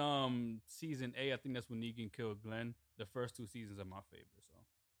than season 8, I think that's when Negan killed Glenn. The first 2 seasons are my favorite.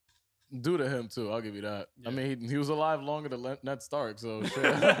 So Do to him too. I'll give you that. Yeah. I mean, he was alive longer than Ned Stark, so shit.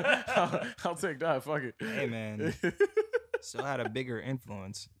 I'll take that. Fuck it. Hey, man. Still had a bigger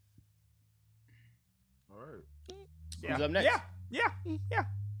influence. All right. Yeah. Who's up next? Yeah.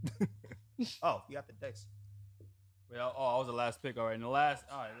 Oh, you got the dice. wait, I was the last pick. All right, and the last.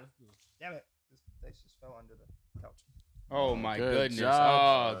 All right, let's do it. Damn it. This dice just fell under the couch. Oh my Good goodness.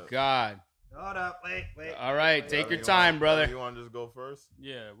 job. Oh God. Hold up. Wait. All right, take your You time, want- brother. You want to just go first?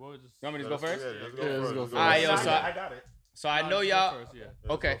 Yeah, we'll just. You want me to go first? Yeah, let's go Yeah, let's first. go Let's first. Alright, yo, first. so I got it. So I know Let's go y'all. first, yeah.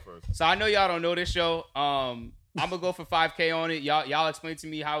 Let's Okay. go first. So I know y'all don't know this show. I'm gonna go for 5K on it. Y'all explain to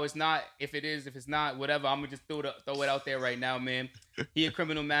me how it's not. If it is, if it's not, whatever. I'm gonna just throw it out there right now, man. He a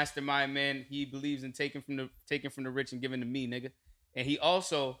criminal mastermind, man. He believes in taking from the rich and giving to me, nigga. And he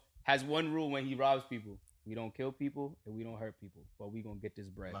also has one rule when he robs people: we don't kill people and we don't hurt people, but we gonna get this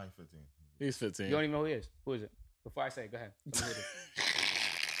bread. 9:15. He's 15. You don't even know who he is. Who is it? Before I say it, go ahead. Tell me who it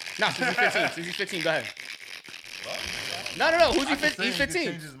is. Nah, since he's 15. Since he's 15, go ahead. No. Who's he? He's 15.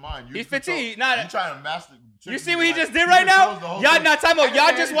 Change his mind. He's 15. Nah, You trying to master? you see what he just did right now? Y'all, now time out.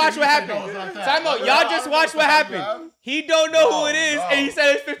 Y'all just watch what happened. Time out. Y'all just watch what happened. He don't know who it is, and he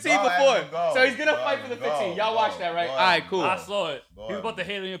said it's 15 before. So he's gonna fight for the 15. Y'all watch that, right? All right, cool. I saw it. Go He was ahead. about to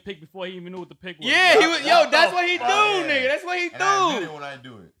hate on your pick before he even knew what the pick was. Yeah, he was. Yo, What that's the what he do, fuck? nigga. That's what he And I did do. it when I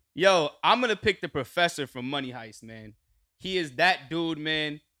do it. Yo, I'm gonna pick the professor from Money Heist, man. He is that dude,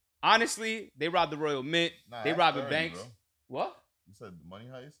 man. Honestly, they robbed the Royal Mint. Nah, They that's robbed 30, banks. bro. What? You said Money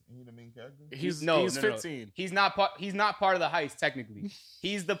Heist? Ain't he the main character? He's 15. No. He's not part of the heist technically.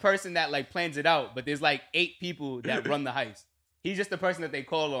 He's the person that like plans it out, but there's like 8 people that run the heist. He's just the person that they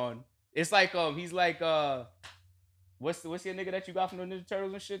call on. It's like he's like what's your nigga that you got from the Ninja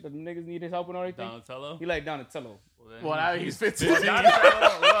Turtles and shit? The niggas need his help and everything. Donatello. He like Donatello. Well, he's 15.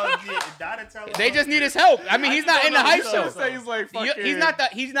 Donatello. They just need his help. I mean, he's not in the heist show. Say he's like fucking. He's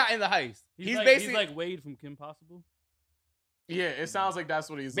not in the heist. He's basically like Wade from Kim Possible. Yeah, it sounds like that's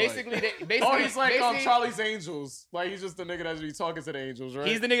what he's basically. Like. He's like Charlie's Angels. Like he's just the nigga that be talking to the angels, right?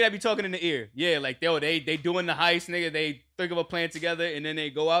 He's the nigga that be talking in the ear. Yeah, like they doing the heist, nigga. They think of a plan together and then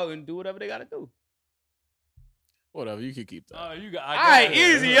they go out and do whatever they gotta do. Whatever, you can keep that. All right,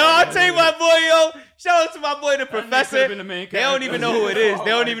 easy, yo. I'll tell you my boy, yo. Shout out to my boy, the professor. They don't even know who it is. They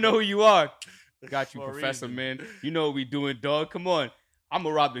don't even know who you are. Got you, Professor, man. You know what we doing, dog. Come on. I'm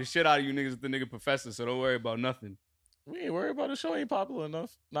gonna rob the shit out of you niggas with the nigga Professor, so don't worry about nothing. We ain't worried about the show. Ain't popular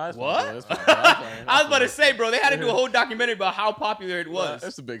enough. Nah, it's what? Popular. It's popular. I was about to say, bro, they had to do a whole documentary about how popular it was.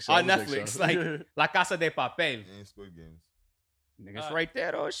 It's a big show. On Netflix. Like La Casa de Papel. And Squid Games. Niggas right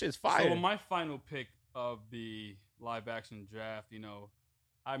there, though. Shit's fire. So my final pick of the live action draft, you know,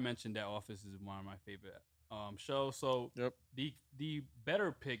 I mentioned that Office is one of my favorite shows. So the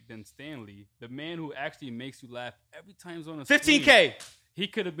better pick than Stanley, the man who actually makes you laugh every time he's on a 15K. Screen,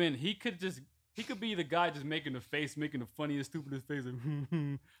 he could be the guy just making the funniest, stupidest face. Like,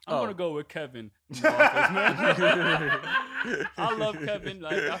 I'm gonna go with Kevin from The Office, man. I love Kevin.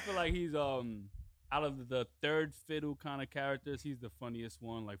 Like I feel like he's out of the third fiddle kind of characters, he's the funniest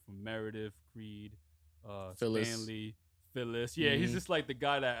one. Like from Meredith, Creed, Phyllis. Stanley, Phyllis. Yeah, he's just like the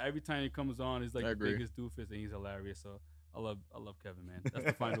guy that every time he comes on, he's like the biggest doofus, and he's hilarious. So I love Kevin, man. That's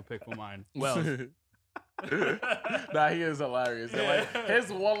the final pick for mine. Well. Nah, he is hilarious. Yeah. Like,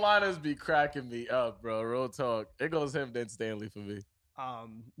 his one-liners be cracking me up, bro. Real talk. It goes him then Stanley for me. For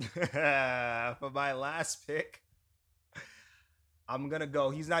my last pick, I'm gonna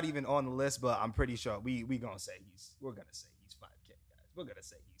go. He's not even on the list, but I'm pretty sure we're gonna say he's 5K, guys. We're gonna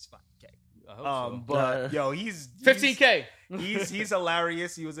say he's 5K. I hope so. But yo, he's 15K. He's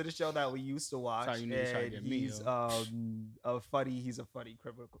hilarious. He was in a show that we used to watch. Sorry, you need to try to get me, he's He's a funny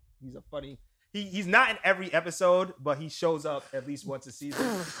criminal. He's a funny. He's not in every episode, but he shows up at least once a season.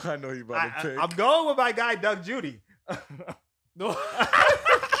 I know you about to pick. I'm going with my guy Doug Judy. No,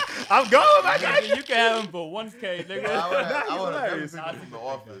 I'm going with my guy. You can have him for 1K, nigga. I would have picked him from The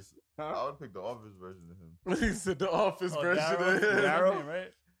Office. I would pick The Office version of him. He said The Office version Darryl, of him. Darryl,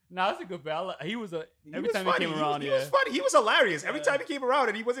 right? No, that's a good bet. He was every was time funny. he came around. He was funny. He was hilarious every time he came around,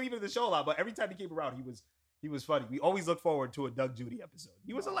 and he wasn't even in the show a lot. But every time he came around, he was funny. We always look forward to a Doug Judy episode.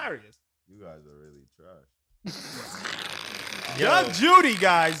 He was hilarious. You guys are really trash. Doug Judy,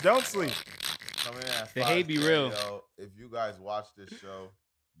 guys, don't sleep. Coming at The hate be 5K, real. Yo, if you guys watch this show,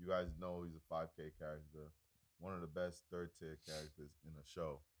 you guys know he's a 5K character. One of the best third-tier characters in a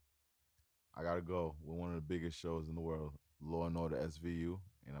show. I gotta go with one of the biggest shows in the world, Law and Order SVU,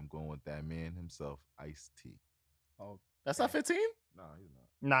 and I'm going with that man himself, Ice-T. Oh, that's not 15? No, he's not.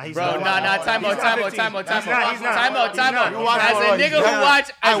 Nah, he's Bro, not. time out. He's not. As a He's nigga who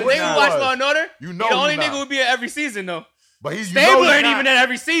watch Law and Order, You he know the only he's nigga not. who be at every season though. But he's Stabler he's ain't not. even at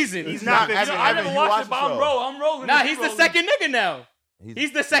every season. He's not. Evan, I never you watched watch it, but the show. I'm rolling. Nah, he's the second nigga now.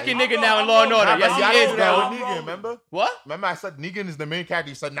 He's the second nigga I'm now in rolling. Law and Order. I'm Yes, rolling. he is, that bro. with Negan, remember? What? Remember I said Negan is the main character.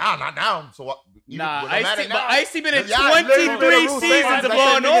 He said, nah, not now. So what? Nah, no matter Ice-T, now. but Ice-T been in Yeah, I literally made a 23 rule saying seasons that. of I Law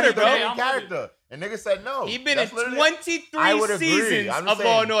said and Negan Order, is the main bro. character. And nigga said no. He been in That's literally- 23 I would agree. seasons I'm of just Law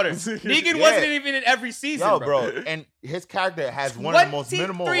saying. and Order. Negan Yeah. wasn't even in every season, Yo, bro, and his character has one of the most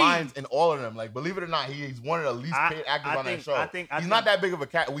minimal 23. lines in all of them. Like, believe it or not, he's one of the least paid actors on that show. He's not that big of a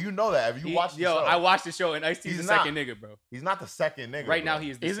character. Well, you know that if you watch the show. I watched the show, and Ice-T's the He's second not. nigga, bro. He's not the second nigga. Right bro. now, he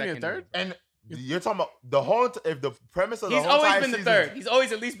is the Isn't he second. third? nigga. And you're talking about the whole. If the premise of the He's whole always entire been the season- third. He's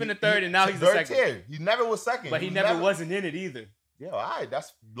always at least been the third, and now he's the third second. tier. He never was second. But he never wasn't in it either. Yeah, all right.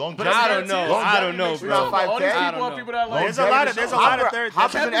 That's long. But I don't know. I don't know, Makes you bro. not 5K. All these I people don't are know. people that like. There's a lot of third.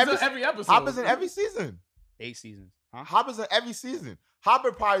 Hopper's in Kevin's every episode. Hopper's in every season. 8 seasons. Huh? Hopper's in every season.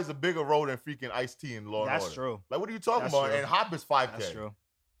 Hopper probably is a bigger role than freaking Ice-T in Law and Order. That's true. Like, what are you talking That's about? true. And Hopper's 5K. That's true.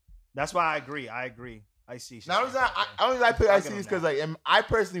 That's why I agree. I see. Now, I pick I'll Ice-T give him because, like, I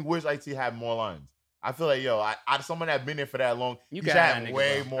personally wish Ice-T had more lines. I feel like, yo, someone that been there for that long, You you can should have have that nigga,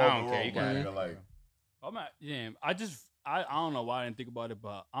 way bro. more I of don't a care. role, You my can have nigga. Like, I'm at, damn. I don't know why I didn't think about it,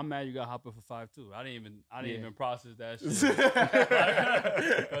 but I'm mad you got Hopper for 5'2". I didn't even process that shit.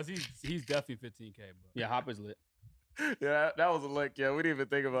 Because he's definitely 15K, bro. Yeah, Hopper's lit. Yeah, that was a lick. Yeah, we didn't even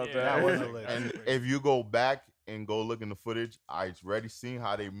think about Yeah, that. that was a lick. and if you go back and go look in the footage. I already seen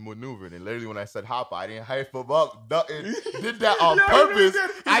how they maneuvered. And literally when I said Hopper, I didn't hype him up. Did that on purpose.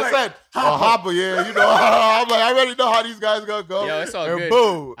 I said, Hopper, yeah, you know. I'm like, I already know how these guys gonna go. Yo, it's all and good.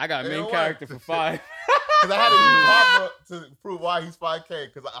 Boom. I got a main character for 5. Because I had to use Hopper to prove why he's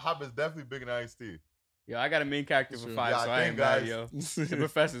 5K. Because Hopper's definitely bigger than Ice-T. Yo, I got a main character for 5, Yeah, so I ain't guys. mad, yo. The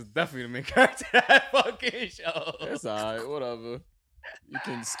professor's definitely the main character of that fucking show. It's alright, whatever. You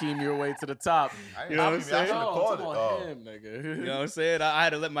can scheme your way to the top. You know what I'm saying? Him, nigga. You know what I'm saying? I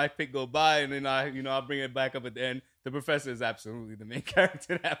had to let my pick go by, and then I'll bring it back up at the end. The professor is absolutely the main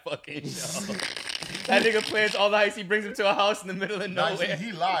character of that fucking show. That nigga plans all the heists. He brings him to a house in the middle of nowhere.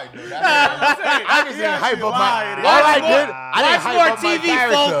 He lied, though. I just didn't hype up my. All Watch I more- did, I didn't watch hype more up my TV,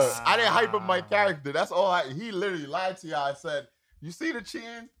 character. folks. I didn't hype up my character. That's all. He literally lied to y'all. I said, "You see the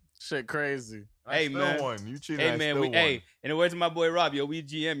cheating? Shit crazy. I Hey, still man. won. You cheated. Hey I man, still won. in the words of my boy Rob, yo, we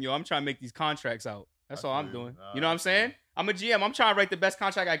GM, yo. I'm trying to make these contracts out. That's all I'm doing. You know what I'm saying? I'm a GM. I'm trying to write the best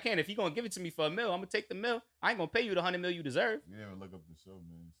contract I can. If you gonna give it to me for $1 million, I'm gonna take the $1 million. I ain't gonna pay you the $100 million you deserve. You didn't even look up the show,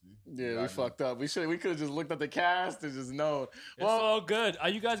 man. See? Yeah, we fucked up. We could have just looked at the cast and just known. It's all good. Are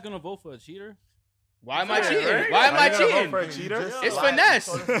you guys gonna vote for a cheater? Why am I Yeah, cheating? right? Why am I Are you gonna vote cheating? for a cheater? It's finesse.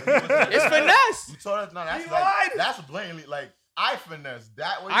 It's finesse. You told us no. That's He like lied. that's blatantly like I finesse.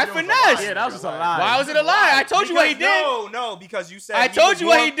 That was I it was a finesse. lie. Yeah, that was just a lie. Why was it a lie? I told you what he did. No, because you said I he told was you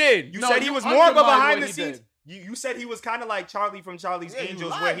what more- he did. You No, said he you was more of a undermined behind what the he scenes. did. You said he was kind of like Charlie from Charlie's Yeah, you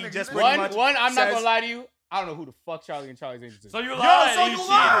Angels, lied, where he nigga. just You pretty One, much I'm not says- gonna lie to you. I don't know who the fuck Charlie and Charlie's Angels is. So you Yo, lied. so and you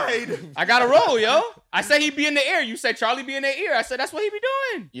cheated. lied. I got to roll, yo. I said he'd be in the air. You said Charlie be in the ear. I said that's what he be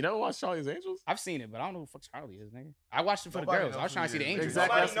doing. You never watched Charlie's Angels? I've seen it, but I don't know who the fuck Charlie is, nigga. I watched it for Nobody the girls. I was knows trying to who see the he is. angels.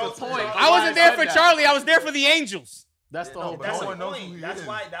 Exactly. Nobody That's the knows point. who I wasn't there for that. Charlie. I was there for the angels. That's the No, whole but That's no the one knows point. who he That's is.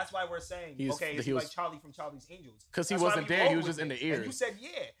 why we're saying He's- okay. It's he was- like Charlie from Charlie's Angels 'Cause he That's why wasn't we there, he roll was with just in it. the ear. And you said yeah,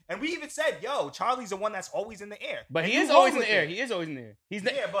 and we even said yo, Charlie's the one that's always in the air. But And he you is roll always in with the air. it. He is always in the air. He's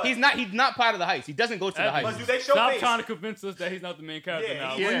Yeah, but- He's not part of the heist. He doesn't go to the But heist. do they Stop showcase? trying to convince us that he's not the main character Yeah,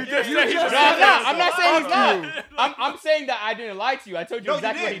 now. he- When yeah, you you just just said he said was No, that. I'm not. I'm not saying he's Fuck not. I'm saying that I didn't lie to you. I told you No,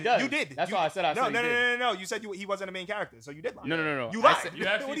 exactly you what did. he does. You did. That's You- why I said I No, said no, he no, did. no, no. You said he wasn't a main character, so you did lie. No. You I lied. said- You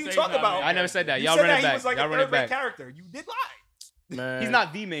actually What are you say talking he's not about? main I never said that. You Y'all said run that it he back. was like Y'all a run it third-rate back. character. You did lie. Man. He's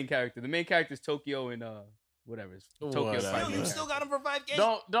not the main character. The main character is Tokyo and whatever. It's Tokyo. Whatever. Still, Fighting. you still got him for 5K.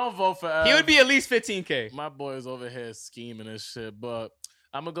 Don't vote for Ev. He would be at least 15K. My boy is over here scheming and shit, but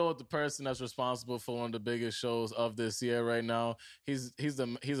I'm gonna go with the person that's responsible for one of the biggest shows of this year right now. He's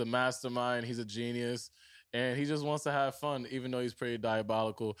a mastermind. He's a genius, and he just wants to have fun, even though he's pretty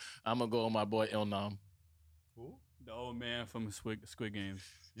diabolical. I'm gonna go with my boy Ilnam. Who? The old man from Squid Games.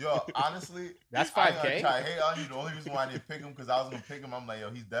 Yo, honestly, That's I ain't 5K. gonna try to hate on you. The only reason why I didn't pick him because I was gonna pick him. I'm like, yo,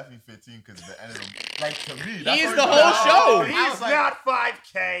 he's definitely 15 because the end of the like to me. That's He's what the he whole does. show. I He's was like, not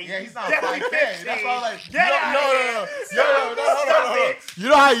 5K. Yeah, he's not Definitely 5K. 15. That's why I'm like, Get out of here. no. Stop it. You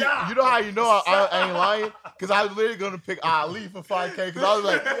know how Stop. you know how you know I ain't lying because I was literally gonna pick Ali for 5K because I was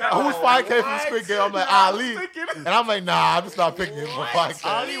like, who's 5K from What? Squid Game? I'm like Yeah, I was Ali, thinking- and I'm like, nah, I'm just not picking him for What? 5K.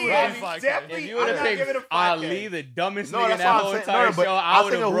 Ali would Yeah, be 5K. definitely. If you would have I'm not giving picked him 5K. Ali, the dumbest No, nigga in that's that what whole I'm saying. entire No, but show, I I was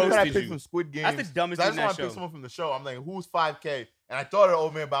would thinking, have who can I roasted pick you. from Squid Games? That's the dumbest So I in just that want to show. pick someone from the show. I'm like, who's 5K? And I thought of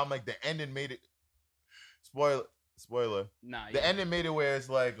old man, but I'm like, the ending made it. Spoiler. Nah, The ending made it where it's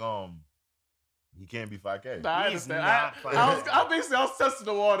like, he can't be 5K. Nah, I He's understand. not I was testing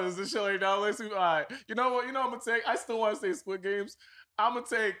the waters and shit like that. Let's see. All right, you know what? I'm gonna take. I still want to say Squid Games. I'm gonna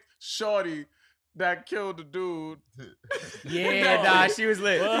take Shorty that killed the dude. Yeah, No. nah, she was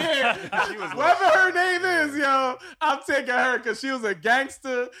lit. Yeah, whatever her name is, yo, I'm taking her because she was a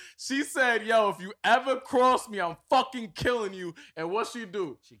gangster. She said, "Yo, if you ever cross me, I'm fucking killing you." And what she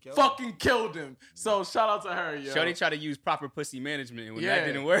do? She killed Fucking killed him. So shout out to her, yo. Shorty tried to use proper pussy management, and when Yeah. that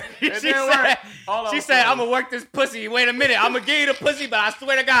didn't work, It she didn't said, work. All I she was said, saying I'm gonna work this pussy. Wait a minute, I'm gonna give you the pussy, but I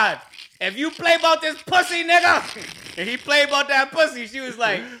swear to God, if you play about this pussy, nigga, and he played about that pussy, she was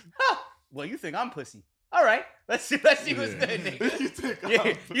like, huh, well, you think I'm pussy. All right, let's see what's good, nigga. You think Yeah,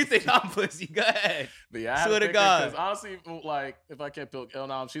 I'm you think I'm pussy. Go ahead. But yeah, I had Swear to God. Because honestly, like, if I can't pick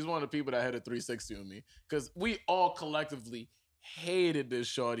Ilnam, she's one of the people that hit a 360 on me. Because we all collectively hated this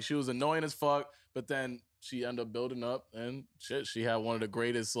shorty. She was annoying as fuck, but then she ended up building up, and shit, she had one of the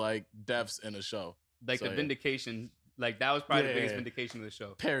greatest, like, deaths in the show. Like So, the yeah. vindication, like that was probably the biggest Yeah. vindication of the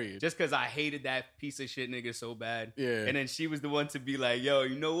show. Period. Just because I hated that piece of shit nigga so bad. Yeah. And then she was the one to be like, yo,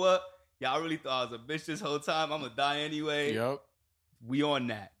 you know what? Y'all really thought I was a bitch this whole time. I'm gonna die anyway. Yep. We on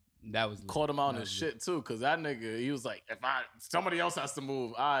that. That was Caught him out in That his was shit, too, because that nigga, he was like, somebody else has to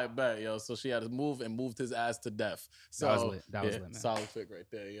move, I bet, yo. So she had to move and moved his ass to death. So, That was lit. That was yeah, lit, man. solid pick right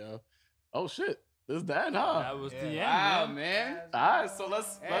there, yo. Oh, shit. This is that, huh? That was the end. Wow, man. man. All right, so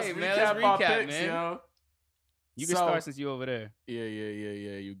let's Hey, recap man, let's our recap, picks, man. yo. You can start since you over there. Yeah.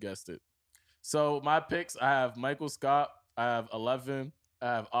 You guessed it. So my picks, I have Michael Scott. I have 11. I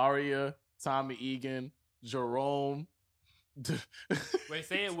have Arya, Tommy Egan, Jerome. Wait,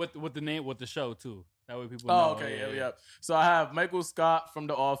 say it with the name, with the show too. That way people Oh, know. okay. Yeah. So I have Michael Scott from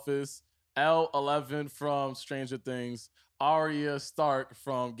The Office, L11 from Stranger Things, Arya Stark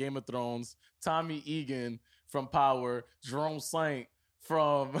from Game of Thrones, Tommy Egan from Power, Jerome Saint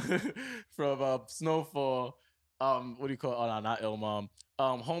from Snowfall. What do you call it? Oh, no, not Il Mom.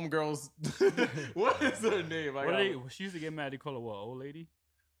 Homegirls. What is her name? She used to get mad. They call her what? Old lady?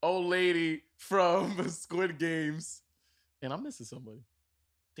 Old lady from Squid Games. And I'm missing somebody.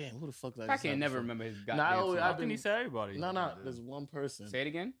 Damn, who the fuck that is? I can't never remember his goddamn Nah, How can he say everybody? No, there's one person. Say it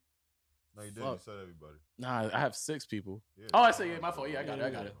again. No, you didn't. You said everybody. Nah, I have 6 people. Yeah. Oh, I said, yeah, my fault. Yeah, I got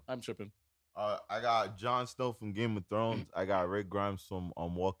it. I'm tripping. I got Jon Snow from Game of Thrones. I got Rick Grimes from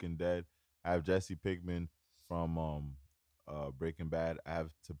Walking Dead. I have Jesse Pinkman from Breaking Bad. I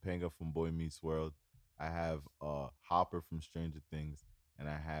have Topanga from Boy Meets World. I have Hopper from Stranger Things. And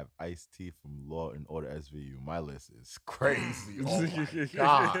I have Ice-T from Law and Order SVU. My list is crazy. Oh my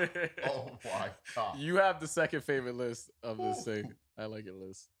god. Oh my god. You have the second favorite list of this thing. I like your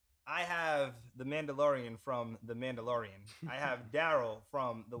list. I have the Mandalorian from The Mandalorian. I have Daryl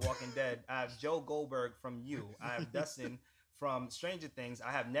from The Walking Dead. I have Joe Goldberg from You. I have Dustin from Stranger Things. I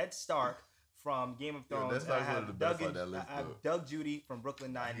have Ned Stark from Game of Thrones. Yeah, I have Doug Judy from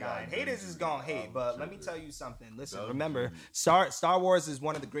Brooklyn Nine-Nine. Haters is gonna hate, but let me tell you something. Listen, remember, Star Wars is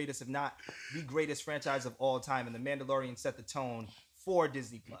one of the greatest, if not the greatest franchise of all time, and The Mandalorian set the tone for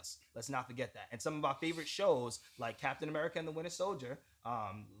Disney Plus. Let's not forget that. And some of our favorite shows, like Captain America and the Winter Soldier,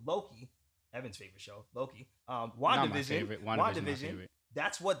 Loki, Evan's favorite show, Loki, WandaVision.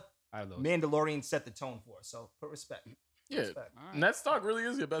 That's what Mandalorian set the tone for. So put respect. Yeah, right. Ned Stark really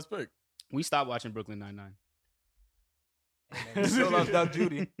is your best pick. We stopped watching Brooklyn Nine-Nine. And still love Doug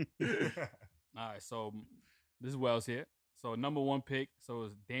Judy. All right, so this is Wells here. So number 1 pick, so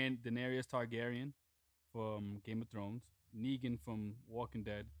it's Daenerys Targaryen from Game of Thrones, Negan from Walking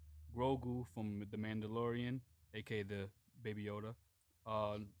Dead, Grogu from The Mandalorian, aka the Baby Yoda,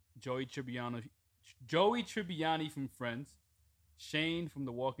 Joey Tribbiani from Friends, Shane from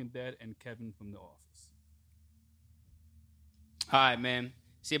The Walking Dead, and Kevin from The Office. All right, man.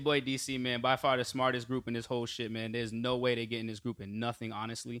 It's your boy DC, man. By far the smartest group in this whole shit, man. There's no way they get in this group in nothing,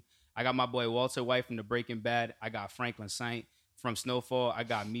 honestly. I got my boy Walter White from The Breaking Bad. I got Franklin Saint from Snowfall. I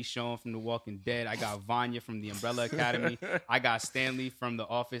got Michonne from The Walking Dead. I got Vanya from The Umbrella Academy. I got Stanley from The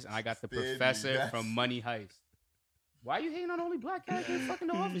Office. And I got the Professor from Money Heist. Why are you hating on only black characters in fucking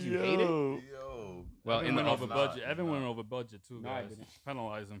The Office? You hate it? Yo. Well, Evan went over budget. Evan went over budget, too, guys.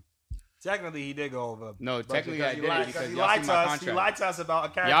 Penalize him. Technically, he did go over. No, technically I did it because he y'all lied see to my us. contract. He lied to us about a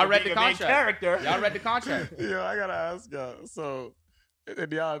character. Y'all read the being a main contract. character. Y'all read the contract. Yeah, I gotta ask y'all. So,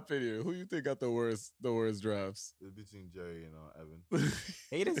 in y'all opinion, who you think got the worst drafts? It's between Jerry and Evan.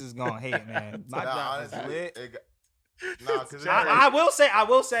 Haters is gonna hate, man. My draft is lit. Cause I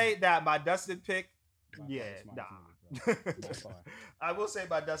will say that my Dustin pick. Yeah, nah. I will say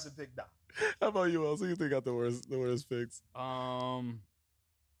my Dustin pick. Nah. How about you, Els? Who you think got the worst picks?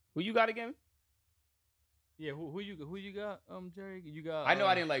 Who you got again? Yeah, who you got? Jerry, you got. I know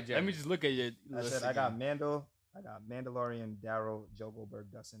I didn't like Jerry. Let me just look at your. I said I got Mandalorian, Daryl, Joe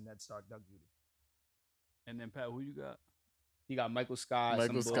Goldberg, Dustin, Ned Stark, Doug Judy. And then Pat, who you got? You got Michael Scott.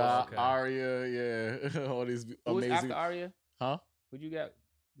 Okay. Arya, yeah, all these amazing. Who's after Arya? Huh? Who'd you got?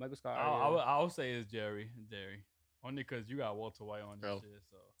 Michael Scott. I'll say it's Jerry. Only because you got Walter White on this shit.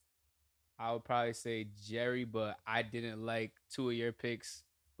 So I would probably say Jerry, but I didn't like 2 of your picks.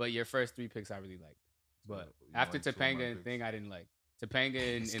 But your first 3 picks I really liked. But after Topanga and thing, I didn't like.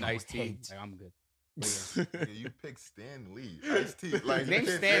 Topanga and Ice-T, like, I'm good. Yeah, you picked Stan Lee. Ice-T. Like, name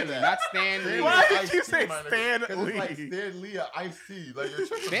Stanley, not Stan Lee. Why did you say Stan Lee? Like Stan Lee or Ice-T. Like, you're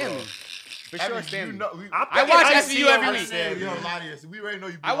tripping, Stanley. bro. For sure, Stanley. I watch SVU every week. We already know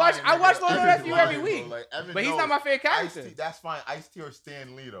you. I watch Lord of SVU every week. But he's not my favorite character. Ice-T, that's fine. Ice-T or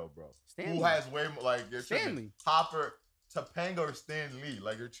Stan Lee, though, bro. Stanley. Who has way more, like, you're tripping. Stanley. Hopper, Topanga or Stan Lee.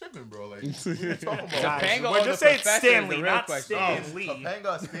 Like, you're tripping, bro. Like, what are you talking about? Topanga We're or just the saying Professor Stanley, is the real not question. Stan Lee.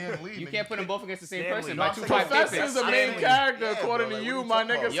 Topanga, Stan Lee. You man. can't put them both against the same Stanley. person. No, My I'm two saying five Professor picks. is the main Stanley. character, Yeah, according bro, to like, you, what my you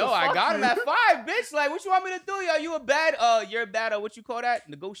talking nigga. about? Yo, so I fuck got him you. at 5, bitch. Like, what you want me to do, yo? You a bad, what you call that?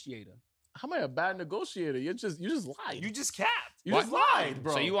 Negotiator. How am I a bad negotiator? You just lied. You just capped. You just lied,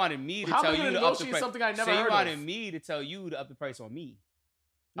 bro. So you wanted me to How tell am I you gonna to up the negotiate price. something I never so you heard of? wanted me to tell you to up the price on me.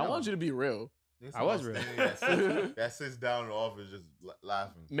 I want you to be real. I was real. That sits down in the office just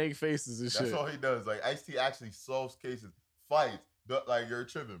laughing. Make faces and shit. That's all he does. Like, Ice-T actually solves cases, fights. Like, you're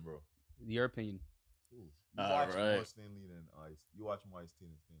tripping, bro. Your opinion. You watch more Stanley than Ice. You watch more Ice-T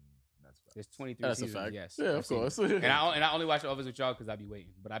than Stanley. That's fact. There's 23 That's seasons. a fact. Yes. Yeah, I've of seen course. it. And I only watch Office with y'all because I be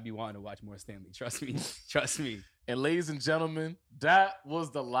waiting, but I be wanting to watch more Stanley. Trust me. Trust me. And ladies and gentlemen, that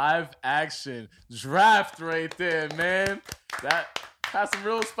was the live action draft right there, man. That had some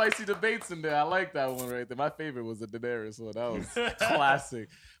real spicy debates in there. I like that one right there. My favorite was the Daenerys one. That was classic.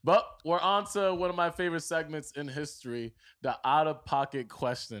 But we're on to one of my favorite segments in history, the out-of-pocket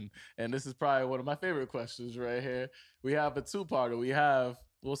question. And this is probably one of my favorite questions right here. We have a two-parter.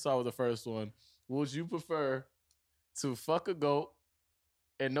 We'll start with the first one. Would you prefer to fuck a goat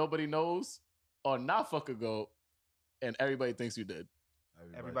and nobody knows, or not fuck a goat and everybody thinks you did?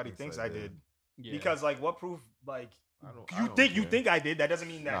 Everybody thinks I did. Yeah. Because like, what proof? Like, I don't you care. think I did? That doesn't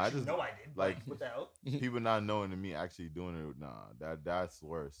mean that Nah, I you just- know I did. like- What the hell? People not knowing and me actually doing it. Nah, that's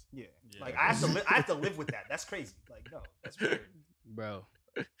worse. Yeah. Yeah. Like I have to live with that. That's crazy. Like no, that's weird. Bro.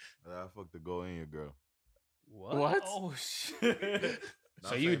 I fucked the goal in your girl. What? Oh shit.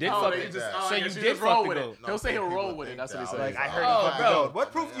 So you did Oh, fuck they it. just, So I you guess did just roll fuck the with goat. it. He'll say he'll People roll with it. think That's what he that. said. Like I heard Oh, you fucked the bro. goat.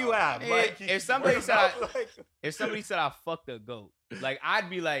 What proof do you have? Like, If somebody said like, if somebody said I fucked a goat, like I'd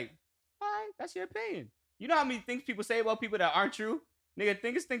be like, all right, that's your opinion. You know how many things people say about people that aren't true? Nigga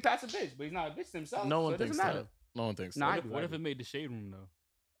think Pat's a bitch, but he's not a bitch to himself. No so one it doesn't thinks matter. that. No one thinks Nah, that. I What if it made the shade room though?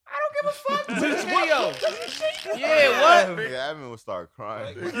 I don't give a fuck. This video. Yeah, what? Yeah, Evan would start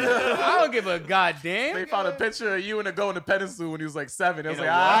crying. I don't give a goddamn. They found a picture of you in a goat in a petting zoo when he was like 7. It was In like,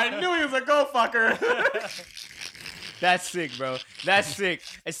 a what? I knew he was a goat fucker. That's sick, bro. That's sick.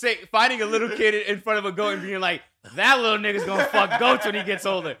 It's sick. Finding a little kid in front of a goat and being like, that little nigga's gonna fuck goats when he gets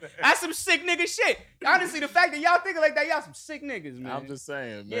older. That's some sick nigga shit. Honestly, the fact that y'all thinking like that, y'all some sick niggas, man. I'm just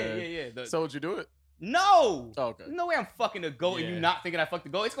saying, yeah, man. yeah. So would you do it? No. Oh, okay. No way I'm fucking a goat and you Yeah. not thinking I fucked the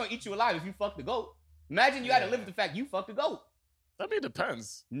goat. It's gonna eat you alive if you fuck the goat. Imagine you had to live with the fact you fucked the goat. I mean, it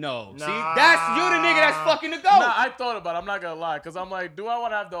depends. No. See, Nah. that's you the nigga that's fucking the goat. Nah, I thought about it. I'm not gonna lie, because I'm like, do I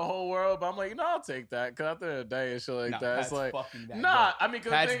want to have the whole world? But I'm like, I'll take that. Because at the end of the day and shit like Nah, that, Pat's it's like, fucking that nah. goat. I mean, because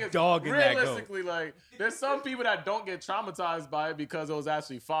the Pat's thing is, dogging that goat. realistically, like, there's some people that don't get traumatized by it because it was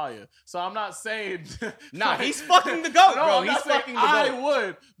actually fire. So I'm not saying, Nah, he's fucking the goat, no, bro. I'm He's not saying fucking the I goat.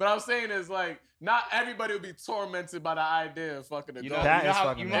 would, but I'm saying is like, not everybody would be tormented by the idea of fucking a You goat. know, That you know is how,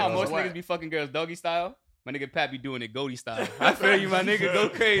 fucking you know how goat. most Whack. niggas be fucking girls doggy style? My nigga Pat be doing it goaty style. I feel you, my nigga. Go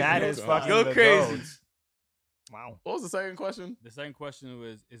crazy. that is fucking Go the crazy. goat. Wow. What was the second question? The second question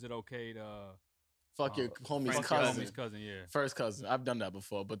was, is it okay to Fuck your homie's fuck your cousin. homie's cousin? Yeah. First cousin. I've done that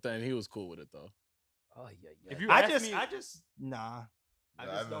before, but then he was cool with it though. Oh, yeah. If you I ask just, me, nah. I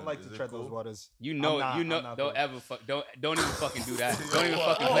Yeah, just I don't mean, like is to it tread cool? those waters. You know, I'm not don't cool. ever fuck, don't even fucking do that. Don't even Whoa,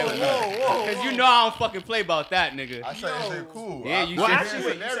 fucking whoa, play with me. whoa, Because you know I don't fucking play about that, nigga. I said, is it cool? Yeah, you Well, should. actually,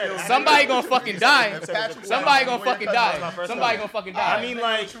 wait, you said- Somebody gonna fucking die. If Patrick Somebody Mahomes gonna win your fucking cousin, die. that's my first Somebody cousin. gonna fucking All right, die. I mean, nigga,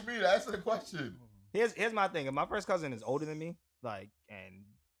 like- what you mean? Answer the question. Here's my thing. If my first cousin is older than me, like, and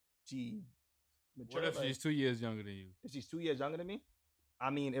she what if she's 2 years younger than you? if she's 2 years younger than me, I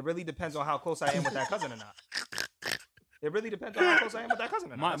mean, it really depends on how close I am with that cousin or not. It really depends on how close I am with that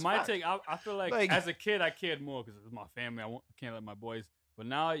cousin or not. That's a My fact. take, I feel like, Like- as a kid, I cared more because it was my family. I can't let my boys. But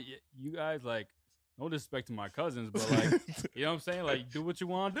now, you guys, like, no disrespect to my cousins, but, like, you know what I'm saying? Like, do what you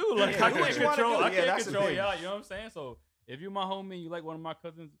want to do. Like, Yeah, I do what can't you wanna control, do. I Yeah, can't that's the control thing. y'all, you know what I'm saying? So, if you're my homie and you like one of my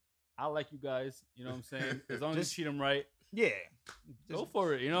cousins, I like you guys, you know what I'm saying? As long as Just- you treat them right, Yeah. go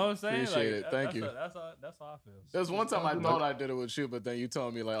for it, you know what I'm saying? Appreciate it. Thank you. That's how I feel. There was one time I Don't do thought I did it with you, but then you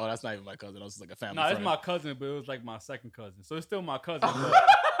told me like, oh, that's not even my cousin. That was just like a family No, it's friend. my cousin, but it was like my second cousin. So it's still my cousin. But,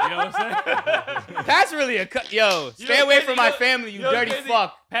 you know what I'm saying? That's really a yo. You Stay know, away crazy, from my you know- family, you you know, dirty crazy,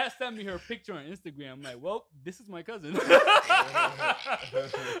 fuck. Pat sent me her picture on Instagram. I'm like, well, this is my cousin.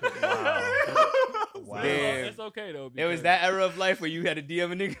 Wow. Damn. It's okay though. It was because- that era of life where you had to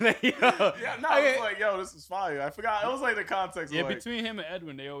DM a nigga like, yo. Yeah, no, I was like, yo, this is fire. I forgot. It was like the context. Yeah, of, like, between him and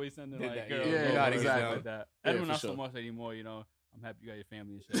Edwin, they always send in Did like that, girls. yeah, yeah, or yeah, things exactly. like that. Yeah, Edwin for not sure. so much anymore. You know, I'm happy you got your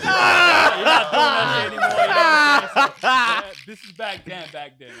family and shit. You're not doing that shit anymore. You know what I'm saying? So, yeah, this is back then.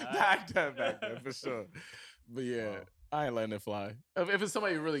 All right? back then, for sure. But yeah, I ain't letting it fly. If it's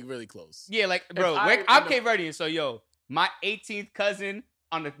somebody really, really close. Yeah, like, bro, I'm Cape Verdean, so yo, my 18th cousin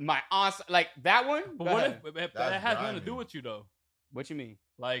on my aunt's, like that one. But Go what ahead. if that That's has nothing to grimy. do with you though? What you mean?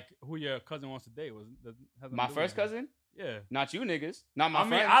 Like who your cousin wants to date has nothing My to do first with you. cousin? Yeah. Not you niggas. Not my I mean,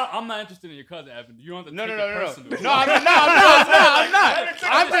 friends. I'm not interested in your cousin, Evan. You don't have to No, take no, it no, no, personal. no. I'm not.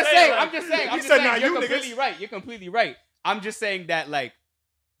 I'm just saying. I'm just He said, saying. "Nah, You're you niggas." completely right. You're completely right. I'm just saying that, like,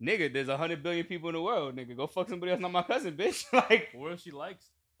 nigga, there's 100 billion people in the world. Nigga, go fuck somebody else, not my cousin, bitch. Like, What if she likes?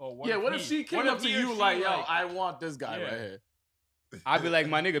 Or what Yeah, if what if he- she came what up if to he or you she like, yo, I want this guy Yeah. right here? I'd be like,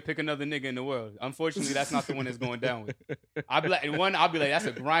 my nigga, pick another nigga in the world. Unfortunately, that's not the one that's going down with. I'd be like, that's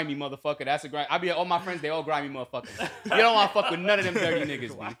a grimy motherfucker. That's a grimy. I'd be like, all my friends, they all grimy motherfuckers. You don't want to fuck with none of them dirty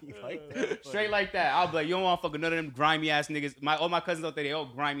niggas, man. Straight like that. I'll be like, you don't want to fuck with none of them grimy ass niggas. All my cousins out there, they all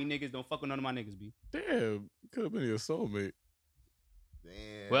grimy niggas. Don't fuck with none of my niggas, B. Damn, could have been your soulmate.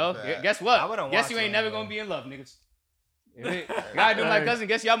 Damn, Well, that. guess what? I wouldn't Guess watch you ain't it, never bro. gonna be in love, niggas. Gotta do my cousin.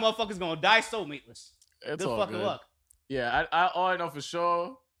 Guess y'all motherfuckers gonna die soulmateless. It's Good all fucking good. luck. Yeah, I all I know for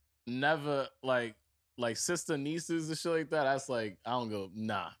sure, never like sister nieces and shit like that. That's like I don't go.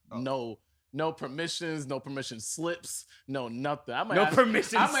 Nah, no permissions, no permission slips, no nothing. I might No ask,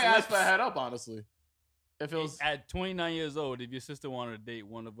 permission I might ask for a slips. head up, honestly. If it was, At 29 years old, if your sister wanted to date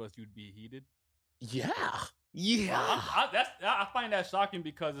one of us, you'd be heated. yeah, Yeah. I find that shocking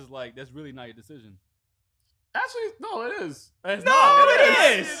because it's like that's really not your decision. actually, no, it is. It's No, not.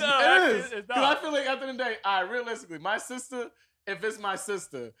 it is. No, It actually, is. it's Because I not. feel like at the end of the day, realistically, my sister, if it's my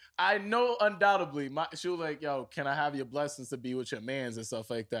sister, I know undoubtedly she was like, yo, can I have your blessings to be with your mans and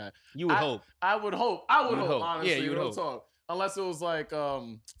stuff like that. You would hope. I would hope, You would hope. honestly. Yeah, you would real hope. talk. Unless it was like,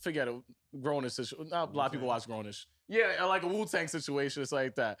 forget it, Grownish situation. Not a lot of people watch Grownish. Yeah, like a Wu-Tang situation, it's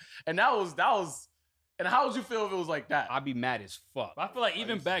like that. And that was, and how would you feel if it was like that? I'd be mad as fuck. I feel like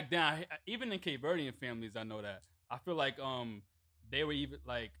even back then, even in Cape Verdean families, I know that. I feel like they were even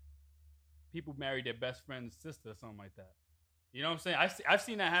like people married their best friend's sister or something like that. You know what I'm saying? I've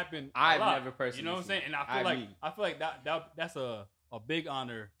seen that happen. I've a lot. never personally You know what I'm seen saying? And I feel like that's a big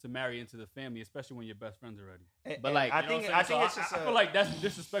honor to marry into the family, especially when you're best friends already. But, like, I You know think what I'm I saying? think So it's just I feel like that's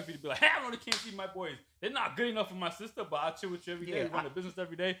disrespectful to be like, hey, I really can't see my boys. They're not good enough for my sister, but I chill with you every day. Yeah, We run a business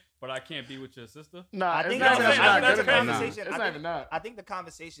every day, but I can't be with your sister. Nah, I it's think not, that's it's a- not that's good a enough. conversation. It's I not think- even that. I think the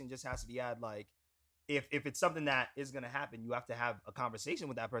conversation just has to be had like if it's something that is gonna happen, you have to have a conversation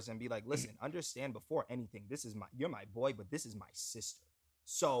with that person and be like, listen, understand before anything, you're my boy, but this is my sister.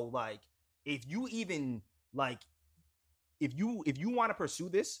 So like if you even like if you want to pursue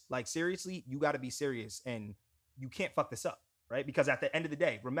this, like seriously, you gotta be serious and you can't fuck this up, right? Because at the end of the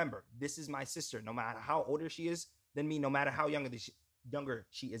day, remember, this is my sister. No matter how older she is than me, no matter how younger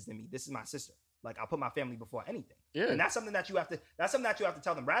she is than me, this is my sister. Like I'll put my family before anything. Yeah. And that's something that you have to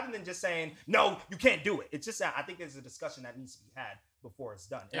tell them rather than just saying, no, you can't do it. It's just that I think there's a discussion that needs to be had before it's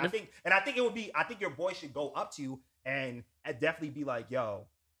done. And I think your boy should go up to you and definitely be like, yo,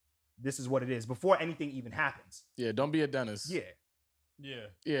 this is what it is before anything even happens. Yeah, don't be a dentist. Yeah.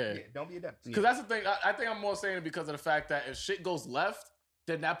 Yeah. Don't be a dentist. Because that's the thing. I think I'm more saying it because of the fact that if shit goes left,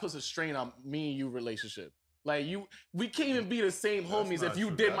 then that puts a strain on me and you relationship. Like we can't even be the same homies if you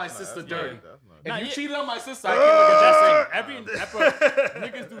did my sister dirty. If you cheated on my sister, I can't look at that same.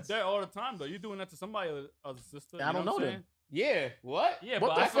 Niggas do that all the time though. You doing that to somebody other sister? I don't know what I'm them. saying? Yeah. What? Yeah, What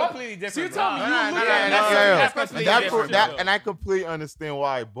but the I fuck? completely different. So you bro. tell me you Nah, look nah, at nah, that's nah, completely that different, that though. and I completely understand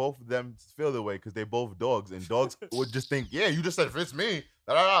why both of them feel the way because they both dogs and dogs would just think, yeah, you just said if it's me,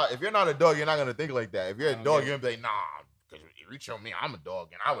 if you're not a dog, you're not gonna think like that. If you're a dog, you're gonna be like, nah, because you show me, I'm a dog,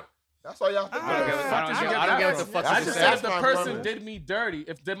 and I would. That's all y'all think. I don't get what the fuck I you just said. said if the my person brother. did me dirty,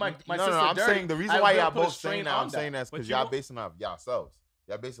 if did my no, sister I'm dirty, saying the reason I why will y'all put a both strain saying that, on I'm saying that's But because you y'all don't- basing off yourselves.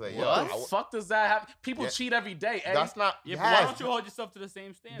 Y'all basically like, What yo, the fuck does that happen? People Yeah. cheat every day. Eddie. that's not. Yeah, yes. but why don't you hold yourself to the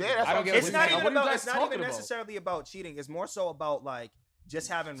same standard? Yeah, that's I what don't I'm get saying. what It's you're not saying. even What are you about. guys It's not talking even about? necessarily about cheating. It's more so about like just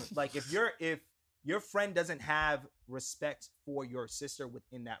having like if your friend doesn't have respect for your sister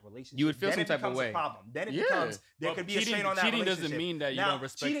within that relationship, You would feel then some it type of becomes way. a problem. Then it Yeah. becomes there But could be a cheating- strain on that cheating relationship. doesn't mean that you don't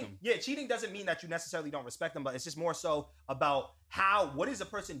respect cheating, them. Yeah, cheating doesn't mean that you necessarily don't respect them, but it's just more so about what is a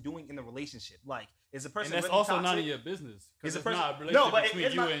person doing in the relationship. Like, is a And person that's really also toxic? none of your business. Is Because a it's person- not a No, relationship but between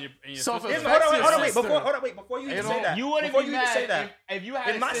it's you not- and your So if sister. it's Hold on, Your wait, sister. before you even You say know, that. You wouldn't before be you even mad say that. if you had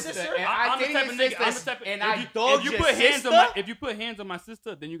If a my sister sister- and I'm I the dated type your of nigga. I'm the sister type of and if I you, dogged if you your put hands on sister. if you put hands on my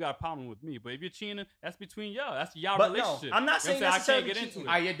sister, then you got a problem with me. But if you're cheating, that's between y'all. That's y'all But no, relationship. I'm not You know saying what I'm saying? I necessarily can't get into cheating.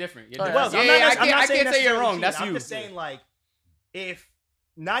 it. Ah, you're different. You're Well, different. Well, Yeah, I'm I not can't say you're necessarily wrong. cheating. That's I'm you. just saying, like, if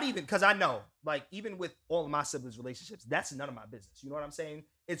not even because I know, like, even with all of my siblings' relationships, that's none of my business. You know what I'm saying?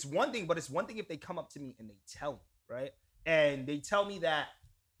 It's one thing, but it's one thing if they come up to me and they tell me, right? And they tell me that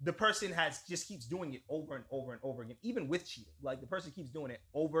the person just keeps doing it over and over and over again, even with cheating. Like the person keeps doing it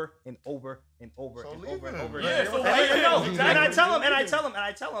over and over and over So and leave over and him. over. Yeah, again. so And leave him. no, Exactly. and I tell them,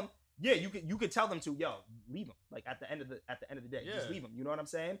 Leave him. yeah, you could tell them to, yo, leave them. Like at the end of the day, just Yeah. leave them. You know what I'm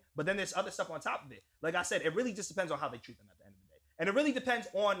saying? But then there's other stuff on top of it. Like I said, it really just depends on how they treat them at the end of the day. And it really depends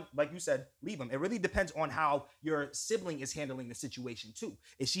on, like you said, leave them. It really depends on how your sibling is handling the situation too.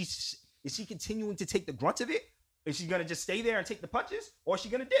 Is she continuing to take the brunt of it? Is she gonna just stay there and take the punches, or is she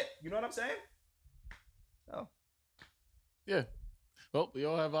gonna dip? You know what I'm saying? Oh, Yeah. Well, we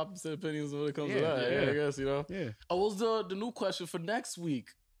all have opposite opinions when it comes to that. Yeah, I guess, you know. Yeah. Oh, what was the new question for next week?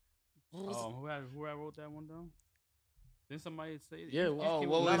 Who I wrote that one down? Didn't somebody say it? Yeah. What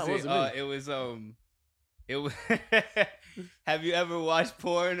was it? It was. Have you ever watched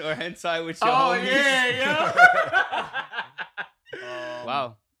porn or hentai with your homies? Yeah.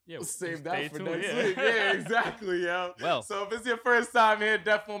 Wow. Yeah, Save stay that for tuned, next week. Yeah, exactly, yo. Well. So if it's your first time here,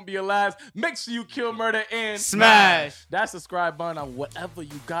 death won't be your last. Make sure you kill, murder, and Smash that subscribe button on whatever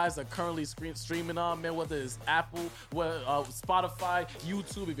you guys are currently streaming on, man. Whether it's Apple, Spotify,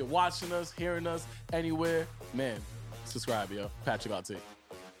 YouTube. If you're watching us, hearing us anywhere, man, subscribe, yo. Patrick RT.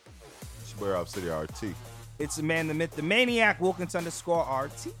 It's your boy Rob City RT. It's the man, the myth, the maniac,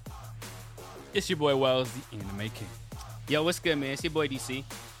 Wilkins_RT. It's your boy Wells, the Anime King. Yo, what's good, man? It's your boy DC.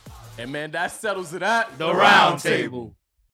 And man, that settles it at The Round Table.